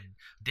beef with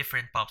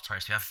different pop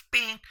stars. You have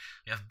Pink,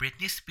 you have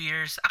Britney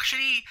Spears.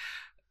 Actually,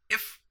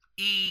 if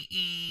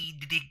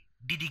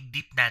didig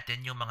deep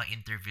natin yung mga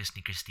interviews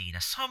ni Christina,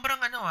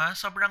 sobrang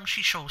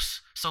she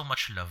shows so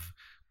much love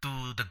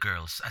to the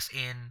girls. As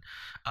in,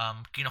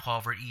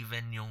 kino-cover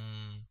even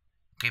yung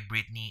kay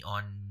Britney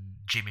on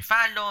Jimmy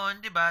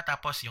Fallon, 'di ba?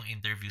 Tapos yung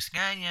interviews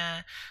nga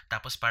niya,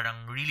 tapos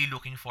parang really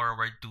looking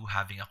forward to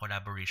having a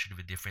collaboration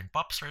with different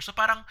pop stars. So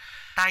parang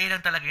tayo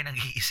lang talaga yung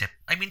nag-iisip.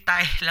 I mean,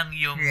 tayo lang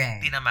yung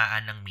Right.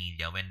 tinamaan ng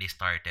media when they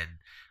started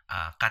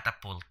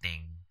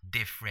catapulting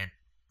different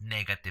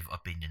negative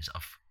opinions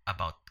of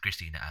about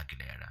Christina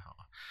Aguilera.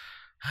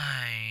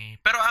 Ay,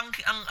 pero and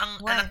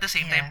Well, at the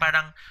same time yeah.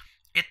 parang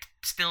it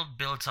still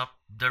builds up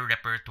the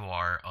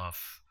repertoire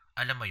of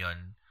alam mo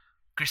yon,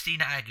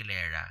 Christina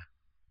Aguilera.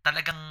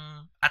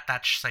 Talagang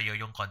attached sa'yo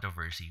yung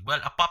controversy.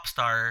 Well, a pop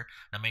star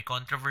na may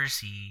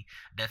controversy,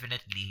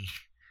 definitely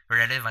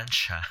relevant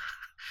siya.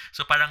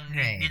 So parang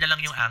Right. yun na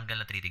lang yung angle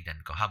na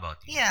tinitignan ko. How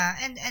about you? Yeah,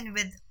 and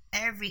with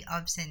every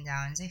ups and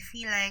downs, I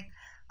feel like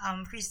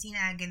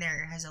Christina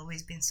Aguilera has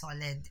always been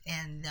solid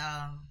and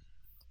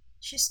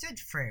she stood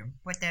firm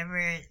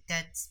whatever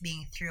that's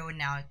being thrown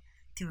out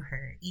to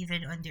her,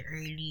 even on the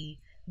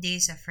early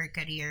days of her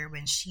career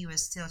when she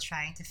was still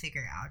trying to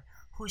figure out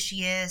who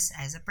she is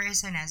as a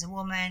person, as a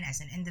woman, as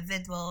an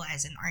individual,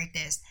 as an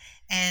artist.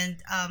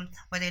 And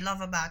what I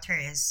love about her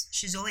is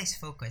she's always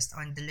focused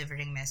on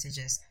delivering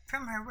messages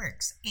from her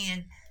works,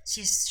 and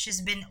she's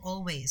been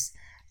always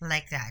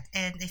like that.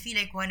 And I feel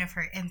like one of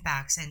her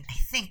impacts, and I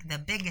think the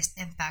biggest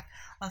impact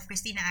of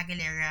Christina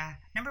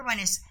Aguilera, number one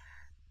is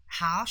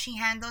how she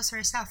handles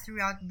herself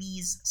throughout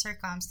these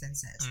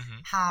circumstances,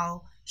 Mhm.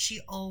 how she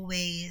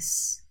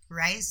always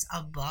rise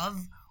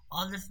above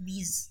all of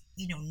these,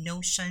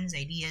 notions,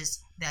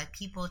 ideas that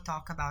people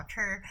talk about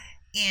her.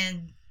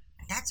 And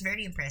that's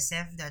very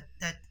impressive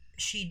that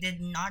she did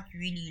not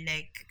really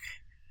like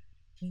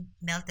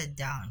melted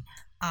down,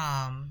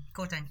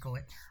 quote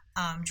unquote,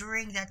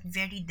 during that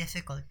very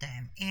difficult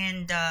time.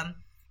 And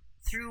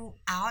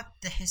throughout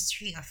the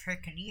history of her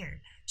career,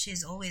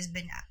 she's always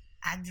been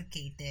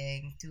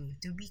advocating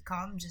to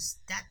become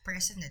just that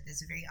person that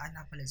is very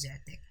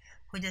unapologetic,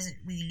 who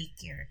doesn't really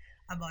care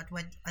about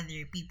what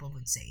other people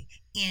would say.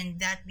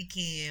 And that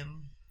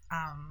became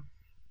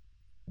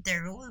the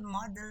role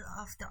model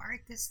of the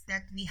artists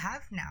that we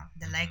have now,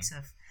 the Mhm. likes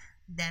of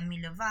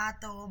Demi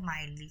Lovato,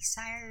 Miley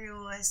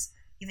Cyrus,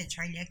 even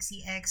Charlie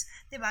XCX,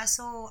 diba?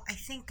 So I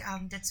think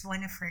that's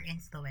one of her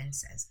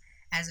influences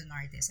as an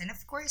artist. And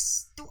of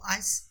course, to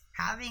us,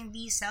 having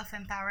these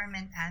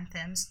self-empowerment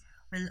anthems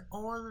will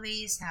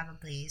always have a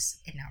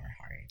place in our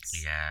hearts.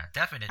 Yeah,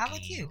 How about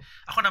definitely. you?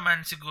 Ako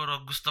naman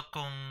siguro gusto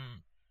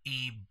kong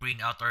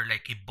i-bring out or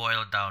like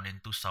i-boil down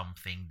into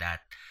something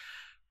that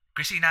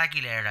Christina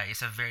Aguilera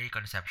is a very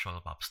conceptual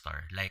pop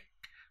star. Like,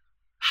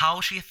 how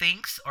she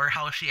thinks or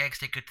how she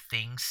executes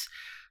things,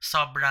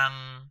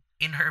 sobrang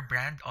in her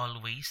brand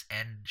always.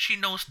 And she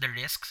knows the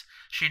risks.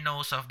 She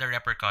knows of the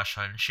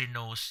repercussion. She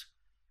knows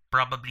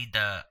probably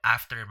the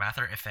aftermath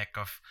or effect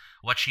of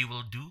what she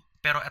will do.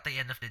 Pero at the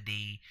end of the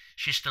day,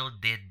 she still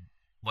did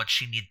what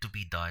she need to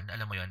be done.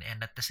 Alam mo yon.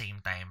 And at the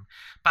same time,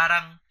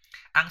 parang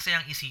ang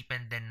sayang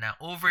isipin din na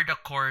over the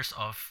course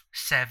of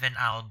 7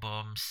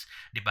 albums,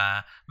 'di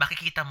ba?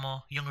 Makikita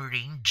mo yung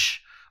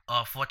range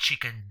of what she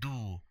can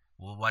do,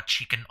 what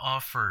she can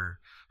offer,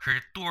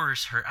 her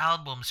tours, her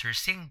albums, her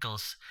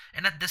singles,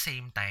 and at the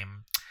same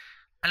time,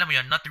 alam mo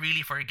yon, not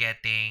really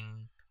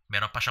forgetting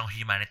meron pa siyang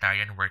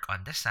humanitarian work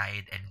on the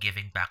side and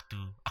giving back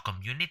to a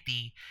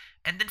community.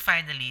 And then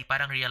finally,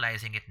 parang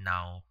realizing it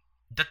now,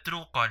 the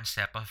true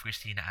concept of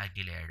Christina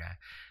Aguilera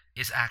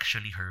is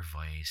actually her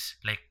voice.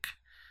 Like,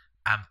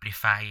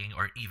 amplifying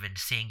or even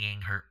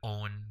singing her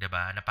own, 'di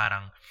ba? Na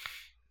parang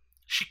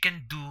she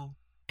can do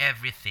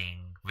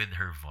everything with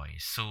her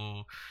voice.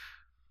 So,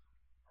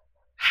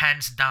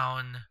 hands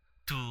down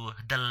to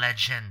the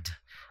legend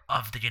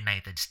of the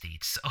United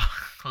States,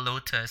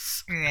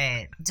 Lotus.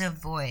 Right, the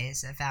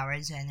voice of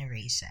our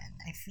generation.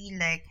 I feel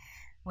like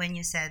when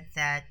you said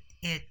that,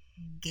 it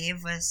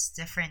gave us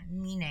different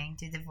meaning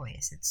to the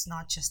voice. It's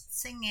not just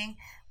singing,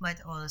 but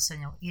also,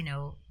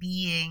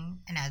 being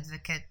an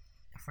advocate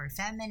for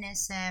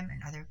feminism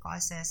and other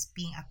causes,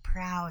 being a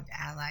proud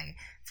ally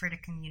for the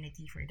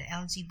community, for the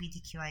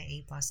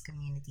LGBTQIA plus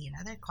community and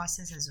other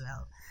causes as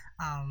well.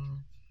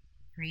 Um,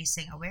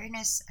 Raising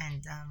awareness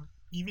and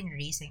even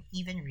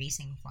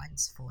raising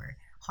funds for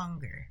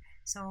hunger.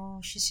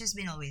 So she's just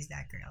been always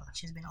that girl.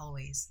 She's been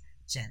always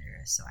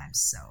generous. So I'm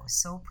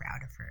so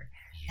proud of her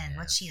and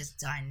what she has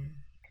Yes.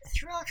 done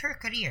throughout her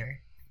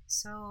career.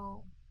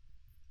 So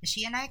is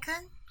she an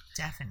icon?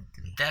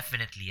 Definitely.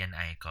 Definitely an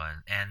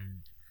icon.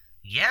 And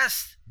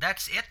yes,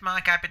 that's it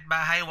mga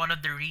kapitbahay. One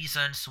of the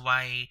reasons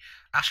why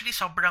actually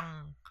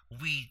sobrang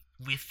we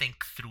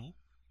think through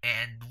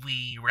and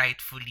we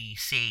rightfully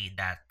say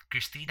that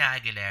Christina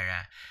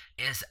Aguilera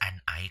is an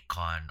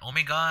icon. Oh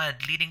my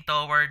god, leading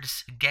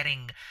towards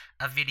getting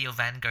a Video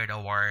Vanguard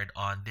Award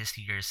on this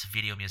year's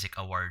Video Music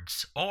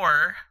Awards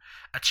or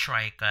a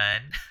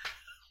Tricon.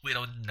 We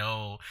don't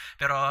know.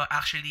 Pero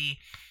actually,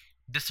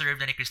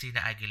 deserved na ni Christina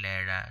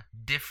Aguilera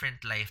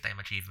different Lifetime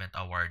Achievement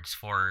Awards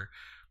for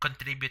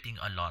contributing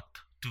a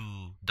lot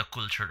to the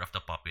culture of the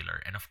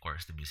popular and of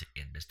course the music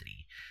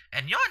industry.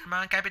 And yon,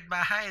 mga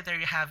kapitbahay, there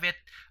you have it.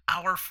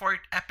 Our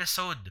fourth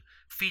episode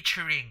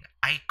featuring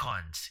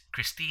icons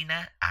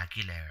Christina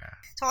Aguilera.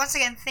 So once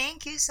again,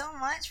 thank you so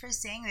much for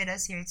staying with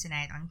us here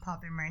tonight on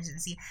Pop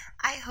Emergency.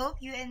 I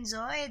hope you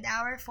enjoyed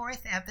our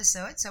fourth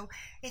episode. So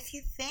if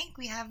you think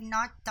we have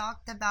not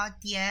talked about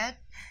yet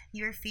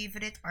your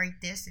favorite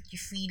artist that you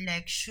feel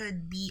like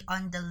should be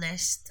on the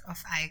list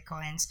of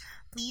icons,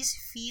 please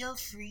feel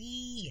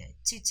free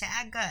to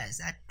tag us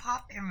at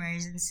Pop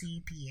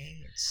Emergency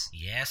PH.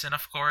 Yes, and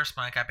of course,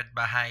 mga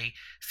kapitbahay,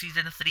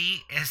 Season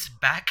 3 is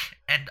back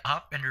and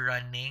up and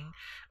running.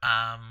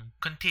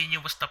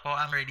 Continuous na po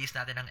ang release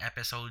natin ng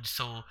episodes.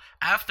 So,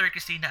 after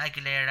Christina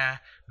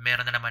Aguilera,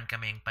 meron na naman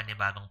kaming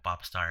panibagong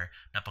pop star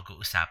na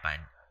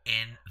pag-uusapan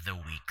in the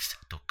weeks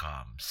to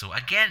come. So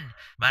again,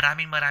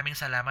 maraming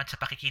salamat sa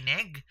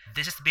pakikinig.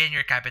 This has been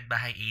your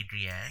kapitbahay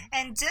Adrian.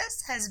 And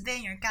this has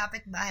been your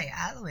kapitbahay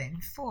Alwin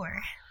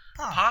for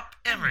Pop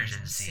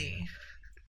Emergency.